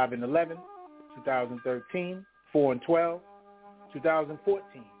 5-11, 2013, 4-12,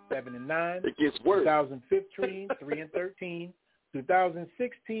 2014, 7-9. It gets worse. 2015, 3-13,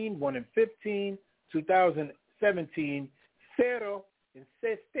 2016, 1-15, 2017,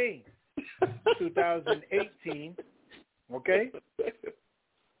 0-16. 2018, okay?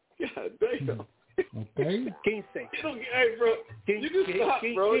 God damn. Okay. 15. Hey, bro. You can stop,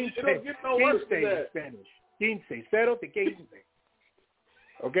 bro. It don't get no worse than that. Spanish. 15. 0-15.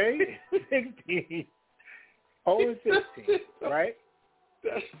 Okay? 16. 0-15, right?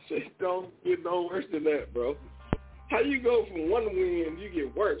 That shit don't get no worse than that, bro. How you go from 1 win, you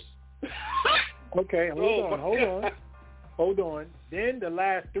get worse. Okay, hold on. Then the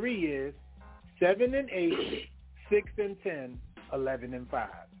last 3 years, 7-8, 6-10, 11-5.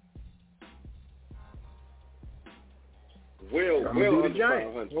 Well, I'm gonna do the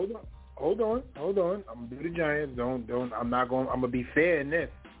Giants. Hold on. I'm gonna do the Giants. I'm gonna be fair in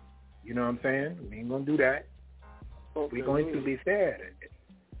this. You know what I'm saying? We ain't gonna do that. Okay, we're going to be fair.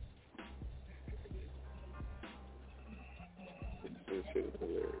 This shit is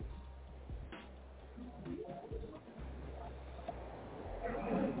hilarious.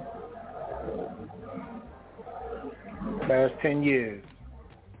 Last 10 years.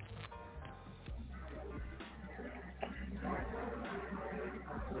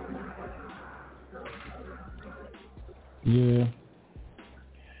 Yeah.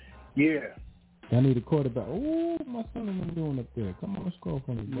 Yeah. I need a quarterback. Oh, my son and them doing up there. Come on, let's go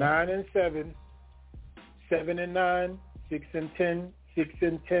for me. 9-7, 7-9, 6-10,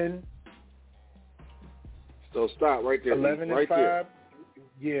 6-10. So stop right there. 11-5. There.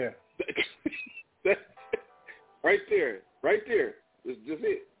 Yeah. Right there. This is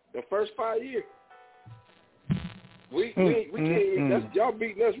it. The first 5 years. We can't even. Y'all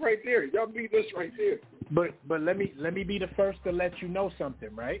beating us right there. But let me be the first to let you know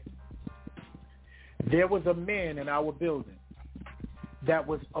something, right? There was a man in our building that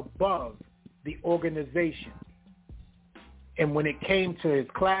was above the organization. And when it came to his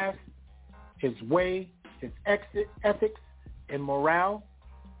class, his way, his ethics, and morale,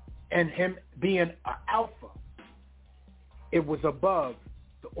 and him being an alpha, it was above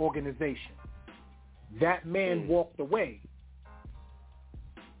the organization. That man walked away.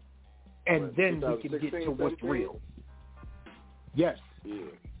 And then we can get to what's 17? real. Yes.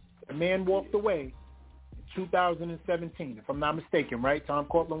 Yeah. The man walked away in 2017, if I'm not mistaken, right? Tom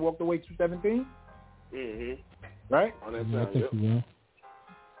Coughlin walked away in 2017? Mm-hmm. Right? On that time,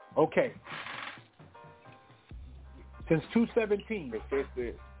 Okay. Since 2017,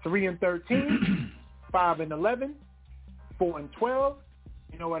 3-13, 5-11, 4-12.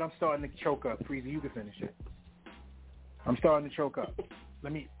 You know what? I'm starting to choke up. Freezy, you can finish it. I'm starting to choke up.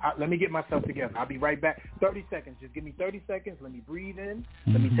 Let me get myself together. I'll be right back. 30 seconds. Just give me 30 seconds. Let me breathe in.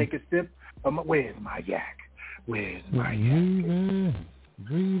 Let me take a sip. Where's my yak? Breathe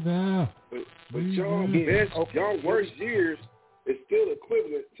out. But y'all worst years is still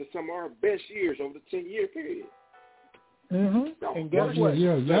equivalent to some of our best years over the 10-year period. Mm-hmm. And guess what?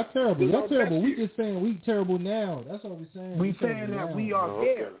 Y'all terrible. Y'all terrible. We just saying we terrible now. That's what we're saying. We saying that we are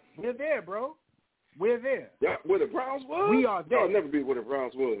there. We're there, bro. We're there. Yeah, where the Browns was? We are there. Y'all never be where the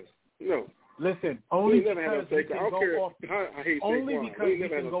Browns was. No. Listen, only because we can go off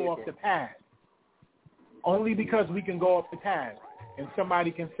the path. Only because we can go off the path. And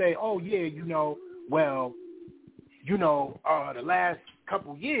somebody can say, oh, yeah, the last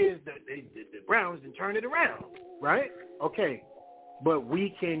couple years, the Browns didn't turn it around, right? Okay, but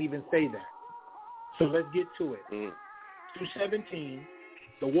we can't even say that. So let's get to it. 217,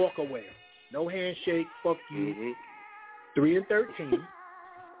 the walk away. No handshake, fuck you. 3-13,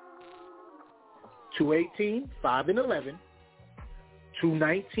 2-18, 5-11,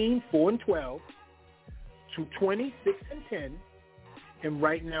 2-19, 4-12, 2-20, 6-10, and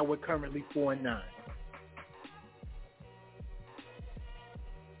right now we're currently 4-9.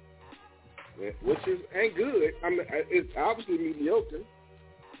 Which ain't good. I mean, it's obviously mediocre,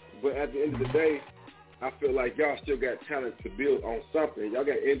 but at the end of the day, I feel like y'all still got talent to build on something. Y'all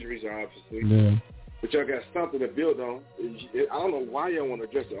got injuries, obviously, but y'all got something to build on. I don't know why y'all want to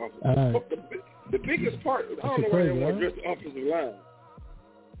address the offensive. The biggest part, I don't know why y'all want to address the offensive line.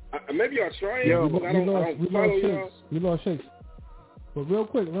 Maybe y'all trying, but I don't follow y'all. We lost Shakes. But real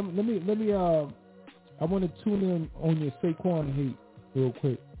quick, let me. I want to tune in on your Saquon hate real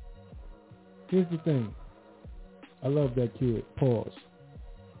quick. Here's the thing. I love that kid. Pause.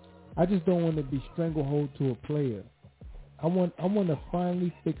 I just don't want to be stranglehold to a player. I want to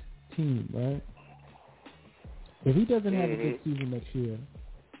finally fix the team, right? If he doesn't have a good season next year,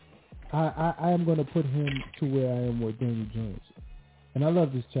 I am going to put him to where I am with Daniel Jones. And I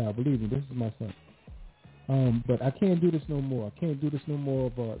love this child. Believe me, this is my son. But I can't do this no more. I can't do this no more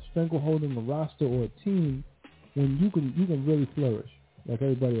of strangleholding a roster or a team when you can really flourish like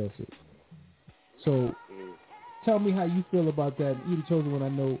everybody else is. So tell me how you feel about that. Edie Chosen, when I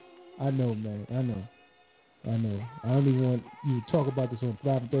know, man. I know. I only want you to talk about this on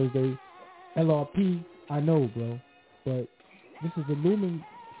Friday, Thursday. LRP, I know, bro. But this is a looming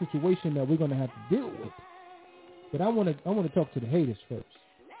situation that we're going to have to deal with. But I want to talk to the haters first.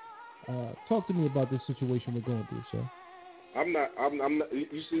 Talk to me about this situation we're going through, sir. I'm not.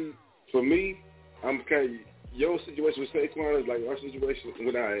 You see, for me, I'm kind of your situation with Saquon is like our situation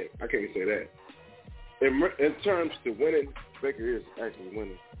with I can't say that. In terms to winning, Baker is actually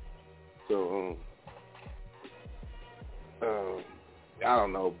winning. So, I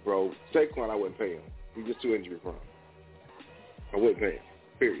don't know, bro. Saquon, I wouldn't pay him. He's just too injury prone. I wouldn't pay him.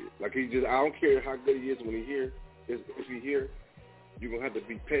 Period. Like I don't care how good he is when he's here. If he's here, you're gonna have to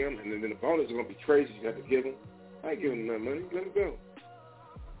pay him, and then the bonus is gonna be crazy. You have to give him. I ain't giving him that money. Let him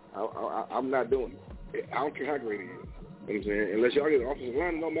go. I'm not doing it. I don't care how great he is. You know what I'm saying? Unless y'all get an offensive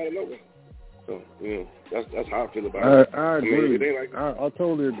line, no matter nowhere. So, that's how I feel about it. I agree. It ain't like, I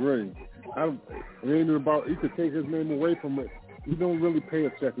totally agree. It ain't about, you could take his name away from it. You don't really pay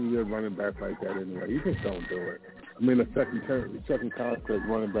a second-year running back like that anyway. You just don't do it. I mean, a second contract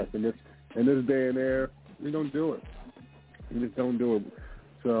running back in this day and era, you don't do it. You just don't do it.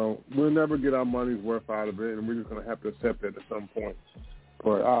 So we'll never get our money's worth out of it, and we're just going to have to accept it at some point.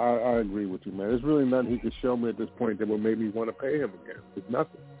 But I agree with you, man. There's really nothing he could show me at this point that would make me want to pay him again. It's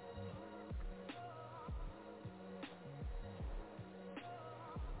nothing.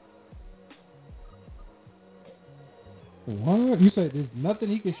 What? You said there's nothing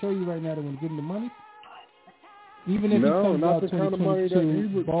he can show you right now that would give him the money? Even if he comes out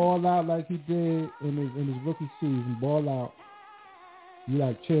 2022, ball out like he did in his rookie season, ball out, you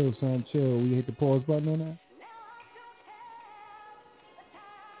like, chill, son, chill. Will you hit the pause button on that?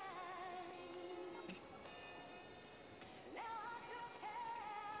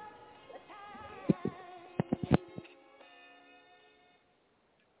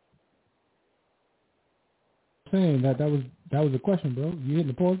 Saying that was a question, bro. You hitting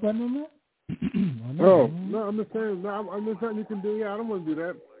the pause button on that? No, I'm just saying. No, I'm just saying you can do. Yeah, I don't want to do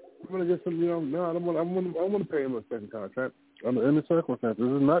that. I'm gonna get some. No, I don't want to pay him a second contract under any circumstances.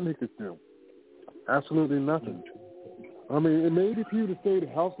 There's nothing he could do. Absolutely nothing. I mean, it maybe if he would have stayed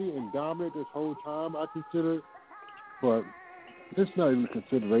healthy and dominant this whole time, I consider it. But it's not even a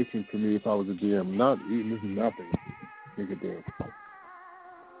consideration for me if I was a GM. Not even nothing he could do.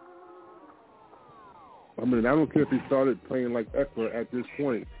 I mean, I don't care if he started playing like Eckler at this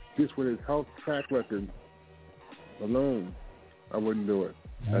point. Just with his health track record alone, I wouldn't do it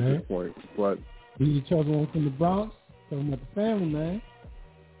at this point. But he's the chosen one from the Bronx. Talking about the family, man.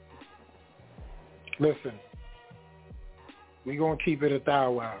 Listen, we're going to keep it a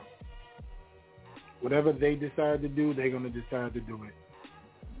thou wow. Whatever they decide to do, they're going to decide to do it.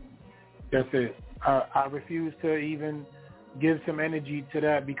 That's it. I refuse to even give some energy to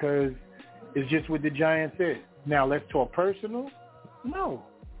that because it's just what the Giants said. Now, let's talk personal. No.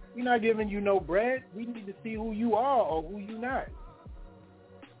 We're not giving you no bread. We need to see who you are or who you not.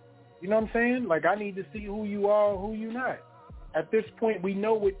 You know what I'm saying? Like, I need to see who you are or who you not. At this point, we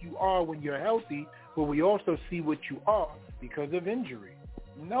know what you are when you're healthy, but we also see what you are because of injury.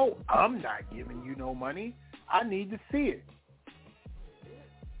 No, I'm not giving you no money. I need to see it.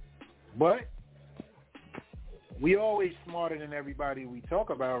 But we always smarter than everybody we talk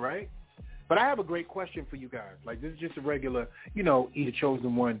about, right? But I have a great question for you guys. Like, this is just a regular, either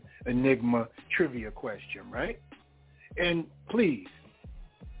chosen one enigma trivia question, right? And please,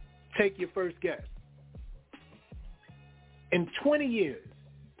 take your first guess. In 20 years,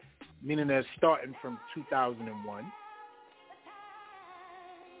 meaning that starting from 2001,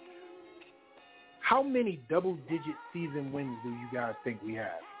 how many double-digit season wins do you guys think we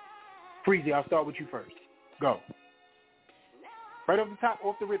have? Freezy, I'll start with you first. Go. Right off the top,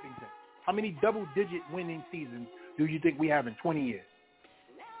 off the ripping thing. How many double-digit winning seasons do you think we have in 20 years?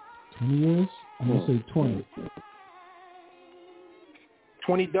 20 years? I'm going to say 20.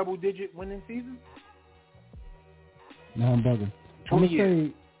 20 double-digit winning seasons? No, I'm bugging. 20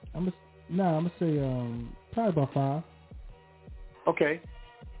 years. I'm going to say probably about 5. Okay.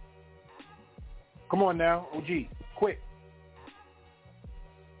 Come on now, OG. Quick.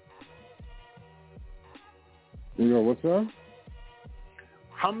 What's up?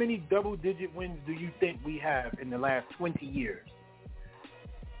 How many double-digit wins do you think we have in the last 20 years?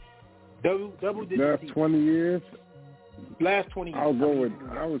 Double-digit. Last 20 years? Last 20 years.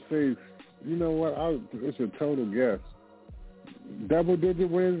 I would say, you know what? It's a total guess. Double-digit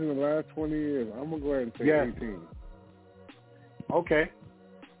wins in the last 20 years. I'm going to go ahead and say 18. Okay.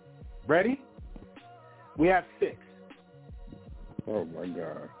 Ready? We have 6. Oh, my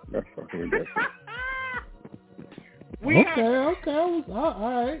God. That's fucking ridiculous. Okay. All right.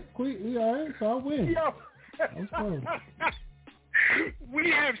 All right. So I win.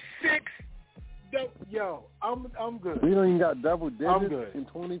 We have 6. I'm good. We don't even got double digits I'm good. in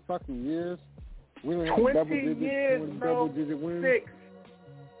 20 fucking years. We don't have 20 double digits, years, 20 bro. double-digit wins.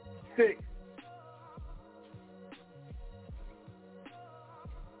 6.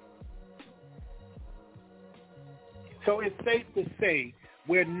 So it's safe to say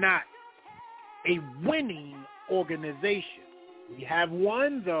we're not a winning organization. We have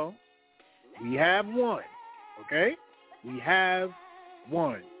one, though. We have one. Okay? We have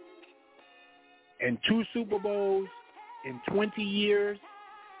one. And 2 Super Bowls in 20 years.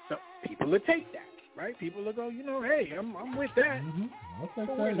 So people will take that, right? People will go, hey, I'm with that. Mm-hmm. I'll take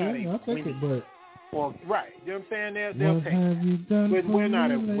I'll take it, but... Well, right. You know what I'm saying? They'll take it. But we're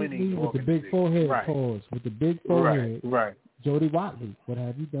not a winning with the big forehead pause. With the big forehead. Right. Jody Watley, what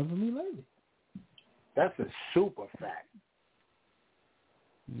have you done for me lately? That's a super fact.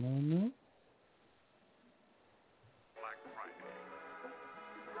 No.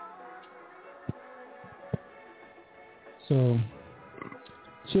 So,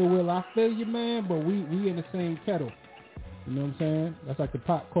 Chill Will, I feel you, man, but we in the same kettle. You know what I'm saying? That's like the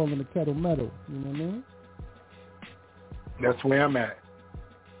pot calling the kettle metal. You know what I mean? That's where I'm at.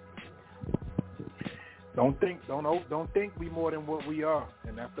 Don't think we more than what we are.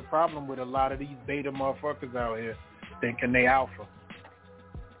 And that's the problem with a lot of these beta motherfuckers out here thinking they alpha.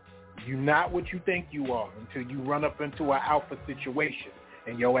 You're not what you think you are until you run up into an alpha situation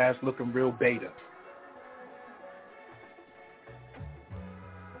and your ass looking real beta.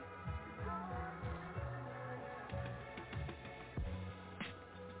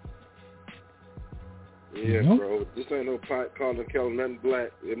 Yeah, bro. This ain't no pot calling the kettle nothing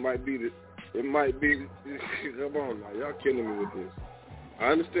black. It might be. Come on now, y'all killing me with this. I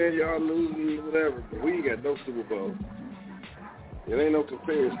understand y'all losing, whatever, but we ain't got no Super Bowl. It ain't no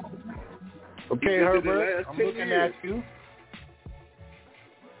comparison. Okay, Herbert, I'm looking at you.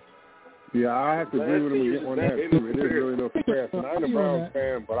 Yeah, I have to agree with him on that too. It is really no comparison. I'm a Browns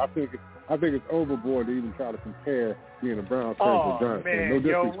fan, but I think it's overboard to even try to compare being a Browns fan to Giants fan. No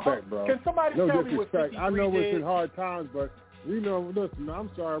disrespect, bro. Can somebody no tell disrespect. Me what I know did? It's in hard times, but we know. Listen, I'm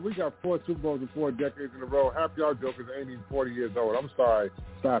sorry. We got 4 Super Bowls in 4 decades in a row. Half y'all jokers ain't even 40 years old. I'm sorry.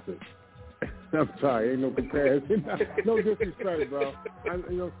 Stop it. I'm sorry. Ain't no comparison. No disrespect, bro.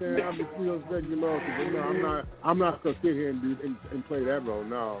 You know what I'm saying? I'm just respecting the loyalty, but I'm not gonna sit here and play that role.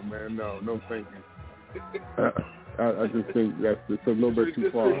 No, man. No, thank you. I just think that's a little bit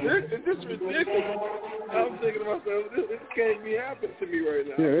too far. It's ridiculous. I'm thinking to myself, this can't be happening to me right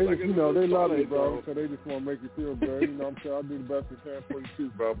now. Yeah, they they love it, bro. So they just want to make you feel good. You know, I'm sure I'll do the best I can for you too,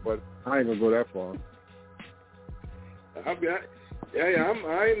 bro. But I ain't gonna go that far.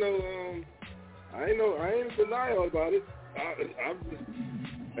 I ain't in denial about it. I'm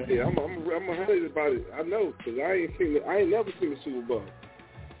 100 about it. I know, because I ain't never seen a Super Bowl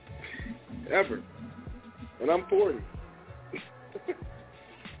ever, and I'm 40.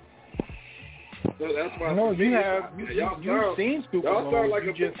 So that's why. No, you've seen Super Bowls. Y'all sound like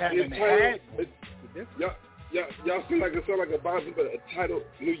you just haven't had. Y'all seem like a bunch of a titled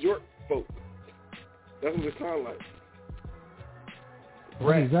New York folk. That's what it sounds like.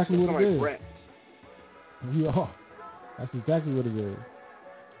 That's exactly what it is. Rats. We are. That's exactly what it is.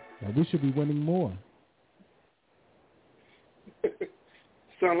 And we should be winning more.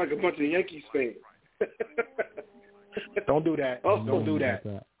 Sound like a bunch of Yankees fans. Don't do that. Don't do that.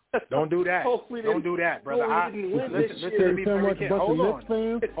 Don't do that. Don't do that, brother. Listen to me very carefully. Hold on.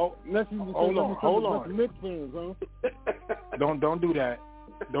 Don't do that.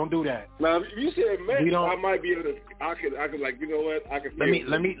 Don't do that. Now, if you said Mets, I might be able to. I could like, you know what? I could. Let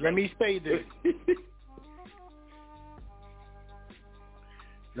me say this.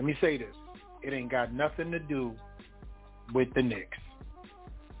 Let me say this. It ain't got nothing to do with the Knicks.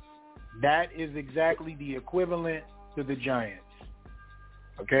 That is exactly the equivalent to the Giants.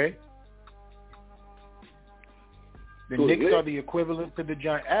 Okay? The Knicks are the equivalent to the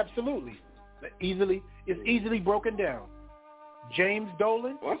Giants. Absolutely. It's easily broken down. James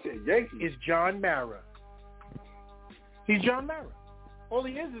Dolan is John Mara. He's John Mara. All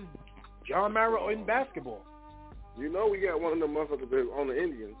he is John Mara in basketball. You know we got one of them motherfuckers on the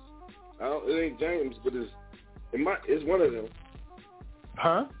Indians. It ain't James, but it's one of them.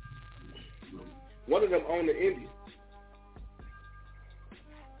 Huh? One of them on the Indians.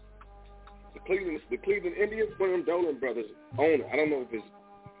 The Cleveland Indians, one of them Dolan brothers own it. I don't know if it's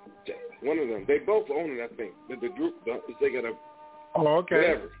James. One of them. They both own it, I think. The group, they got a... Oh, okay.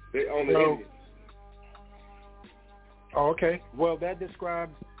 Whatever. They own the Indians. Oh, okay. Well, that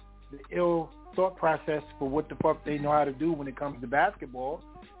describes the ill thought process for what the fuck they know how to do when it comes to basketball.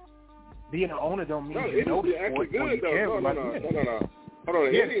 Being an owner don't mean you know the sport or you care about it. No. Hold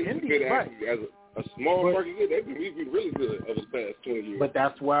on. Yeah, Indians good actually. As a small market, they've been really good over the past 20 years. But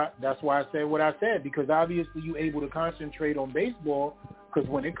that's why I said what I said, because obviously you're able to concentrate on baseball, because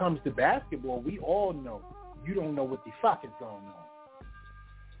when it comes to basketball, we all know you don't know what the fuck is going on.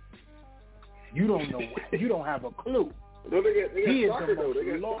 You don't know. You don't have a clue. No, they got soccer though. They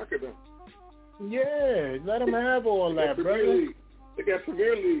got soccer though. Yeah, let them have all that, brother. They got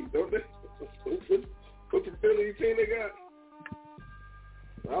Premier League, don't they? What Premier League team they got?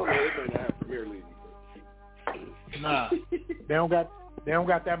 I don't know. They might not have Premier League. Nah, they don't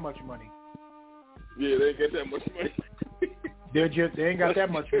got that much money. Yeah, they ain't got that much money. They ain't got that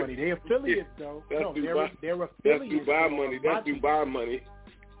much money. They affiliates though. They're affiliates. That's Dubai money. That's Dubai money.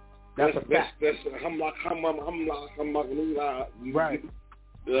 That's a fact. That's right.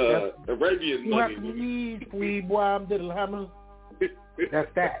 Arabian money.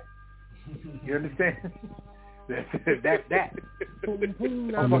 That's that. You understand? That's that.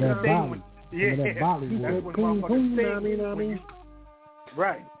 Yeah, that's what motherfuckers say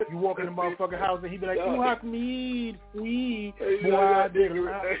Right. You walk in the motherfucking house and he be like, "Fuck me, weed, boy, I did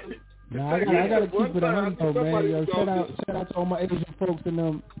it." Nah, I gotta keep it 100 though, man. Yo, shout out to all my Asian folks and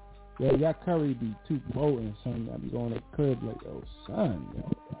them. Yo, y'all curry be too potent, son. I be going to the crib like, yo, son,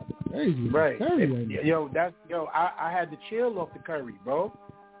 yo, crazy. Right. Curry, I had to chill off the curry, bro.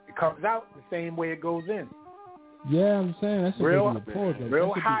 It comes out the same way it goes in. Yeah, I'm saying that's real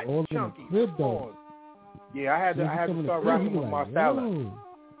real hot, chunky. Crib, though. Yeah, I had to start rocking with Marsala.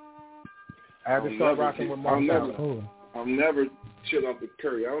 I had to start rocking with Marsala. I'll never chill off the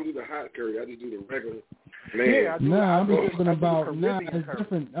curry. I don't do the hot curry. I just do the regular. I'm talking about. It's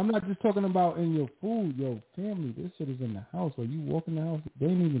different. I'm not just talking about in your food, yo, family. This shit is in the house. Or you walk in the house, they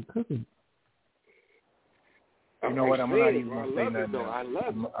ain't even cooking. You know what? I'm not even gonna say nothing. I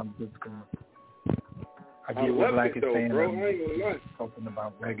love it. I'm just gonna. I get what Black is saying. Bro. I ain't gonna lie. Talking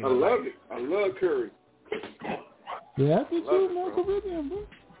about regular. I love it. I love curry. Yeah, that's what you know, Caribbean, bro.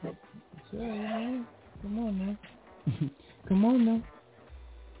 Yeah, man. Come on, man. Come on, now.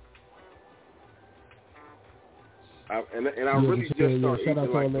 I really just started shout out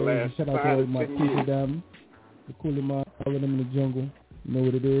to all the shout out to all my people down, the coolie man, all of them in the jungle. You know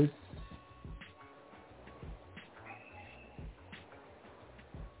what it is.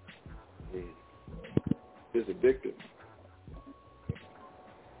 It's addictive.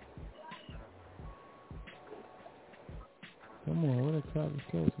 Come on, what a Travis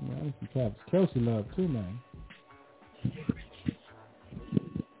Kelce, man. I need some Travis Kelce love too, man.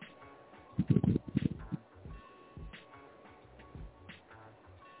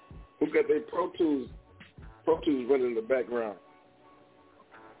 Who got their Pro Tools running in the background?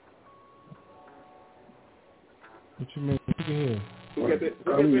 What you mean? Look at here. Who got that?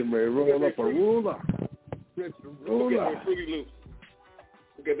 Roll up a ruler. Who got their Fruity Loops?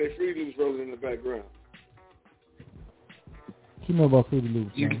 Who got their Fruity Loops rolling in the background? What you know about Fruity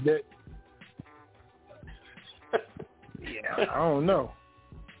Loops? Yeah, I don't know.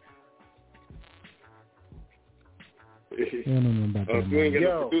 Real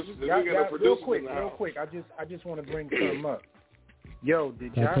quick. I just want to bring something up. Yo,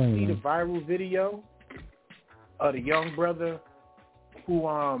 did y'all see the viral video of the young brother who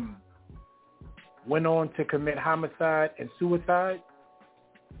went on to commit homicide and suicide?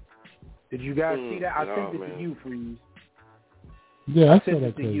 Did you guys see that? I sent it to you, Freeze. Yeah, I sent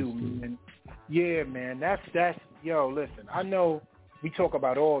it to you, man. Yeah, man. That's yo. Listen, I know we talk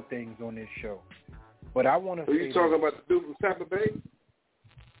about all things on this show, but I want to. Are you talking about the dude from Tampa Bay?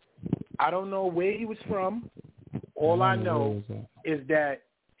 I don't know where he was from. All I know is that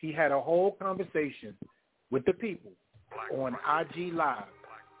he had a whole conversation with the people on IG Live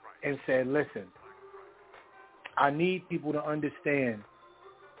and said, "Listen, I need people to understand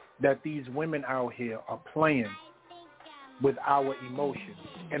that these women out here are playing with our emotions,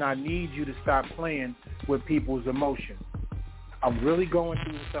 and I need you to stop playing with people's emotions. I'm really going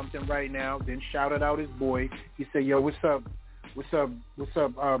through something right now." Then shouted out his boy. He said, "Yo, what's up? What's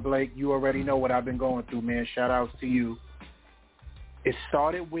up, Blake? You already know what I've been going through, man. Shout outs to you." It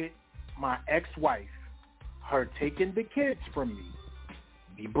started with my ex-wife, her taking the kids from me.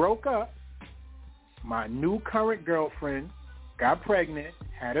 We broke up. My new current girlfriend got pregnant,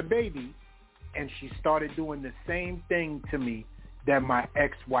 had a baby, and she started doing the same thing to me that my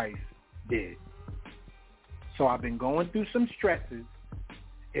ex-wife did. So I've been going through some stresses.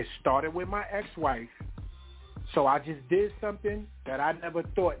 It started with my ex-wife. So I just did something that I never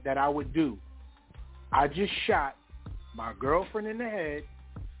thought that I would do. I just shot my girlfriend in the head,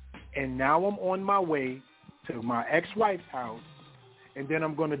 and now I'm on my way to my ex-wife's house, and then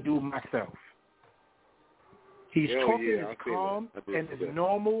I'm going to do myself. He's talking as calm and as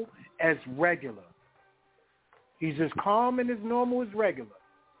normal as regular. He's as calm and as normal as regular.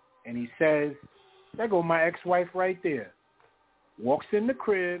 And he says, "There go my ex-wife right there." Walks in the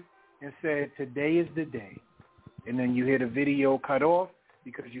crib and said, "Today is the day." And then you hear the video cut off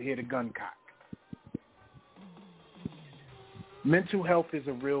because you hear the gun cock. Mental health is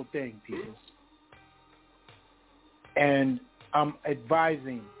a real thing, people. And I'm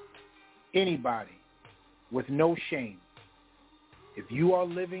advising anybody with no shame, if you are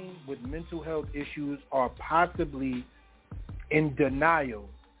living with mental health issues or possibly in denial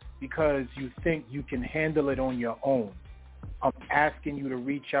because you think you can handle it on your own, I'm asking you to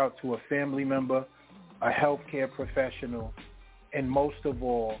reach out to a family member, a healthcare professional, and most of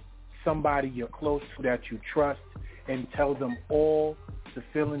all, somebody you're close to that you trust, and tell them all the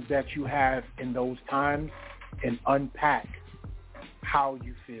feelings that you have in those times and unpack how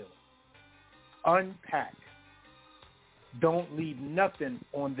you feel. Unpack. Don't leave nothing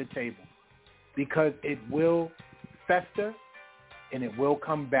on the table because it will fester and it will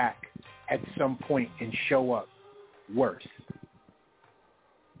come back at some point and show up worse.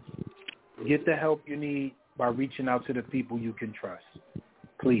 Get the help you need by reaching out to the people you can trust.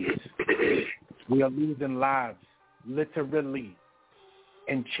 Please. We are losing lives, literally,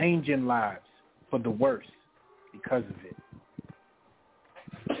 and changing lives for the worse because of it.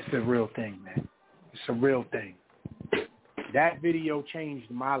 It's a real thing, man. It's a real thing. That video changed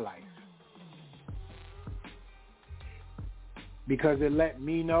my life because it let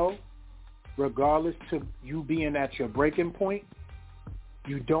me know, regardless to you being at your breaking point,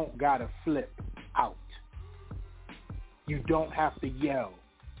 you don't gotta flip out. You don't have to yell.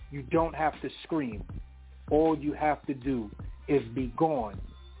 You don't have to scream. All you have to do is be gone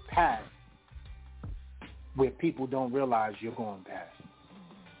past where people don't realize you're going past.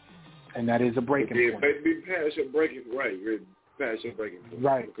 And that is a breaking point. Be past your breaking, right. You're past your breaking point.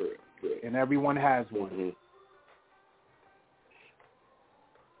 Right. Correct. And everyone has one. Mm-hmm.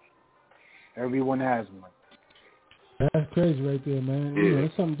 Everyone has one. That's crazy right there, man. Yeah. You know,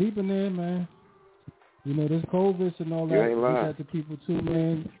 there's something deep in there, man. You know, this COVID and all that. You ain't lying. That to people too,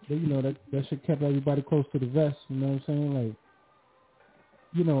 man. But, you know, that shit kept everybody close to the vest. You know what I'm saying? Like,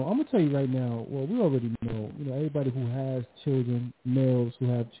 you know, I'm gonna tell you right now. Well, we already know. You know, everybody who has children, males who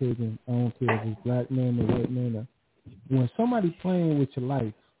have children. I don't care if it's black men or white men. Or, when somebody playing with your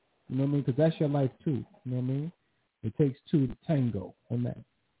life, you know what I mean? Because that's your life too. You know what I mean? It takes two to tango on that.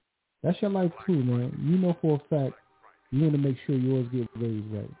 That's your life too, man. You know for a fact you want to make sure yours get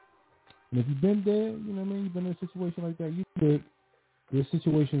raised right. And if you've been there, you know what I mean, you've been in a situation like that, you could. There's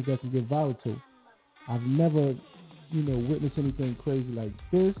situations that can get volatile. I've never, you know, witnessed anything crazy like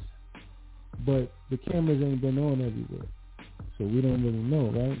this, but the cameras ain't been on everywhere. So we don't really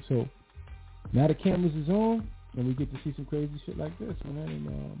know, right? So now the cameras is on, and we get to see some crazy shit like this, man. And,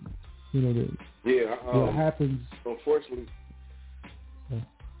 you know, what happens. Unfortunately,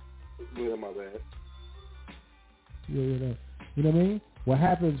 yeah, my bad. Yeah. You know what I mean? What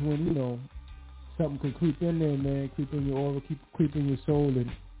happens when, you know, something can creep in there, man, creep in your aura, creep in your soul,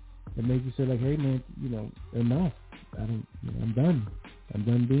 and make you say, like, hey, man, you know, enough. I'm done. I'm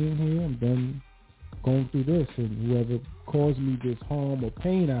done being here. I'm done going through this. And whoever caused me this harm or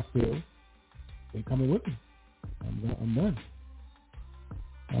pain I feel, they coming with me. I'm done.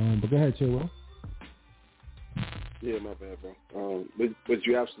 But go ahead, Chilwell. Yeah, my bad, bro. But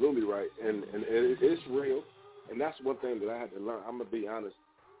you're absolutely right, and it's real, and that's one thing that I had to learn. I'm gonna be honest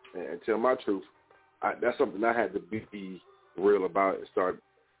and tell my truth. That's something I had to be real about and start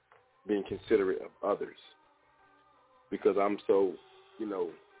being considerate of others, because I'm so, you know,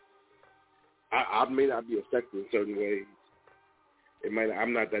 I may not be effective in certain ways.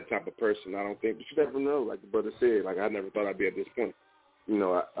 I'm not that type of person, I don't think, but you never know. Like the brother said, like I never thought I'd be at this point. You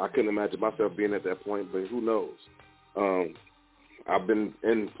know, I couldn't imagine myself being at that point, but who knows? I've been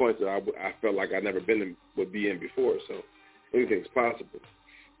in points that I felt like I never would be in before, so anything's possible.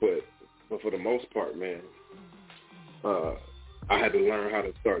 But for the most part, man, I had to learn how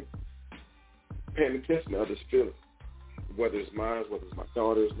to start paying attention to others' feelings, whether it's mine, whether it's my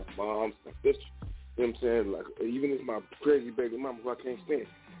daughters, my moms, my sisters. You know what I'm saying? Like, even if my crazy baby mama who I can't stand,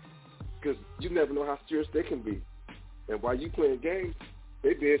 because you never know how serious they can be. And while you playing games,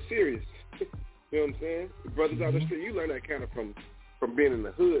 they being serious. You know what I'm saying? Brothers out the street, you learn that kind of from being in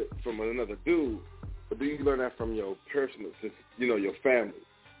the hood, from another dude. But then you learn that from your personal, you know, your family.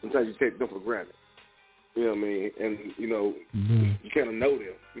 Sometimes you take them for granted. You know what I mean? And, you know, you kind of know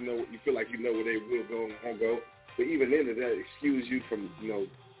them. You know, you feel like you know where they will go and won't go. But even then, that excuse you from, you know,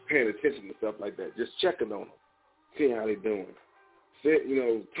 paying attention to stuff like that. Just checking on them, seeing how they're doing. You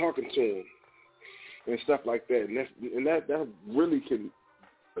know, talking to them and stuff like that. And that really can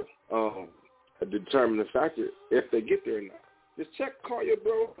determine the factor if they get there or not. Just call your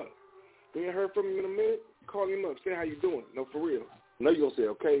bro up. You ain't heard from him in a minute, call him up, say how you doing. No, for real. I know you're going to say,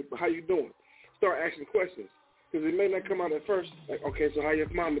 okay, but how you doing? Start asking questions. Because it may not come out at first, like, okay, so how your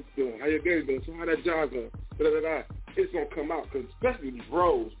mama doing? How your daddy doing? So how that job going? Da-da-da-da. It's going to come out, because especially these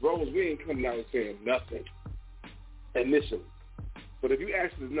bros, we ain't coming out and saying nothing initially. But if you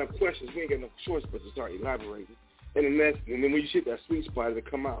ask us enough questions, we ain't got no choice but to start elaborating. And then when you hit that sweet spot, it'll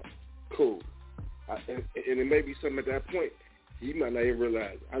come out. Cool. And it may be something at that point you might not even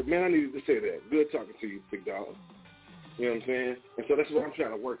realize. Man, I needed to say that. Good talking to you, big dog. You know what I'm saying? And so that's what I'm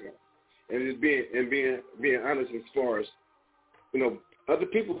trying to work on. And just being honest as far as, you know, other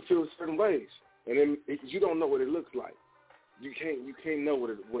people feel certain ways, and then you don't know what it looks like. You can't know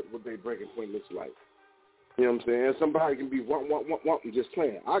what their breaking point looks like. You know what I'm saying? Somebody can be womp and just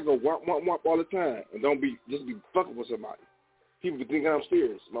playing. I go womp all the time, and just be fucking with somebody. People be thinking I'm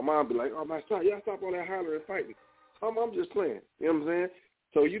serious. My mom be like, "Oh my son, y'all stop all that hollering and fighting. I'm just playing. You know what I'm saying?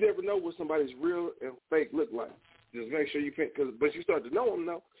 So you never know what somebody's real and fake look like. Just make sure you pick, but you start to know them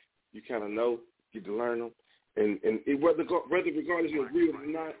now. You kind of know, get to learn them, and whether regardless you're real or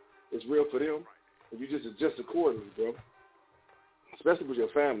not, it's real for them. And you just adjust accordingly, bro. Especially with your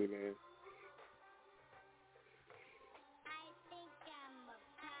family, man.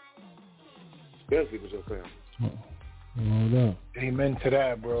 Especially with your family. Amen to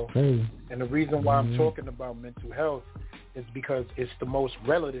that, bro. Hey. And the reason why I'm talking about mental health is because it's the most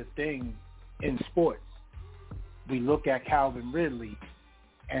relative thing in sports. We look at Calvin Ridley,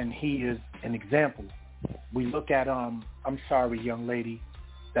 and he is an example. We look at, I'm sorry, young lady,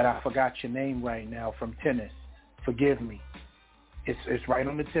 that I forgot your name right now, from tennis. Forgive me. It's right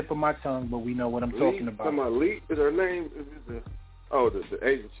on the tip of my tongue, but we know what I'm talking about. Lee? Is her name? The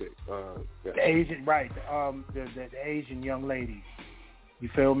Asian chick. Yeah. The Asian, right. The Asian young lady. You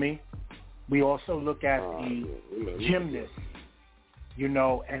feel me? We also look at the gymnast,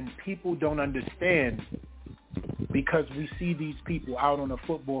 and people don't understand, because we see these people out on a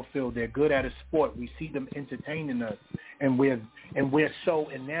football field. They're good at a sport. We see them entertaining us, and we're so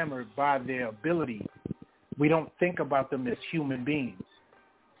enamored by their ability. We don't think about them as human beings.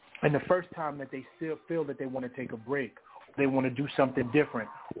 And the first time that they still feel that they want to take a break, they want to do something different,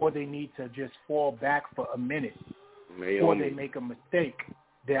 or they need to just fall back for a minute, or they make a mistake,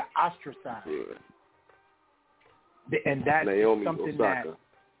 they're ostracized. Yeah. And that's something Osaka.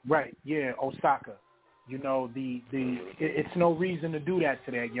 Osaka. It's no reason to do that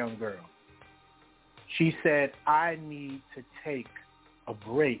to that young girl. She said, I need to take a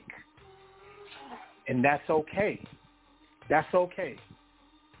break. And that's okay. That's okay.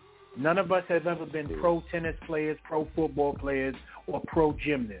 None of us have ever been pro tennis players, pro football players, or pro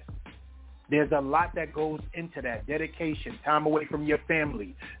gymnasts. There's a lot that goes into that. Dedication, time away from your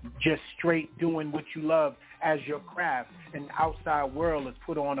family, just straight doing what you love as your craft, and the outside world is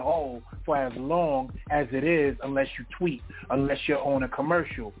put on hold for as long as it is, unless you tweet, unless you're on a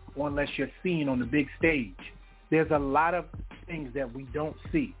commercial, or unless you're seen on the big stage. There's a lot of things that we don't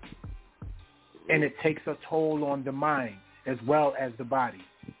see, and it takes a toll on the mind as well as the body.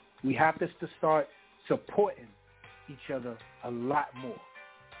 We have to start supporting each other a lot more.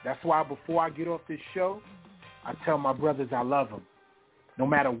 That's why before I get off this show, I tell my brothers I love them. No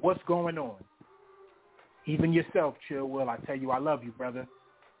matter what's going on. Even yourself, Chill Will, I tell you I love you, brother.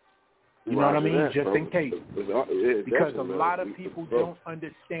 You know what I mean? Just in case. Because a lot of people don't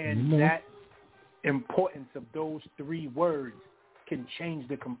understand that importance of those 3 words can change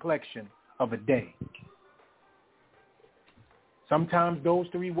the complexion of a day. Sometimes those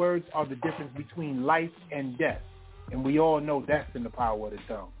 3 words are the difference between life and death. And we all know that's in the power of the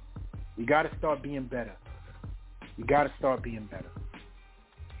tongue. We got to start being better. We got to start being better.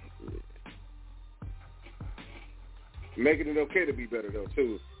 Making it okay to be better, though,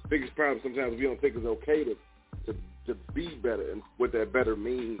 too. Biggest problem sometimes we don't think it's okay to be better, and what that better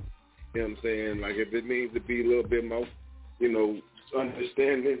means. You know what I'm saying? Like, if it means to be a little bit more,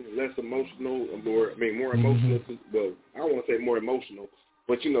 understanding, less emotional, more emotional. Well, I don't want to say more emotional,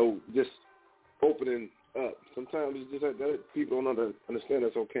 but, just opening up. Sometimes it's just like that. People don't understand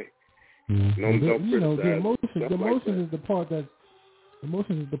that's okay. The emotion is the part that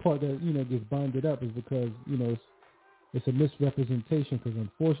gets binded up, is because it's a misrepresentation, because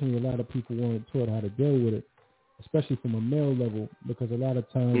unfortunately a lot of people weren't taught how to deal with it, especially from a male level, because a lot of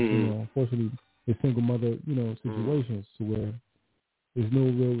times unfortunately it's single mother situations to where there's no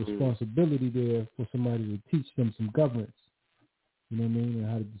real responsibility there for somebody to teach them some governance, and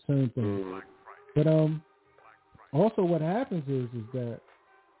how to discern things. But also what happens is that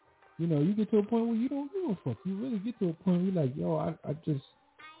you get to a point where you don't give a fuck. You really get to a point where you're like, yo, I'm just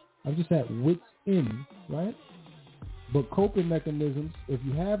at wit's end, right? But coping mechanisms, if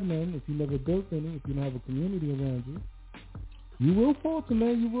you have none, if you never built any, if you don't have a community around you, you will falter,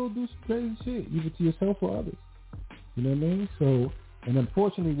 man. You will do some crazy shit, either to yourself or others. You know what I mean? So, and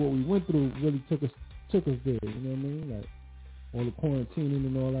unfortunately, what we went through really took us there. You know what I mean? Like all the quarantining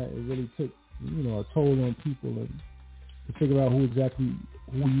and all that, it really took a toll on people, and to figure out who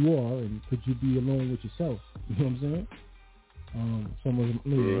you are, and could you be alone with yourself? You know what I'm saying? Some of them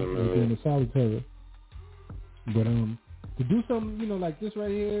being a solitary. But to do something, like this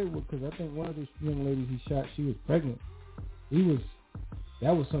right here, because I think one of the young ladies he shot, she was pregnant.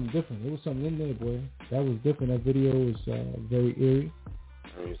 That was something different. There was something in there, boy. That was different. That video was very eerie.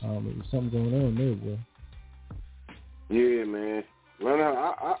 It was something going on there, boy. Yeah, man.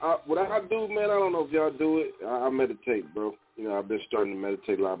 What I do, man, I don't know if y'all do it. I meditate, bro. I've been starting to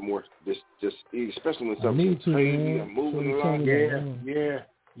meditate a lot more. Just especially when something's crazy, I'm moving a lot. Yeah.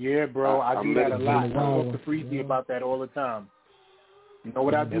 Yeah, bro, I do that a lot. I talk to Freezy about that all the time. You know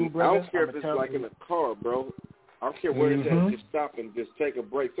what I do, brother? I don't care if it's like in a car, bro. I don't care where it's at. Just stop and just take a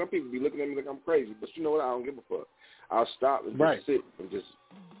break. Some people be looking at me like I'm crazy, but you know what? I don't give a fuck. I'll stop and just sit and just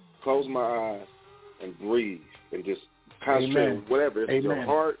close my eyes and breathe and just concentrate on whatever. If it's your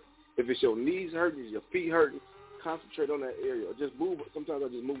heart, if it's your knees hurting, if your feet hurting, concentrate on that area. Or just move. Sometimes I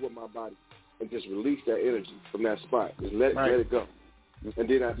just move with my body and just release that energy from that spot. Just let it go. And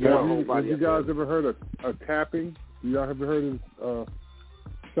then I feel my whole body. Have you guys ever heard of tapping? Y'all ever heard of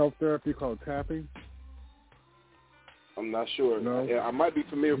self-therapy called tapping? I'm not sure. No? Yeah, I might be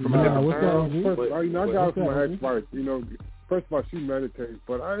familiar from a different term. I got it from my ex-wife. You know, first of all, she meditates,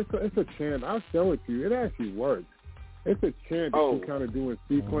 but it's a chant. I'll show it to you. It actually works. It's a chant that you kind of do in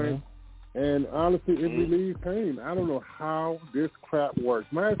sequence. And honestly, it relieves pain. I don't know how this crap works.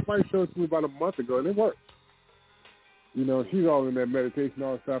 My ex-wife showed it to me about a month ago, and it works. You know, she's all in that meditation,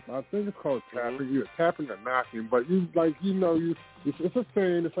 all that stuff. I think it's called tapping. You're tapping or knocking, but it's a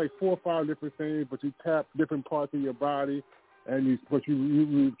saying. It's like 4 or 5 different sayings, but you tap different parts of your body, and you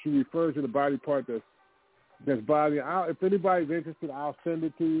refer to the body part that's body. If anybody's interested, I'll send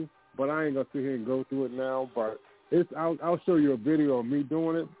it to you, but I ain't gonna sit here and go through it now. But I'll show you a video of me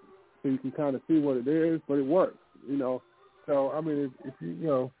doing it, so you can kind of see what it is. But it works, you know. So I mean, if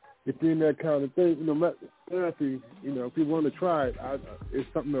you're in that kind of thing, you know, therapy, you know, if you want to try it, it's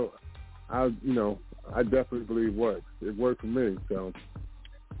something that I definitely believe works. It worked for me. So,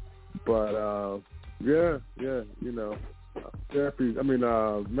 but you know, therapy. I mean,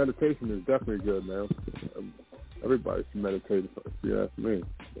 meditation is definitely good, man. Everybody should meditate, if you ask me.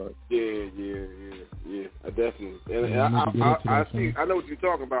 But. Yeah. I definitely. And I see. I know what you're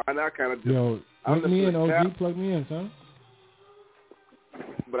talking about, and I kind of just. Plug me in, OG. Plug me in, son.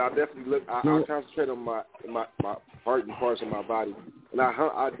 But I definitely look. I concentrate on my heart and parts of my body, and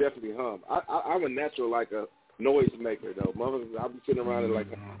I definitely hum. I'm a natural like a noise maker though. Motherfuckers, I'll be sitting around and like,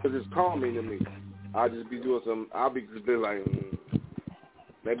 cause it's calming to me. I'll just be doing some. I'll be just be like,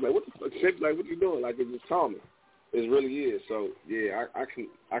 they be like, what the fuck, shit? Like, what you doing? Like, it's just calming. It really is. So yeah,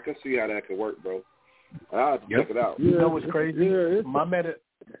 I can see how that could work, bro. I'll have to check it out. You know what's crazy? I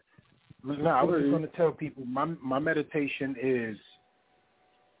was just gonna tell people my meditation is.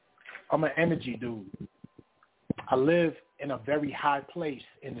 I'm an energy dude. I live in a very high place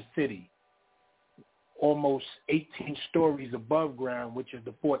in the city, almost 18 stories above ground, which is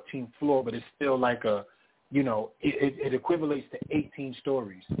the 14th floor, but it's still like it equivalates to 18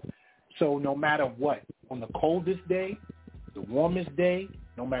 stories. So no matter what, on the coldest day, the warmest day,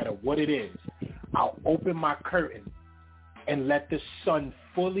 no matter what it is, I'll open my curtain and let the sun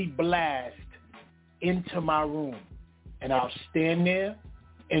fully blast into my room, and I'll stand there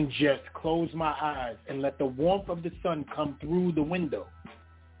and just close my eyes and let the warmth of the sun come through the window,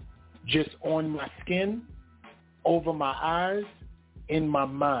 just on my skin, over my eyes, in my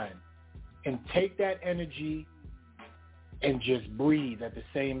mind, and take that energy and just breathe at the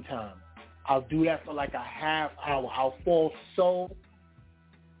same time. I'll do that for like a half hour. I'll fall so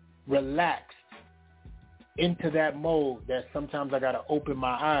relaxed into that mode that sometimes I got to open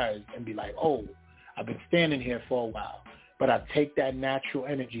my eyes and be like, oh, I've been standing here for a while. But I take that natural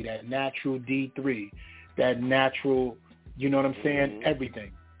energy, that natural D3, that natural, you know what I'm saying,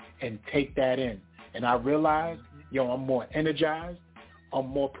 everything, and take that in. And I realize, I'm more energized, I'm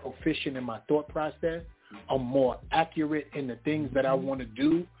more proficient in my thought process, I'm more accurate in the things that I want to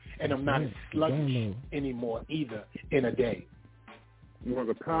do, and I'm not as sluggish anymore either in a day. Well,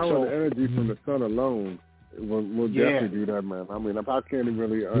 the power and the energy from the sun alone will definitely do that, man. I mean, I can't even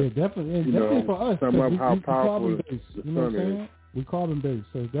really, definitely for us. Sum up how powerful the you know what I'm saying? is. We're carbon-based,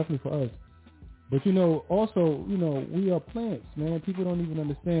 so it's definitely for us. But, also, we are plants, man. People don't even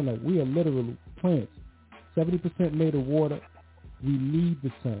understand, like, we are literal plants. 70% made of water. We need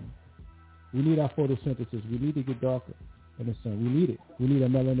the sun. We need our photosynthesis. We need to get darker in the sun. We need it. We need our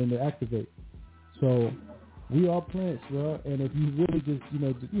melanin to activate. So we are plants, bro. And if you really just,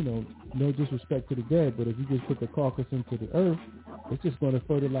 no disrespect to the dead, but if you just put the carcass into the earth, it's just going to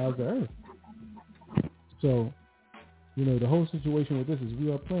fertilize the earth. So, the whole situation with this is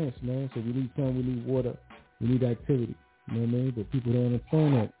we are plants, man. So we need sun, we need water, we need activity. You know what I mean? But people don't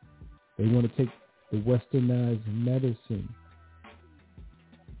understand that. They want to take the westernized medicine.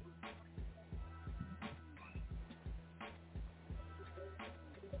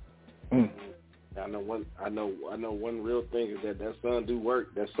 I know one real thing is that sun do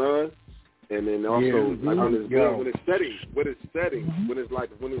work. That sun, and then also when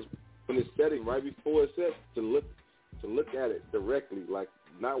it's setting right before it sets, to look at it directly, like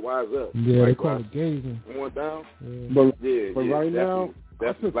not wise up. Yeah, they call it gazing. Going down. But right now,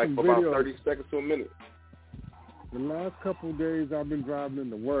 That's like for about 30 seconds to a minute. The last couple of days I've been driving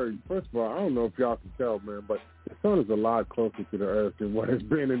into work. First of all, I don't know if y'all can tell, man, but the sun is a lot closer to the earth than what it's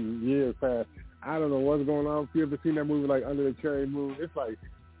been in years past. I don't know what's going on. If you ever seen that movie, like Under the Cherry Moon, it's like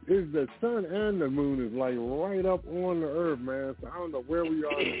the sun and the moon is like right up on the earth, man. So I don't know where we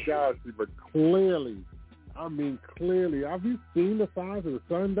are in the galaxy, but clearly, have you seen the size of the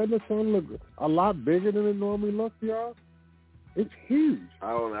sun? Doesn't the sun look a lot bigger than it normally looks, y'all? It's huge.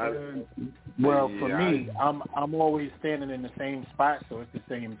 I don't know. Well, for me, I'm always standing in the same spot, so it's the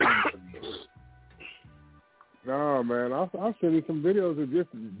same thing for me. No, man, I'll send you some videos of just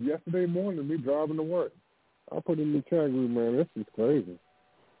yesterday morning me driving to work. I'll put it in the chat group, man. This is crazy.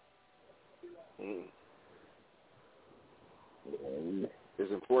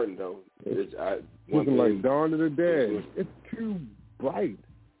 It's important, though. It's looking like dawn of the day. It's too bright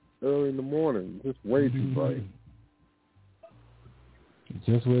early in the morning. Just way too bright.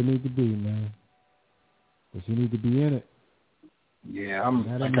 Just where it needs to be, man. But you need to be in it. Yeah,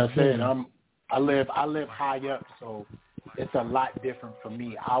 like I said, I live high up, so it's a lot different for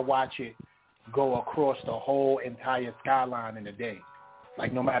me. I watch it go across the whole entire skyline in a day.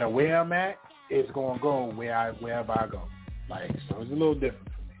 Like no matter where I'm at, it's gonna go wherever I go. Like so, it's a little different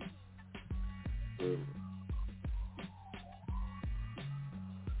for me.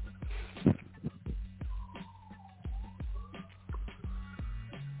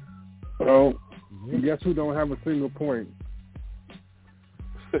 Oh, guess who don't have a single point?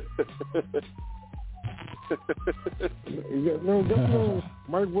 No,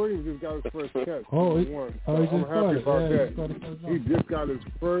 Mike Williams just got his first catch. I'm happy about that. He just got his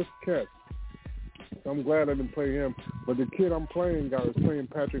first catch. I'm glad I didn't play him. But the kid I'm playing is playing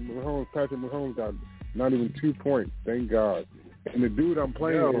Patrick Mahomes. Patrick Mahomes got not even 2 points. Thank God. And the dude I'm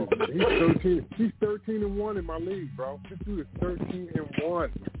playing, he's 13-1 in my league, bro. This dude is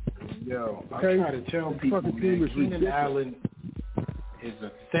 13-1. Yo, I try to tell people, man, Keenan Allen is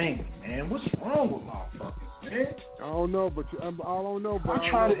a thing, man. What's wrong with motherfuckers, man? I don't know, but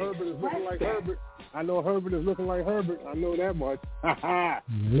Herbert is looking like Herbert. I know Herbert is looking like Herbert. I know that much.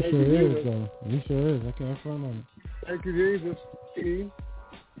 He sure is, though. He sure is. I can't front on it. Thank you, Jesus.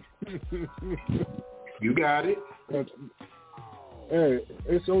 You got it. Hey,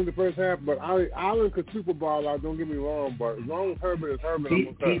 it's only the first half, but Allen could Super Bowl out. Don't get me wrong, but as long as Herbert is Herbert, I'm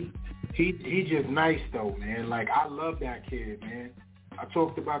okay. He just nice though, man. Like I love that kid, man. I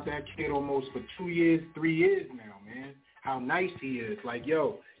talked about that kid almost for 2 years, 3 years now, man. How nice he is. Like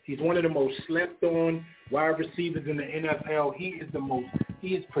yo, he's one of the most slept on wide receivers in the NFL. He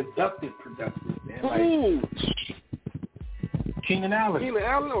is productive, man. Like Keenan Allen. Keenan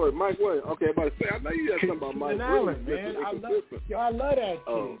Allen or Mike Williams? Okay, I'm about to say, I know you had something about Mike Williams. Man. I love that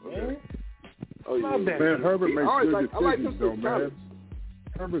kid, man. Oh, yeah. Love that man, kid. Herbert makes good decisions, though, man. man.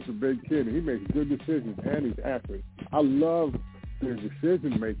 Herbert's a big kid, and he makes good decisions, and he's accurate. I love the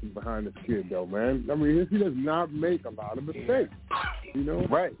decision-making behind this kid, though, man. I mean, he does not make a lot of mistakes, you know?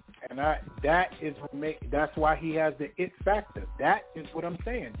 Right. And that's why he has the it factor. That is what I'm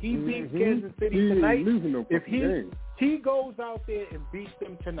saying. He beats Kansas City tonight. If he goes out there and beats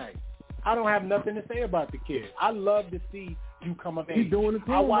them tonight, I don't have nothing to say about the kid. I love to see you come of age. He's doing it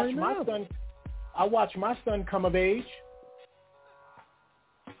too right now. I watch my son come of age.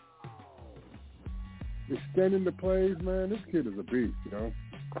 Extending the plays, man. This kid is a beast, you know.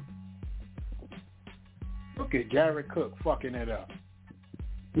 Look at Jared Cook fucking it up.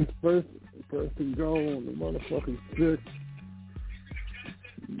 His first and goal on the motherfucking 6.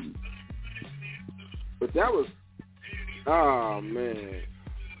 But that was, oh man,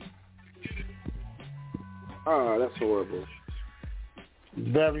 that's horrible.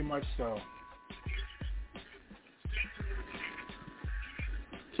 Very much so.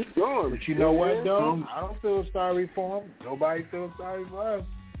 Keep going. But you know what, though? I don't feel sorry for him. Nobody feels sorry for us.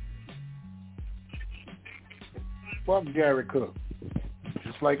 Fuck Jared Cook.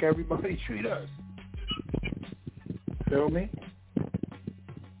 Just like everybody treat us. Feel me?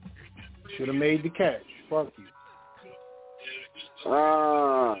 Should have made the catch. Fuck you.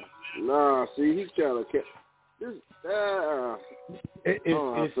 Nah. See, he's trying to catch.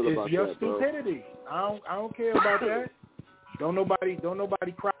 It's your stupidity. I don't care about that. Don't nobody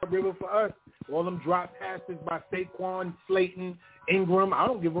cry river for us. All them drop passes by Saquon, Slayton, Ingram. I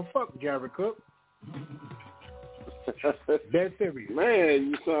don't give a fuck, Jared Cook. Dead serious.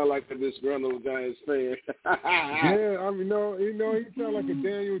 Man, you sound like a disgruntled Giants fan. Yeah, I mean, he sound like a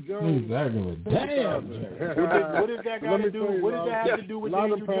Daniel Jones. Exactly. Damn. What does that got to do? What does that have to do with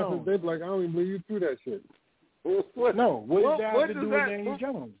Daniel Jones? A lot of passes, they be like, I don't even believe you threw that shit. No, what does that have to do with Daniel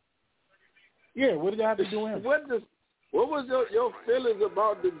Jones? Yeah, what does that have to do with him? What was your feelings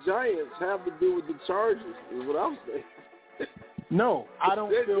about the Giants have to do with the Chargers? Is what I'm saying. No, I don't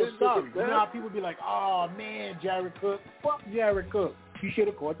feel sorry. You know how people be like, oh, man, Jared Cook. Fuck Jared Cook. You should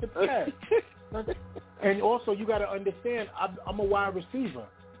have caught the pass. And also, you got to understand, I'm a wide receiver.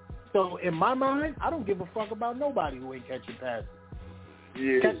 So, in my mind, I don't give a fuck about nobody who ain't catching passes.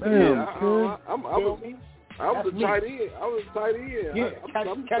 Yeah, I was a tight end. Yeah, catch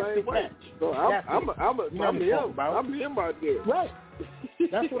the catch. So I'm him out there. Right.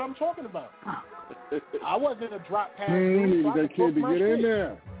 That's what I'm talking about. I wasn't a drop pass. Man, dude, you so need that kid to get in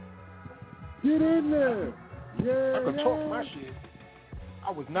there. Get in there. Yeah. I could talk my shit.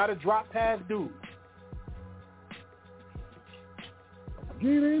 I was not a drop pass dude. Get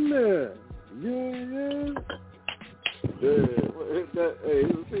in there. Yeah. Hey,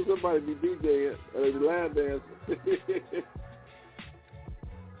 you see somebody be DJing the line dance.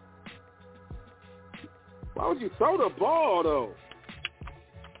 Why would you throw the ball though?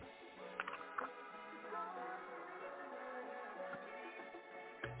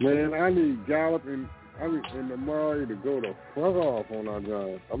 Man, I need Gallup and Amari to go the fuck off on our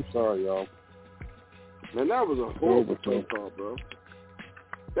Giants. I'm sorry, y'all. Man, that was a horrible play call, bro.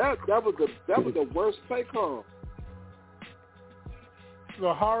 That was the worst play call.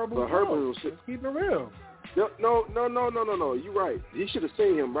 A horrible call. Let's keep it real. No. You're right. He should have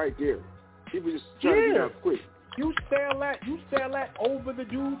seen him right there. He was just trying to get out quick. You stare that over the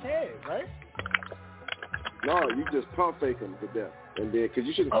dude's head, right? No, you just pump fake him to death, and then because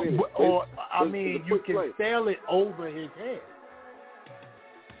you should have seen it. Or you can sail it over his head.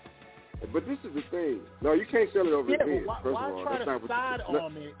 But this is the thing. No, you can't sail it over his head. Why try to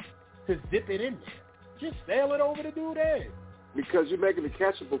sidearm it to zip it in there? Just sail it over the dude's head. Because you're making it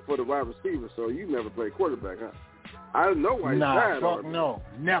catchable for the wide receiver, so you never play quarterback, huh? I don't know why you tried on it. No,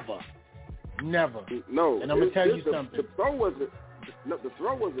 never. No. And I'm gonna tell you something. The throw wasn't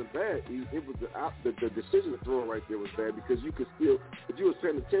bad. It was the decision to throw right there was bad because you could still, if you were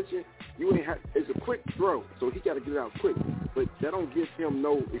paying attention, it's a quick throw, so he got to get it out quick. But that don't give him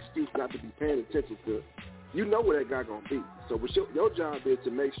no excuse not to be paying attention to. You know where that guy gonna be. So your job is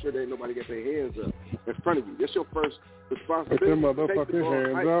to make sure that nobody get their hands up in front of you. That's your first responsibility. Put them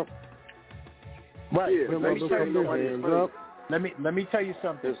motherfucking hands up. Right. Yeah, let me tell you hands up. Let me tell you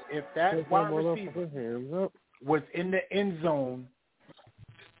something. If that wide receiver was in the end zone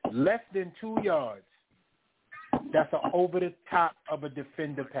less than 2 yards, that's an over the top of a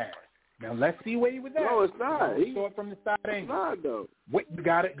defender pass. Now let's see where he was at. No, it's not. He saw it from the side angle. It's not though. What you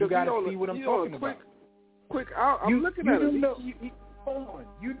got to see what I'm talking about. I'm looking at him. Hold on.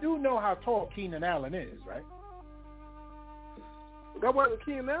 You do know how tall Keenan Allen is, right? That wasn't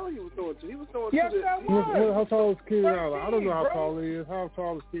Keenan Allen he was throwing to. He was throwing to the... How tall is Keenan Allen? I don't know how tall he is. How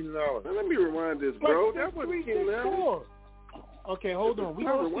tall is Keenan Allen? Now, let me rewind this, bro. That wasn't Keenan Allen. Okay, hold on. We're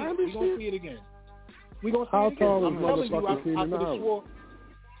going to see it again. We're going to see how it again. Tall I'm is telling you, I could have swore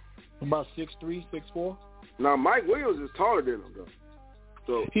about 6'3", 6'4". Now, Mike Williams is taller than him, though.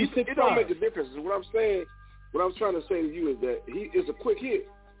 So he's 6'5". It don't make a difference. What I'm saying, what I'm trying to say to you is that he is a quick hit.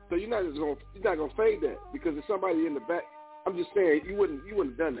 So you're not gonna fade that because there's somebody in the back. I'm just saying you wouldn't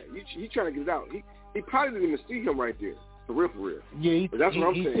have done that. He's trying to get it out. He probably didn't even see him right there. For real. Yeah, that's what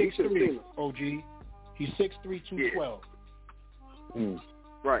I'm saying. He should have seen him. OG, he's 6'3", 212. Yeah.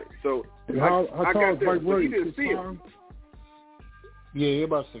 Right. So how I tall got is that, Mike but he Williams? didn't see him. Yeah, you're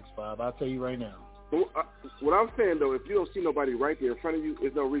about 6'5". I'll tell you right now. So, what I'm saying though, if you don't see nobody right there in front of you,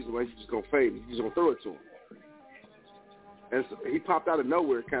 there's no reason why you're just gonna fade. You're just gonna throw it to him. And so he popped out of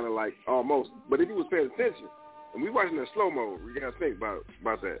nowhere, kind of like almost. But if he was paying attention, and we watching that slow mo, we gotta think about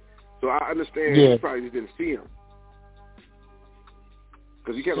that. So I understand he probably just didn't see him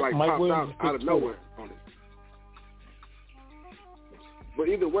because he kind of like popped out of nowhere on it. But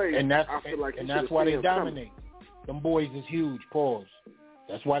either way, I feel like that's why they dominate. Them boys is huge. Pause.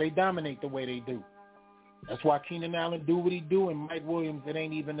 That's why they dominate the way they do. That's why Keenan Allen do what he do, and Mike Williams,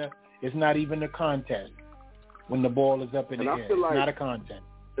 it's not even a contest when the ball is up in the air. It's not a contest.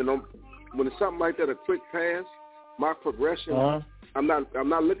 And when it's something like that, a quick pass, my progression, I'm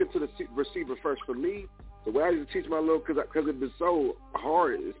not looking to the receiver first. For me, the way I used to teach my little, because it was so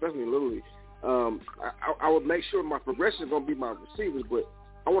hard, especially in Little League, I would make sure my progression is going to be my receivers, but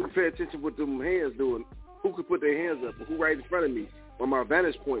I want to pay attention what them hands doing, who could put their hands up, who right in front of me on my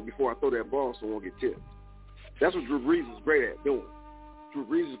vantage point before I throw that ball so I won't get tipped. That's what Drew Brees is great at doing. Drew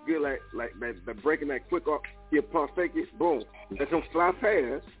Brees is good at breaking that quick off. He'll pump fake it, boom, let him fly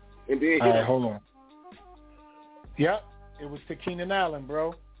past, and then all right, hold on. Yep, it was to Keenan Allen,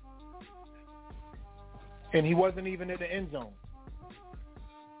 bro. And he wasn't even in the end zone.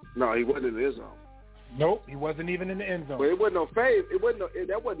 No, he wasn't in the end zone. Nope, he wasn't even in the end zone. But it wasn't no fade.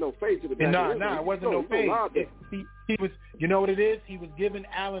 That wasn't no fade to the back. It wasn't no fade. He was. You know what it is? He was giving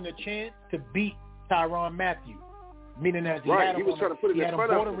Allen a chance to beat Tyrann Mathieu, meaning that he was trying to put it in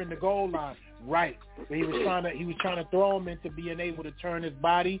front of him. In the goal line. Right. But he was trying to throw him into being able to turn his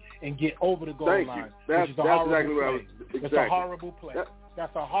body and get over the goal line. That's exactly what I was. It's a horrible play.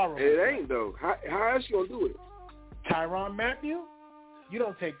 That's a horrible play. It ain't though. How else you gonna do it? Tyrann Mathieu? You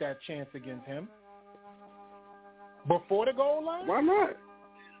don't take that chance against him. Before the goal line? Why not?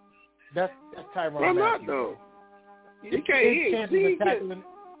 That's Tyrann Mathieu. Why not though? He can't hit.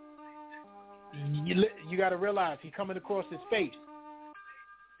 You got to realize he's coming across his face.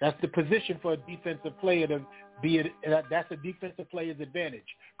 That's the position for a defensive player to be. That's a defensive player's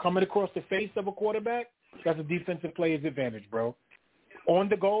advantage. Coming across the face of a quarterback, that's a defensive player's advantage, bro. On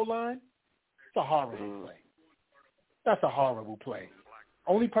the goal line, it's a horrible play. That's a horrible play.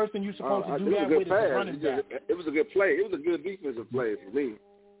 Only person you're supposed to do that with is the running back. It was a good play. It was a good defensive play for me.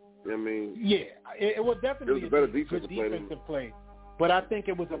 I mean, yeah, it was definitely a better good defensive play. But I think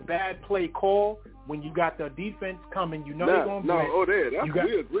it was a bad play call when you got the defense coming. You know they're going to blitz.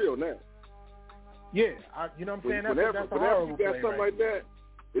 We agree on that. Yeah, you know what I'm saying? That's a horrible play. Whenever you got something like that,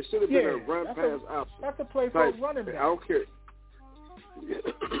 it should have been a run pass option. That's a play for running back. I don't care.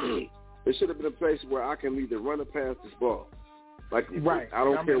 It should have been a place where I can either run or pass this ball. Like, right. I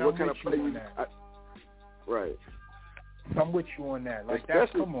don't care what kind of play you. Right. I'm with you on that. Like,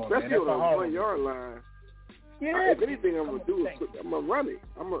 especially come on, especially man. That's on the 1 yard line. Yeah. If anything, I'm gonna do is I'm gonna run it.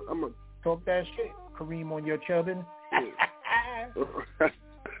 I'm gonna talk that shit. Kareem on your chubbin.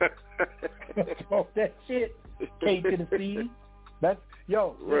 Talk that shit. K to the C. That's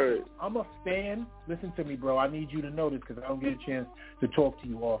Listen, I'm a fan. Listen to me, bro. I need you to know this because I don't get a chance to talk to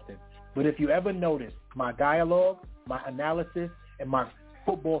you often. But if you ever notice my dialogue, my analysis, and my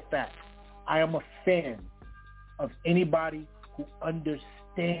football facts, I am a fan of anybody who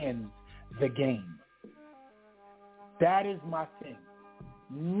understands the game. That is my thing.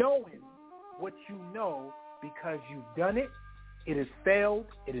 Knowing what you know because you've done it, it has failed,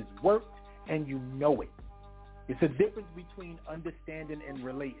 it has worked, and you know it. It's a difference between understanding and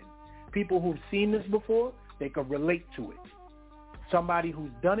relating. People who've seen this before, they can relate to it. Somebody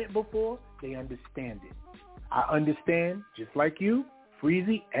who's done it before, they understand it. I understand, just like you,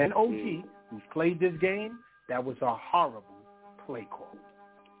 Freezy, and OG, who's played this game, that was a horrible play call.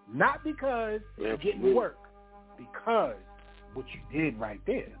 Not because it didn't work, because what you did right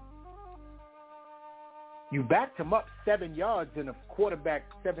there. You backed him up 7 yards in a quarterback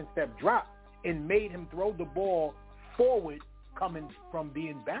 7-step drop and made him throw the ball forward coming from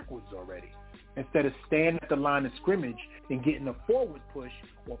being backwards already, instead of standing at the line of scrimmage and getting a forward push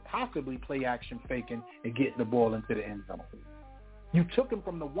or possibly play action faking and getting the ball into the end zone. You took him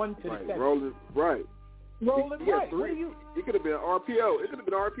from the 1 to the 7. Rolling right. Three. It could have been RPO. It could have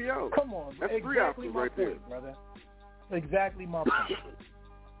been RPO. Come on, that's exactly 3 options right there, brother. Exactly my point.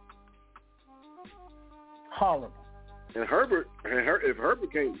 Horrible. And Herbert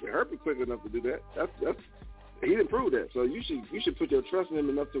quick enough to do that. That's he didn't prove that. So you should put your trust in him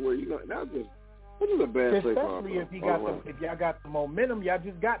enough to where you know that's just a bad play. Especially if y'all got the momentum, y'all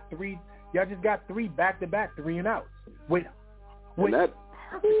just got three back to back 3 and outs with that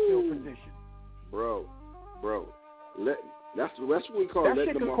perfect field position. Bro, that's what we call that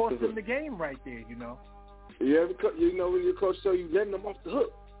letting shit them could off cost the hook. them the game right there, you know. You know when your coach tell you letting them off the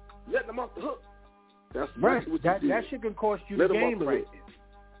hook, letting them off the hook. That's right. What that shit could cost you the game right there.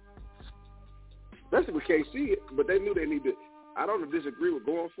 Especially with KC, but they knew they needed. I don't disagree with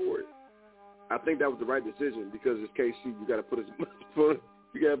going for it. I think that was the right decision because it's KC. You got to put his foot.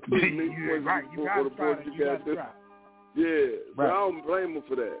 You got to put his right. You got to try. Yeah, right. But I don't blame him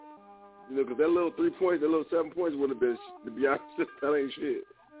for that. You know, because that little 3 points, that little 7 points would have been, to be honest, that ain't shit.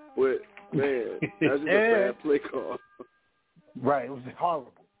 But man, that's just a bad play call. Right, it was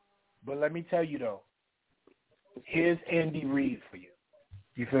horrible. But let me tell you though, here's Andy Reid for you.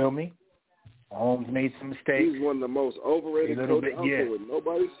 You feel me? Mahomes made some mistakes. He's one of the most overrated coaches.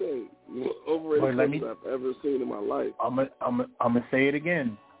 Nobody say overrated coaches I've ever seen in my life. I'm gonna say it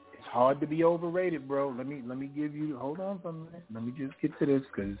again. It's hard to be overrated, bro. Let me give you. Hold on for a minute. Let me just get to this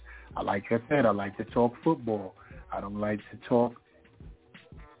because like I said, I like to talk football. I don't like to talk,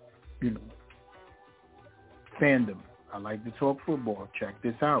 fandom. I like to talk football. Check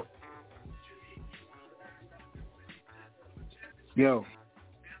this out. Yo,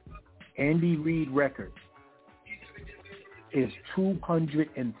 Andy Reid record is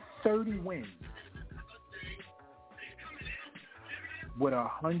 230 wins with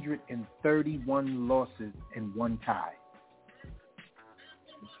 131 losses and 1 tie.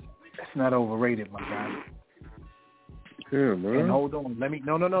 not overrated, my guy. Yeah, man. And hold on, let me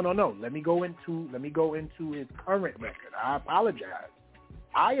Let me go into his current record. I apologize.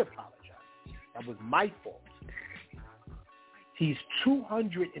 That was my fault. He's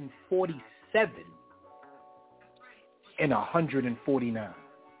 247 and 149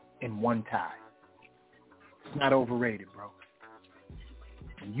 in one tie. It's not overrated, bro.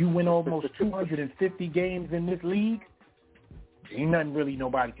 When you win almost 250 games in this league, ain't nothing really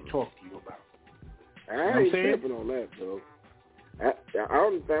nobody can talk to you about. I ain't tripping on that, bro. I'm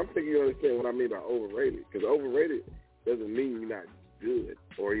thinking you understand what I mean by overrated, because overrated doesn't mean you're not good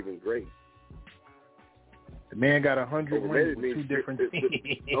or even great. The man got 100 wins with two different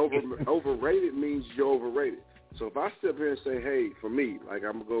teams. Overrated means you're overrated. So if I sit here and say, hey, for me, like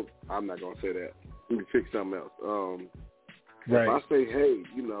I'm not gonna say that. Let me pick something else. Right. If I say, hey,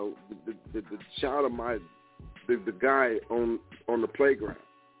 you know, the child of the guy on the playground,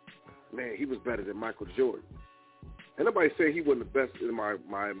 man, he was better than Michael Jordan. And nobody say he wasn't the best in my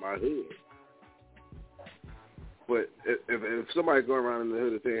hood. But if somebody going around in the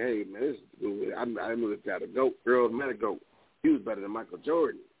hood and saying, hey, man, this is good. I knew this guy, the GOAT, girls met a GOAT. He was better than Michael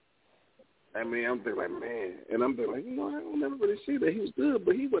Jordan. I mean, I'm thinking like, man. And I'm thinking like, you know, I don't never really see that. He was good,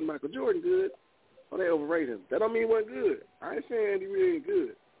 but he wasn't Michael Jordan good. Oh, they overrated him. That don't mean he wasn't good. I ain't saying he really ain't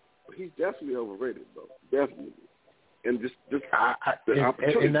good. But he's definitely overrated, bro. Definitely. And just the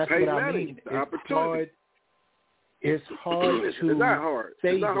opportunity. And that's what I mean. It's hard to It's not hard.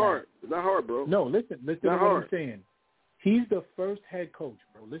 say It's not that. hard. It's not hard, bro. No, listen to what I'm saying. He's the first head coach,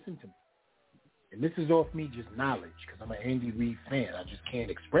 bro. Listen to me. And this is off me just knowledge, because I'm an Andy Reid fan. I just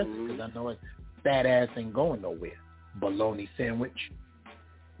can't express it because I know his fat ass ain't going nowhere. Bologna sandwich.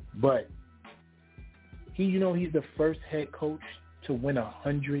 But he's the first head coach to win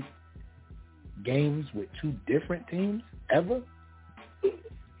 100 games with two different teams ever.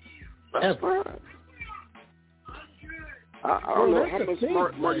 That's fine. I don't know how much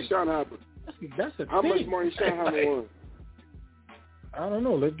Marty Schottenheimer. That's a how thing. much Marty Schottenheimer won. I don't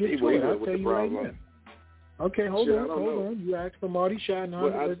know. Let's get to it. I'll tell you right now. Okay, hold on. You asked for Marty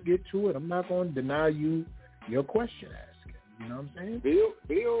Schottenheimer. Let's get to it. I'm not going to deny you your question asking. You know what I'm saying?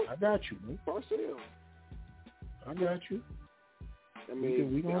 Bill. I got you, man. Parcells. I got you. I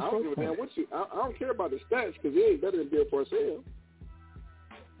mean, I don't give a damn what you. I don't care about the stats because he ain't better than Bill Parcells.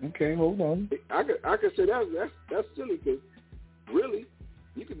 Okay, hold on. I could say that's silly because really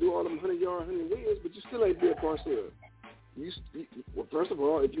you could do all them 100-yard, 100 wins, but you still ain't Bill Parcells. Well, first of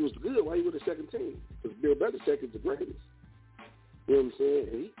all, if you was good, why you with the second team? Because Bill Belichick is the greatest. You know what I'm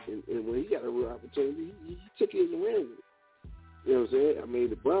saying? And when he got a real opportunity, he took it and ran with it. You know what I'm saying? I mean,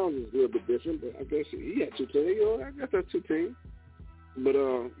 the Browns is a little bit different, but I guess he had two teams. You know, I guess that's two teams. But, you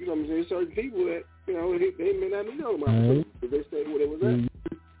know what I'm saying? Certain people that, you know, they may not need all them opportunities if they stay where they was at.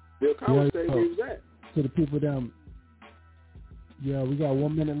 Bill Cowher stayed where he was at. To the people down, we got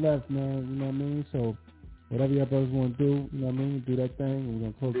 1 minute left, man. You know what I mean? So, whatever y'all brothers want to do, you know what I mean? Do that thing, and we're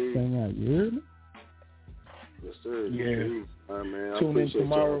going to close this thing out. You hear me? Yes, sir. Yeah. All right, man. Tune in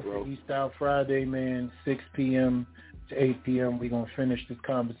tomorrow for East Out Friday, man, 6 p.m. to 8 p.m. We're going to finish this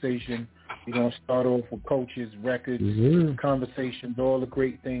conversation. We're going to start off with coaches, records, conversations, all the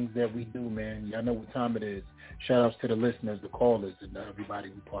great things that we do, man. Y'all know what time it is. Shout outs to the listeners, the callers, and everybody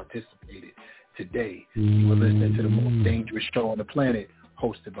who participated today. You were listening to the most dangerous show on the planet,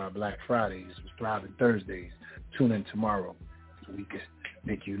 hosted by Black Fridays, with Thriving Thursdays. Tune in tomorrow so we can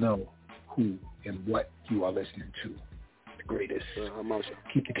make you know who and what you are listening to. The greatest.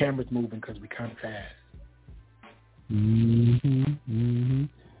 Keep the cameras moving because we kind of fast.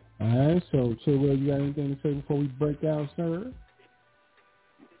 All right, so Chillwell, you got anything to say before we break out, sir?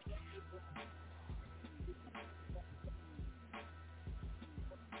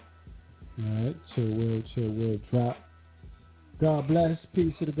 All right, Chillwell, drop. God bless,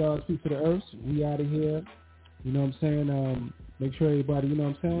 peace to the gods, peace to the earth. We out of here. You know what I'm saying? Make sure everybody, you know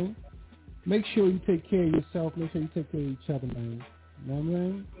what I'm saying? Make sure you take care of yourself. Make sure you take care of each other, man. You know what I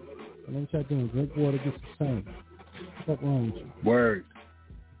mean? And what y'all doing? Drink water, get some sun. What's wrong with you? Word.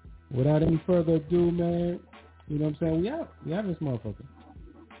 Without any further ado, man, you know what I'm saying? We out. We out this motherfucker.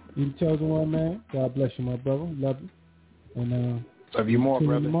 You the chosen one, man. God bless you, my brother. Love you. And love you more,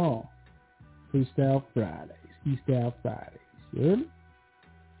 brother. Tomorrow. Freestyle Fridays. Freestyle Fridays. You heard me?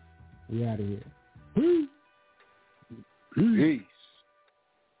 We out of here. Peace. Peace.